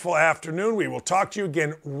wonderful, wonderful afternoon. We will talk to you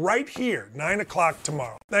again right here, 9 o'clock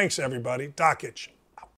tomorrow. Thanks, everybody. Dockage.